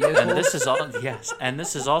 own vehicles. And this is all. Yes, and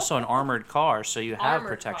this is also an armored car, so you have Armored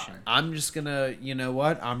protection. car. I'm just gonna, you know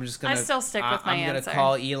what? I'm just gonna. I still stick with my I'm gonna answer.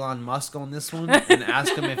 call Elon Musk on this one and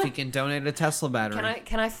ask him if he can donate a Tesla battery.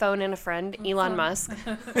 Can I phone in a friend, Elon Musk,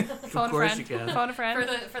 Phone a course friend. you can. Phone a friend.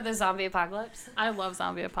 for the zombie apocalypse? I love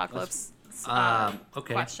zombie apocalypse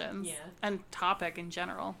Okay. questions Yeah. and topic in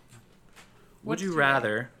general. Would What you did you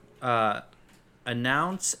rather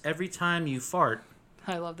announce every time you fart,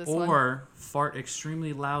 I love this one. or fart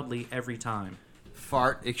extremely loudly every time?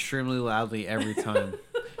 Fart extremely loudly every time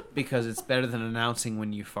because it's better than announcing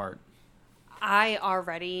when you fart. I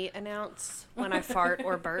already announce when I fart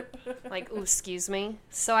or burp, like, ooh, excuse me.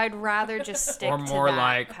 So I'd rather just stick Or to more that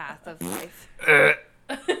like, path of life.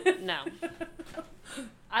 No.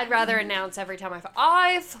 I'd rather announce every time I've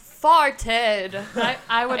farted.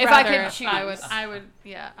 I would If I rather. could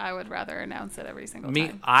I would rather announce it every single Me,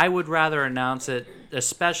 time. I would rather announce it,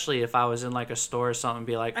 especially if I was in like a store or something, and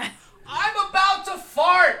be like, "I'm about to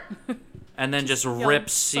fart," and then just rip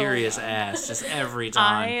so serious loud. ass just every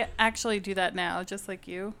time. I actually do that now, just like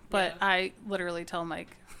you. But Yeah. I literally tell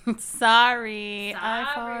Mike, "Sorry,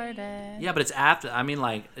 I Sorry. farted." Yeah, but it's after. I mean,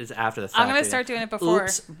 like it's after the fact. I'm gonna start doing it before.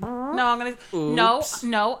 Oops. No, I'm gonna. Oops.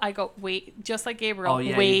 No. I go wait, just like Gabriel. Oh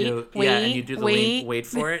yeah, wait, you do. wait, Yeah, and you do the wait. wait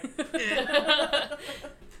for it.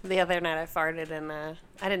 The other night I farted and I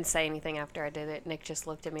didn't say anything after I did it. Nick just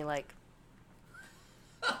looked at me like,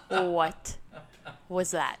 what was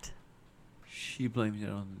that? She blamed it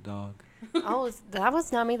on the dog. Oh, that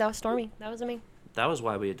was not me. That was Stormy. That wasn't me. That was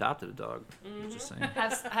why we adopted a dog. Just saying.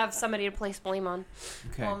 Have somebody to place blame on.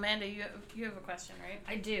 Okay. Well, Amanda, you have a question, right?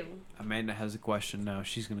 I do. Amanda has a question now.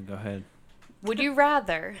 She's going to go ahead. Would you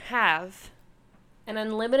rather have an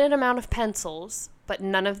unlimited amount of pencils, but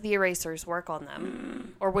none of the erasers work on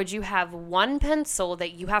them? Or would you have one pencil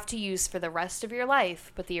that you have to use for the rest of your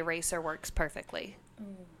life, but the eraser works perfectly?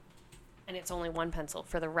 And it's only one pencil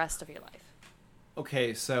for the rest of your life.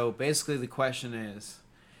 Okay, so basically the question is,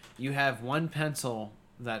 you have one pencil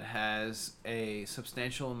that has a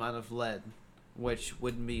substantial amount of lead, which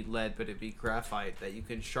wouldn't be lead, but it'd be graphite that you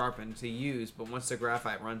can sharpen to use, but once the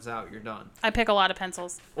graphite runs out, you're done. I pick a lot of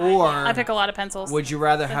pencils. Or I pick a lot of pencils. would you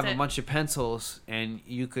rather That's have it. a bunch of pencils and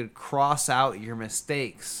you could cross out your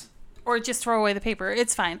mistakes? Or just throw away the paper.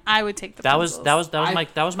 It's fine. I would take the That pencils.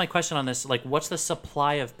 was my question on this. Like, what's the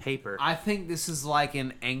supply of paper? I think this is like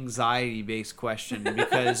an anxiety-based question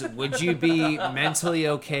because would you be mentally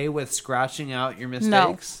okay with scratching out your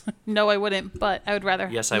mistakes? No, I wouldn't. But I would rather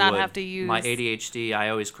Yes, I not would. have to use My ADHD. I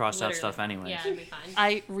always cross out Literally. stuff anyway. Yeah, it'd be fine.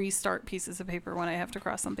 I restart pieces of paper when I have to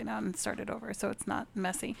cross something out and start it over, so it's not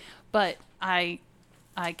messy. But I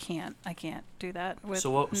I can't do that. With,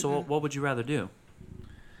 So what would you rather do?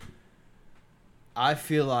 I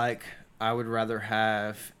feel like I would rather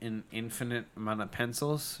have an infinite amount of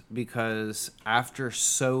pencils because after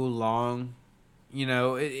so long,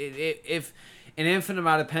 if an infinite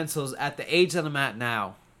amount of pencils at the age that I'm at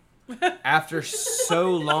now, after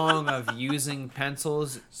so long of using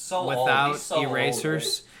pencils without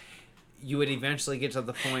erasers, you would eventually get to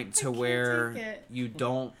the point to where you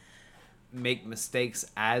don't make mistakes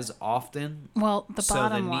as often. Well, the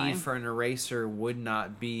bottom so the line, need for an eraser would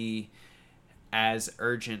not be as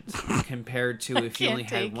urgent compared to if you only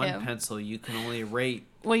had one pencil, you can only rate.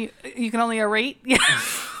 Well, you can only erase. Yeah.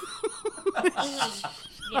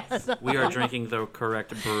 Yes. We are drinking the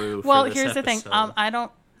correct brew. Well, for this here's the thing. episode. I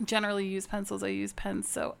don't generally use pencils. I use pens,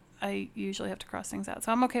 so I usually have to cross things out.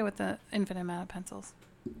 So I'm okay with the infinite amount of pencils.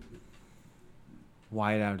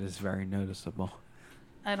 Whiteout is very noticeable.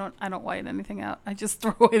 I don't white anything out. I just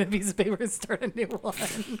throw away the piece of paper and start a new one.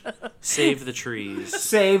 Save the trees.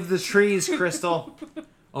 Save the trees, Crystal.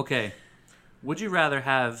 Okay. Would you rather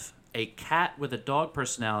have a cat with a dog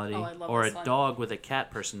personality Oh, I love or this a one. dog with a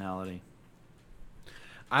cat personality?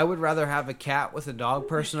 I would rather have a cat with a dog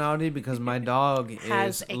personality because my dog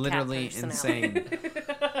Has is a cat literally personality. insane.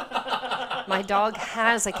 My dog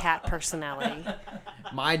has a cat personality.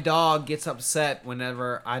 My dog gets upset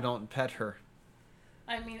whenever I don't pet her.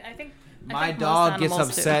 I mean, I think My most dog gets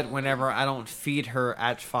animals do. upset whenever I don't feed her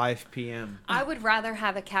at 5 p.m. I would rather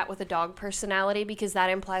have a cat with a dog personality because that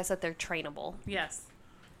implies that they're trainable. Yes.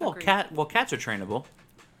 Well, Agreed. cats are trainable.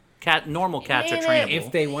 Normal cats are In trainable.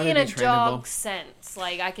 If they want to in be a trainable. dog sense,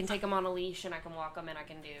 like I can take them on a leash and I can walk them and I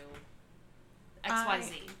can do X, Y,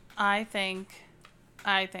 Z. I think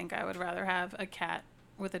I would rather have a cat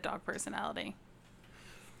with a dog personality.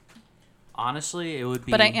 Honestly, it would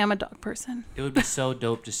be. But I am a dog person. It would be so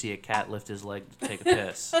dope to see a cat lift his leg to take a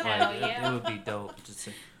piss. Like, Hell yeah. it would be dope to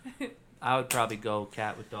see. I would probably go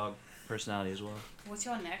cat with dog personality as well. What's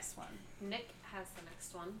your next one? Nick has the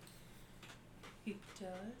next one. He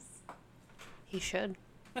does. He should.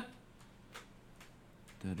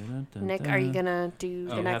 Dun-dun-dun-dun-dun. Nick, are you gonna do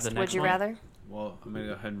Oh, the you have next? the Would next you one? rather? Well, I'm going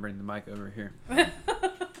to go ahead and bring the mic over here.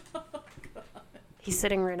 He's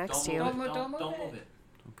sitting right next to you. Don't move it.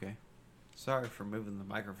 Okay. Sorry for moving the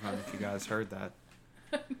microphone if you guys heard that.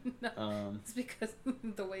 No, it's because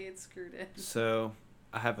the way it's screwed in. So,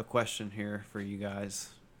 I have a question here for you guys.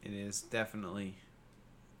 It is definitely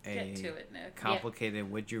Get to it, Nick. complicated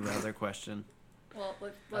would you rather question. Well,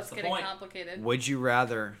 That's let's the get point. it complicated. Would you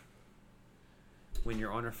rather, when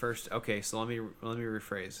you're on a first... Okay, so let me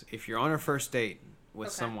rephrase. If you're on a first date with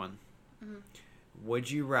Okay. someone,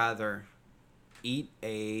 would you rather eat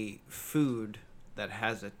a food that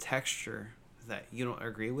has a texture that you don't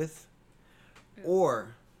agree with?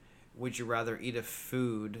 Or would you rather eat a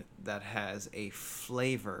food that has a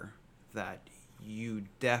flavor that you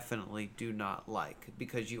definitely do not like?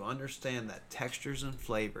 Because you understand that textures and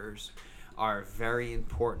flavors are very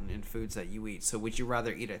important in foods that you eat. So would you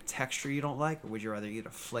rather eat a texture you don't like, or would you rather eat a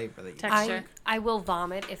flavor that you don't Texture. like? I will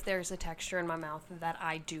vomit if there's a texture in my mouth that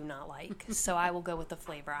I do not like. So I will go with the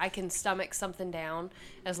flavor. I can stomach something down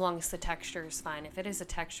as long as the texture is fine. If it is a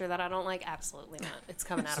texture that I don't like, absolutely not. It's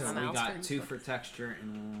coming out of my So we mouth. got 2 for texture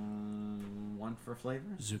and 1 for flavor.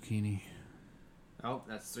 Zucchini. Oh,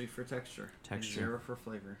 that's 3 for texture. And Texture. 0 for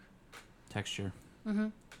flavor. Texture.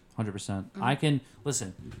 100%. I can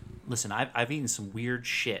listen. I've eaten some weird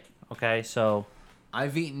shit. Okay, so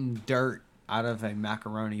I've eaten dirt out of a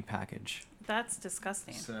macaroni package. That's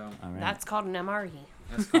disgusting. So all right. That's called an MRE.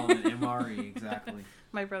 that's called an MRE, exactly.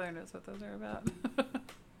 My brother knows what those are about.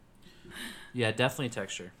 Yeah, definitely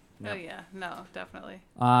texture. Oh yeah, no, definitely.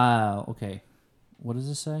 Okay. What does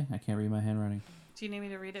this say? I can't read my handwriting. Do you need me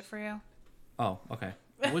to read it for you? Oh, okay.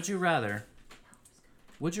 Would you rather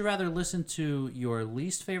listen to your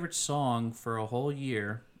least favorite song for a whole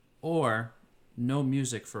year or no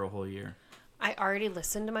music for a whole year? I already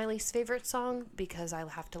listened to my least favorite song because I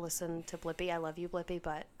have to listen to Blippi. I love you, Blippi,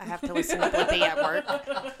 but I have to listen to Blippi at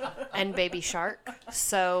work and Baby Shark.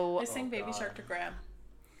 So, I sing Baby Shark to Grab.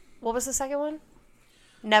 what was the second one?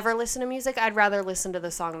 Never listen to music. I'd rather listen to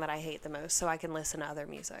the song that I hate the most so I can listen to other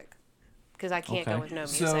music because I can't Okay. go with no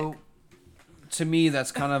music. So, to me,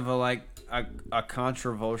 that's kind of a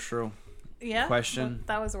controversial Yeah. question. Well,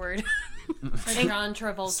 that was a word. A John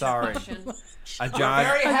Travolta Sorry. question. A John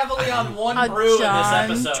heavily on one A John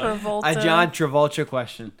Travolta. a John Travolta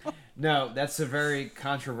question. No, that's a very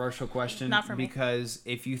controversial question. Not for me. Because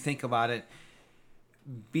if you think about it,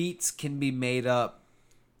 beats can be made up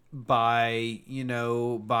there's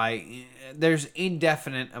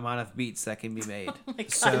indefinite amount of beats that can be made. Don't you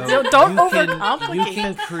overcomplicate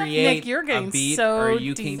can this. create Nick, you're getting a beat, so or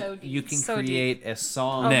you deep. can So deep. So create a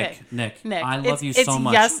song. Okay. Nick, I Nick, love you it's so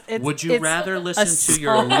much. yes, Would you it's rather a listen to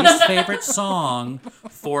your song. least favorite song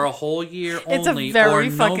for a whole year It's a only, very or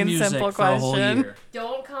no fucking music simple for a whole question. year?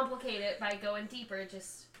 Don't complicate it by going deeper.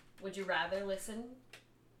 Just, would you rather listen?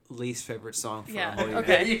 Least favorite song for a Yeah. whole year.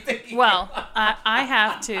 Okay. Well, I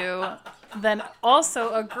have to then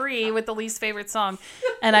also agree with the least favorite song,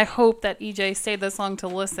 and I hope that EJ stayed this long to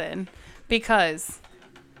listen, because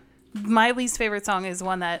my least favorite song is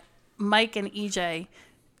one that Mike and EJ.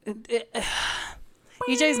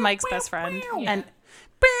 EJ's Mike's best friend, and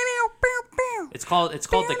It's called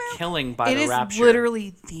The Killing by it the is Rapture.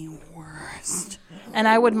 literally the worst. And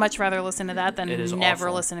I would much rather listen to that than It is never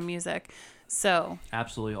awful. listen to music. So,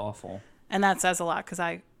 Absolutely awful. and that says a lot, because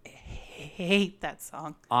I hate that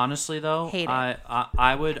song. Honestly, though, Hate it.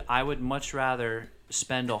 I would much rather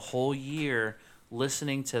spend a whole year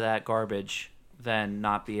listening to that garbage than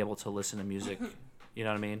not be able to listen to music. You know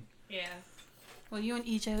what I mean? Yeah. Well, you and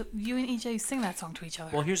EJ sing that song to each other.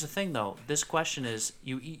 Well, here's the thing, though. This question is,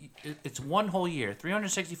 it's one whole year,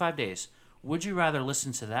 365 days. Would you rather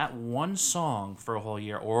listen to that one song for a whole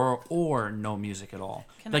year, or no music at all?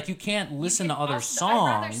 You can't listen to other I'd rather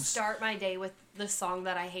songs. start my day with the song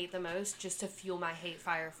that I hate the most, just to fuel my hate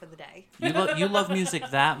fire for the day. You love music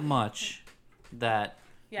that much that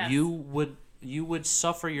Yes. you would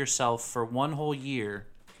suffer yourself for one whole year.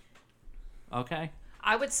 Okay?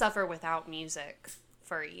 I would suffer without music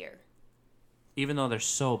for a year. Even though they're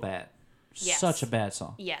so bad. Yes. Such a bad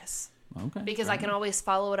song. Yes. Okay. Because I can always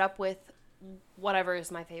follow it up with whatever is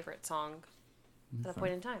my favorite song at that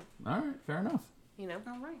point in time. All right, fair enough. You know?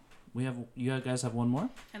 All right. You guys have one more?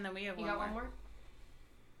 And then we have You got one more?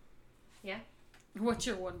 Yeah? What's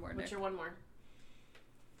your one more, Nick? What's your one more?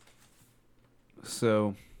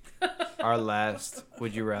 So, our last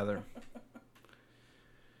would you rather?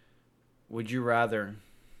 Would you rather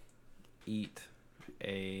eat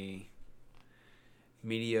a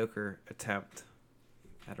mediocre attempt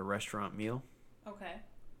at a restaurant meal, Okay.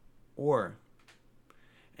 or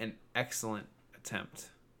an excellent attempt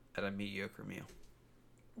at a mediocre meal?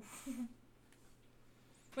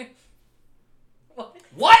 Wait.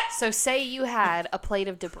 What? So say you had a plate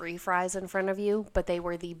of debris fries in front of you, but they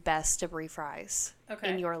were the best debris fries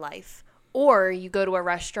in your life. Or you go to a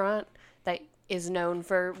restaurant that is known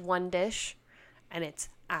for one dish, and it's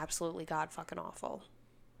absolutely god fucking awful.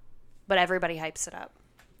 But everybody hypes it up.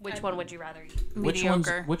 Which one would you rather eat?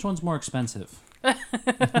 Mediocre. Which one's more expensive? For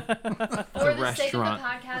the sake of the restaurant.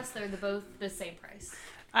 podcast, they're both the same price.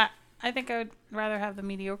 I think I would rather have the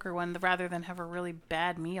mediocre one rather than have a really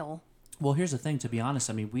bad meal. Well, here's the thing. To be honest,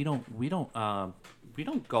 I mean, we don't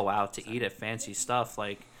go out to eat at fancy stuff.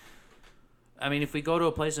 Like, I mean, if we go to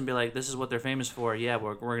a place and be like, "This is what they're famous for," yeah,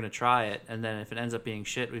 we're gonna try it. And then if it ends up being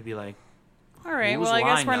shit, we'd be like, All right. Who's Well, I guess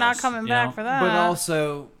lying we're to not us, coming you back know? for that. But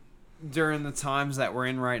also, during the times that we're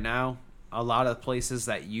in right now, a lot of places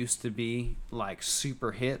that used to be like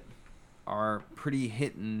super hit are pretty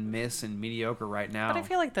hit and miss and mediocre right now. But I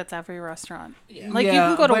feel like that's every restaurant. Yeah. Like you Yeah,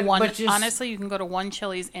 can go to but one. just- Honestly, you can go to one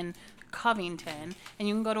Chili's in Covington, and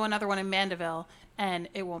you can go to another one in Mandeville, and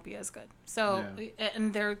it won't be as good. So,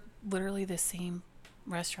 and they're literally the same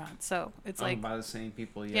restaurant. So it's like, owned by the same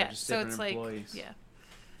people, yeah. just So different it's like, employees. yeah.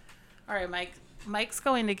 All right, Mike. Mike's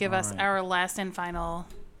going to give All us right. our last and final.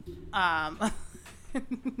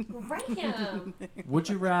 Random. Would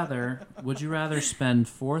you rather spend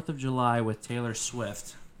 4th of July with Taylor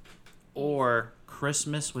Swift or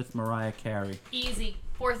Christmas with Mariah Carey? Easy.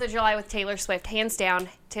 4th of July with Taylor Swift. Hands down.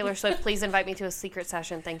 Taylor Swift, please invite me to a secret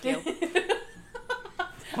session. Thank you.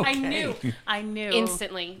 I knew.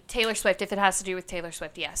 Instantly. Taylor Swift, if it has to do with Taylor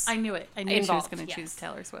Swift, yes. I knew it. I knew she was Involved, going to yes. choose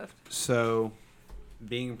Taylor Swift. So,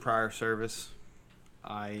 being prior service,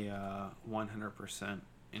 I 100%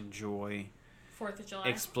 enjoy 4th of July.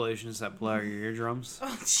 explosions that blow out your eardrums.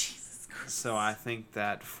 Oh, Jesus Christ. So I think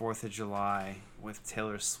that 4th of July with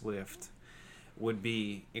Taylor Swift would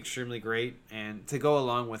be extremely great. And to go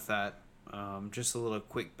along with that, just a little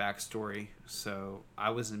quick backstory. So I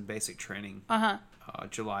was in basic training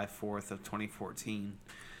July 4th of 2014.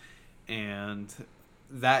 And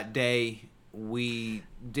that day we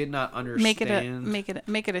did not understand. Make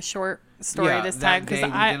it a short story Yeah, this that time, because day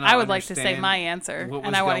we did I not would like to say understand my answer, what and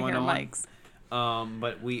was I want to going hear on. Mike's.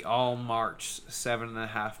 But we all marched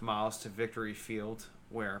 7.5 miles to Victory Field,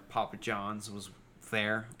 where Papa John's was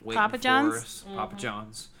there waiting Papa for John's? us. Papa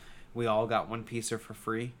John's. We all got one pizza for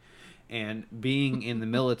free. And being in the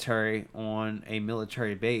military on a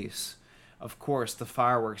military base, of course, the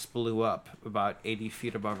fireworks blew up about 80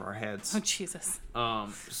 feet above our heads. Oh, Jesus.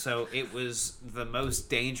 So it was the most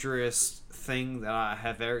dangerous thing that I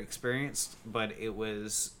have ever experienced, but it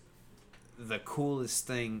was the coolest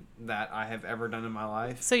thing that I have ever done in my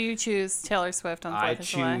life. So you choose Taylor Swift on 4th of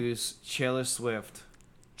July? I choose Taylor Swift.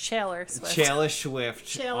 Taylor Swift. Taylor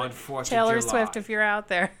Swift on 4th of July. Taylor Swift, if you're out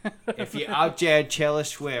there. If you're out there, Taylor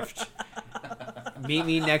Swift, meet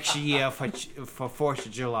me next year for 4th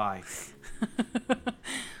of July.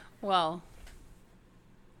 Well,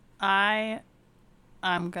 I'm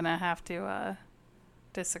going to have to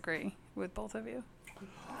disagree with both of you.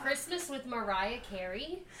 Christmas with Mariah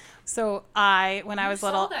Carey. So when I was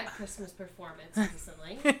little, saw that Christmas performance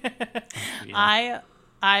recently. Yeah.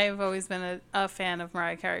 I've always been a fan of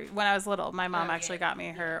Mariah Carey. When I was little, my mom actually got me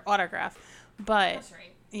her autograph. But That's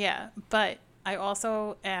right. yeah, but I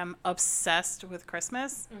also am obsessed with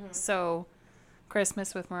Christmas. So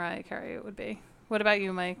Christmas with Mariah Carey it would be. What about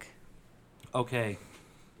you, Mike? Okay.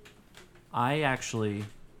 I actually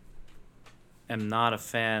am not a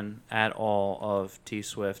fan at all of T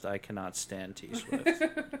Swift. I cannot stand T Swift.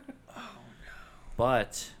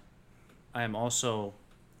 But I am also,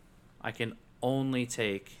 I can only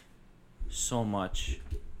take so much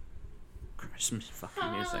Christmas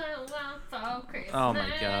fucking music. Oh my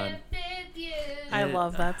God. I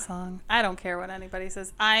love that song. I don't care what anybody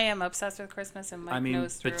says. I am obsessed with Christmas, and Mike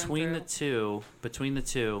knows through between and the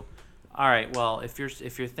two, all right, well, if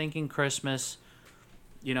you're thinking Christmas,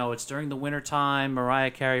 you know, it's during the winter time.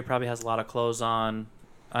 Mariah Carey probably has a lot of clothes on.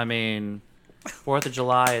 I mean, 4th of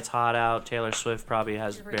July, it's hot out. Taylor Swift probably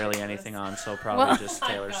has barely anything on, so probably just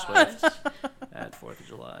Taylor Swift at 4th of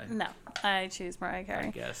July. No, I choose Mariah Carey.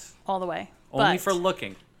 I guess. All the way. Only for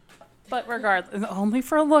looking. But regardless, only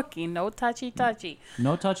for looking. No touchy-touchy.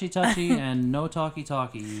 No touchy-touchy and no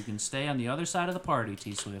talky-talky. You can stay on the other side of the party,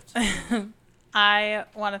 T Swift. I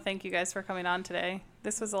want to thank you guys for coming on today.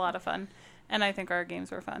 This was a lot of fun, and I think our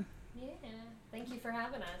games were fun. Yeah. Thank you for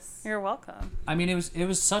having us. You're welcome. I mean, it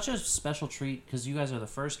was such a special treat because you guys are the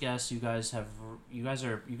first guests. You guys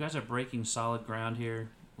are breaking solid ground here.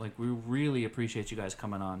 Like, we really appreciate you guys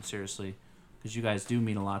coming on, seriously, because you guys do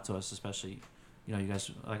mean a lot to us, especially, you know, you guys,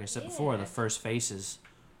 like I said before, the first faces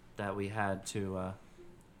that we had to.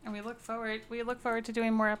 And we look forward to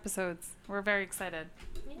doing more episodes. We're very excited.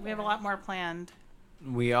 Yeah. We have a lot more planned.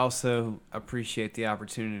 We also appreciate the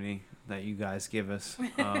opportunity that you guys give us.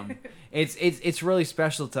 It's really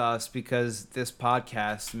special to us because this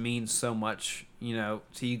podcast means so much, you know,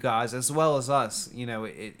 to you guys as well as us. You know,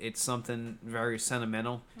 it's something very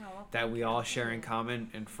sentimental that we all share in common,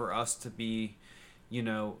 and for us to be, you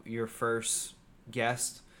know, your first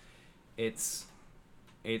guest, it's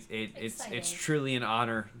truly an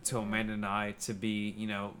honor to Amanda and I to be, you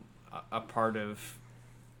know, a part of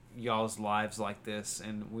y'all's lives like this,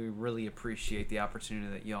 and we really appreciate the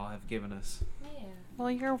opportunity that y'all have given us. Yeah.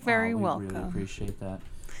 Well, you're very we welcome. Really appreciate that.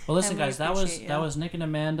 Well, listen, guys, that was Nick and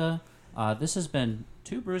Amanda. This has been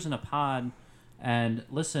Two Brews in a Pod, and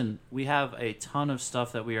listen, we have a ton of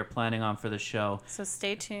stuff that we are planning on for the show. So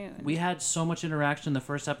stay tuned. We had so much interaction in the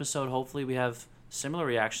first episode. Hopefully, we have similar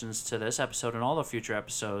reactions to this episode and all the future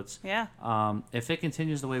episodes. Yeah. If it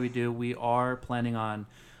continues the way we do, we are planning on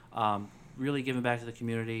really giving back to the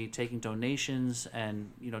community, taking donations, and,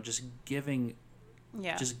 you know, just giving.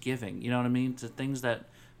 Yeah. Just giving, you know what I mean, to things that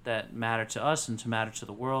matter to us and to matter to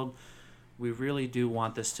the world. We really do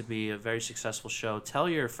want this to be a very successful show. Tell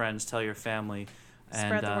your friends, tell your family, and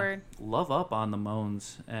spread the word. Love up on the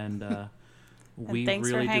Moans, and we thanks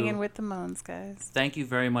really for hanging with the Moans, guys. Thank you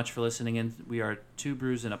very much for listening in. We are Two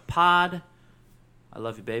Brews in a Pod. I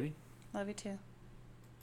love you, baby. Love you too.